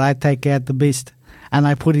the call. I take out the Beast and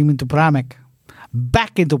I put him into Pramac.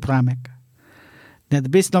 Back into Pramac. Now, the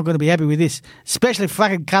Beast's not going to be happy with this, especially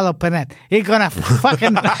fucking Carlo Panet. He's going to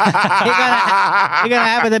fucking... He's going to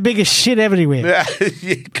have the biggest shit everywhere.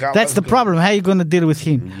 That's the problem. How are you going to deal with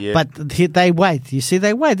him? Yeah. But they wait. You see,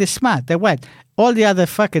 they wait. They're smart. They wait. All the other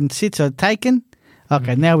fucking seats are taken.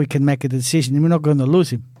 Okay, now we can make a decision. We're not going to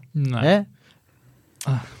lose him. No. Yeah?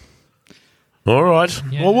 All right.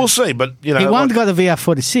 Yeah. Well, we'll see. But, He won't go to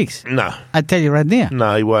VR46. No. I tell you right now.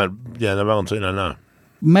 No, he won't. Yeah, no, Valentino, no.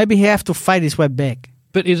 Maybe he have to fight his way back.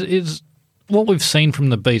 But is what we've seen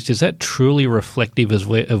from the Beast, is that truly reflective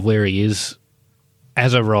of where he is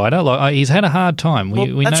as a rider? Like he's had a hard time.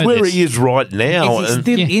 We that's know where this. he is right now. Is he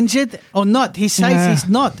still injured or not? He says he's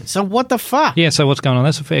not. So what the fuck? Yeah, so what's going on?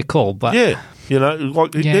 That's a fair call. But Yeah. He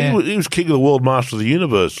was king of the world, master of the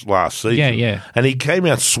universe last season. Yeah. And he came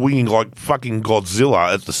out swinging like fucking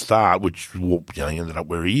Godzilla at the start, which he ended up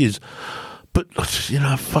where he is. But,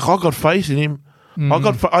 fuck, I got faith in him.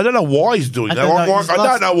 I don't know why he's doing that. I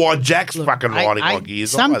don't know why Jack's fucking riding like he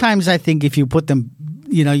is. Sometimes I think if you put them,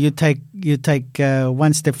 you take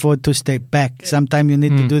 1 step forward, 2 step back. Sometimes you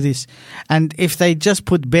need to do this. And if they just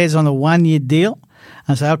put Bez on a 1-year deal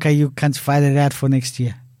and say, okay, you can't fight it out for next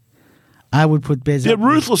year, I would put Bez. They're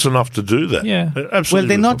ruthless enough to do that. Yeah. Absolutely. Well,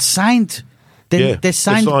 they're not signed. They're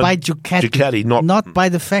signed by Ducati, not by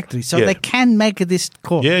the factory. So they can make this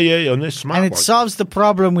call. Yeah, and they're smart. And it solves the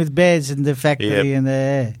problem with Bez in the factory.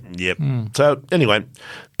 Yep. Yep. So, anyway,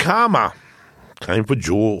 karma came for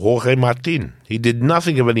Jorge Martin. He did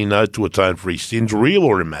nothing of any note to atone for his sins, real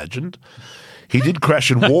or imagined. He did crash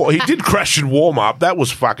and warm up. That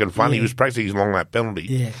was fucking funny. He was practicing his long lap penalty.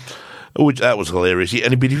 Yeah. which that was hilarious.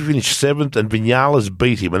 And he finished 7th, and Vinales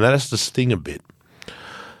beat him, and that has to sting a bit.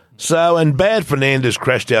 So, and bad Fernandez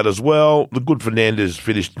crashed out as well. The good Fernandez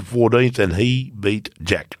finished 14th, and he beat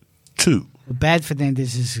Jack 2. The bad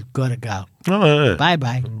Fernandez has got to go. Oh, yeah.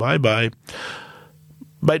 Bye-bye. Bye-bye.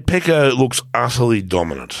 Mate, Pecco looks utterly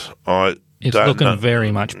dominant. It's don't looking know.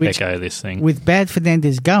 very much Pecco, this thing. With bad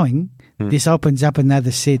Fernandez going, this opens up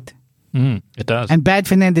another seat. It does. And bad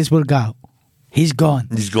Fernandez will go. He's gone.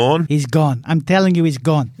 He's gone? He's gone. I'm telling you, he's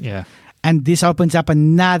gone. Yeah. And this opens up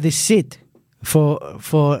another seat for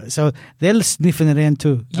so they'll sniffing around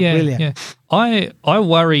too. Aprilia. Yeah. I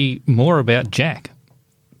worry more about Jack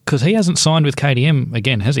because he hasn't signed with KTM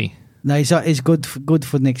again, has he? No, he's good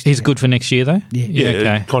for next year. He's good for next year, though? Yeah.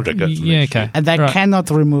 Okay. Contract goes for Yeah, next okay. year. And they Right. cannot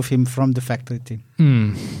remove him from the factory team.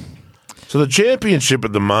 So the championship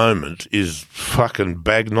at the moment is fucking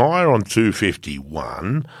Bagnaia on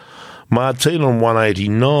 251, Martin on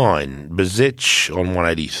 189, Bezec on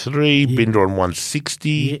 183, Binder on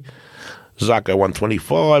 160, Zarco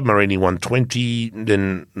 125, Marini 120,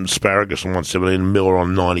 then Asparagus on 117, Miller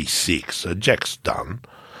on 96. So Jack's done.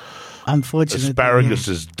 Unfortunately. Asparagus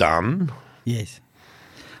is done. Yes.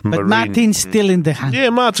 But Marini- Martin's still in the hunt. Yeah,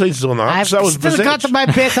 Martin's still on the hunt. I've So is still got Bezec. my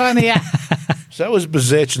bet on here. So is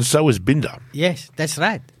Bezec and so is Binder. Yes, that's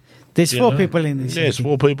right. There's 4 people in this. Yes,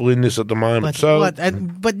 4 people in this at the moment. But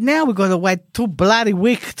but now we're going to wait 2 bloody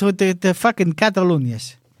weeks to the fucking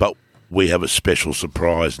Catalonias. But we have a special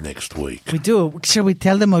surprise next week. We do. Shall we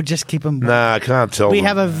tell them or just keep them? Nah, I can't tell We them.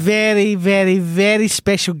 have a very, very, very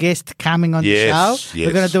special guest coming on the Yes, show. yes.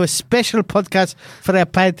 We're going to do a special podcast for our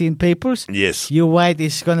Patreon peoples. Yes. You wait,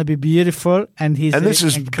 it's going to be beautiful. And this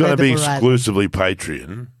is going to be incredible rider. exclusively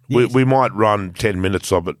Patreon. Yes. We might run 10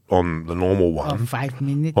 minutes of it on the normal Oh, one. 5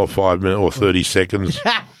 minutes. Or 5 minutes or 30 seconds.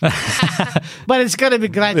 But it's going to be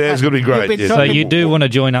great. Yeah, it's gonna be great, You've been yes. So talking- you do want to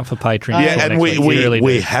join up for Patreon? Yeah, for and next week. You really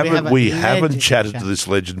we do. haven't We have a legend, chatted to Jack. this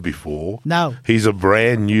legend before. No. He's a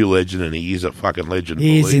brand new legend, and he is a fucking legend.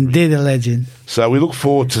 He is believe me. indeed a legend. So we look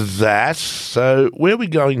forward to that. So where are we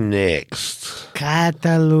going next?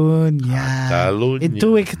 Catalonia. In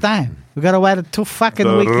 2 weeks' time. We got to wait 2 fucking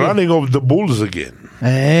The weeks. running of the bulls again.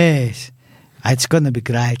 Yes. It's going to be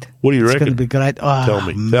great. What do you It's reckon? going to be great. Oh, Tell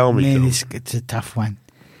me. Man, it's a tough one.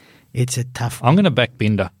 It's a tough one. I'm going to back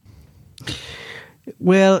Binder.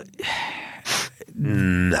 Well,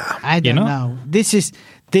 Nah. I don't know? know. This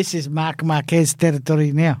is Marc Marquez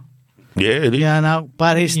territory now. Yeah, it is. You know,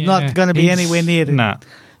 but he's Yeah, not going to be he's- anywhere near it. Nah.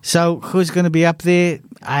 So who's going to be up there?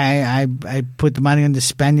 I put money on the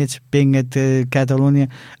Spaniards being at Catalonia.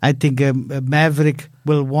 I think Maverick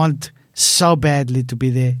will want so badly to be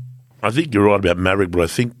there. I think you're right about Maverick, but I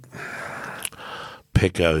think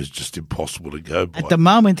Pecco is just impossible to go by. At the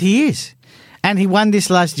moment, he is. And he won this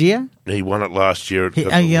last year. He won it last year. At He-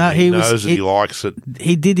 Catalonia. you know, he he was- knows that he likes it.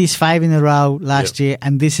 He did his 5 in a row last year,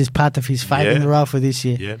 and this is part of his 5 in Yeah. a row for this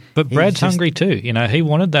year. Yeah. But He's Brad's just- hungry too. You know, he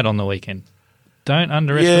wanted that on the weekend. Don't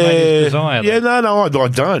underestimate his desire. Yeah, though. no, I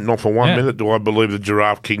don't. Not for one Yeah. minute do I believe the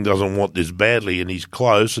Giraffe King doesn't want this badly, and he's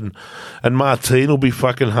close. And Martin will be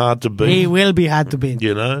fucking hard to beat. He will be hard to beat.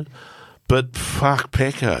 You know? But fuck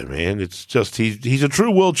Pecco, man. It's just he's a true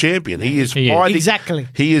world champion. He is He is. fighting. Exactly.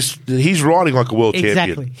 He's riding like a world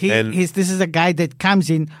Exactly. champion. This is a guy that comes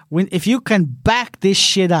in if you can back this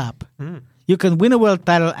shit up, you can win a world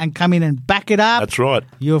title and come in and back it up. That's right.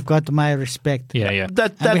 You've got my respect. Yeah. And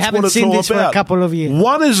That's we haven't what it's seen all this for about. a couple of years.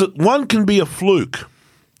 One can be a fluke.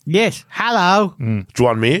 Yes. Hello. Do you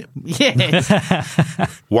want me? Yes.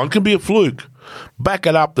 One can be a fluke. Back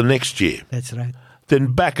it up the next year. That's right.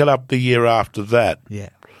 Then back it up the year after that. Yeah.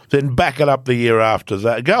 Then back it up the year after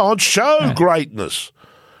that. Go on, show greatness.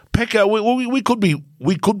 Pecco,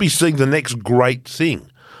 we could be seeing the next great thing.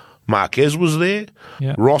 Marquez was there.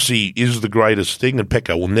 Yeah. Rossi is the greatest thing, and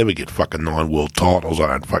Pecco will never get fucking 9 world titles. I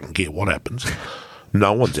don't fucking care what happens.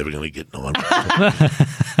 No one's ever going to get 9 world titles.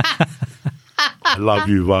 I love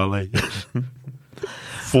you, Vale.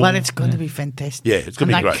 But it's going to be fantastic. Yeah, it's going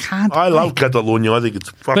to be And I great. can't I love wait. Catalonia. I think it's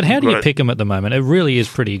fucking But how do you great. pick him at the moment? It really is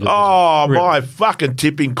pretty good. Oh, Really. my fucking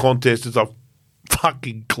tipping contest is a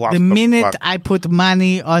fucking cluster. The minute I put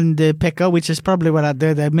money on the Pecco, which is probably what I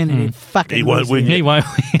do, the minute he fucking He won't loses. win. He won't.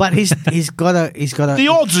 But he's got a The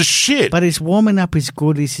odds are shit. But his warming up is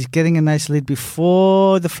good. He's getting a nice lead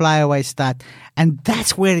before the flyaway start, and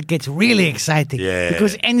that's where it gets really exciting. Yeah.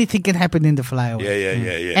 Because anything can happen in the flyaway.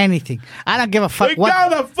 Yeah. Anything. I don't give a fuck We're what.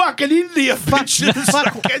 going to fucking India, Fuck,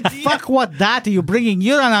 bitches. fuck what data you're bringing.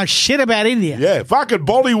 You don't know shit about India. Yeah, fucking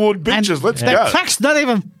Bollywood bitches. And Let's the go. track's not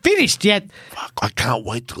even finished yet. Fuck, I can't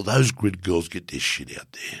wait till those grid girls get this shit out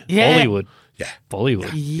there. Yeah. Hollywood. Bollywood.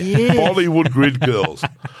 Yeah. Bollywood Grid Girls.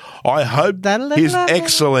 I hope Da-la-la-la. His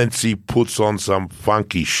Excellency puts on some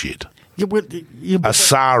funky shit. A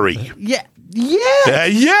sari. Yeah. Yeah.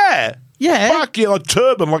 Yeah. Yeah. Fuck yeah, a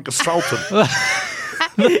turban like a sultan.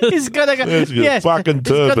 He's gonna go. It's got a Yes. fucking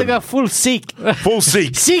He's gonna turban. go full Sikh. Full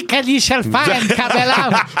Sikh. Seek and ye shall find,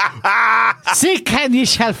 Cabela. Seek and ye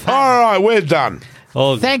shall find. All right, we're done.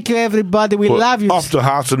 Oh, Thank you, everybody. We Well, love you. Off to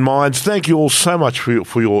Hearts and Minds. Thank you all so much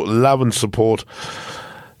for your love and support.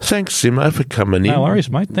 Thanks, Simo, for coming in. no worries,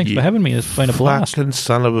 mate. Thanks for having me. It's been a blast. Fucking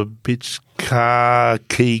son of a bitch, car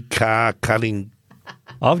cutting.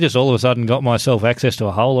 I've just all of a sudden got myself access to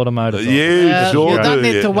a whole lot of motorcycles. You sure you do. don't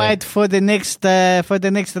need yeah. to wait for the next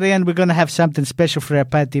round. We're gonna have something special for our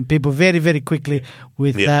party people very, very quickly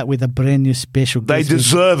with Yeah. a brand new special. They guest.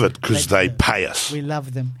 deserve it because They they do. pay us. We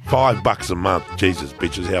love them. $5 a month. Jesus,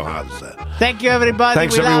 bitches, how hard is that? Thank you, everybody.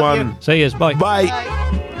 Thanks, we love everyone. you. See yous. Bye. Bye.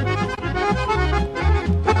 Bye.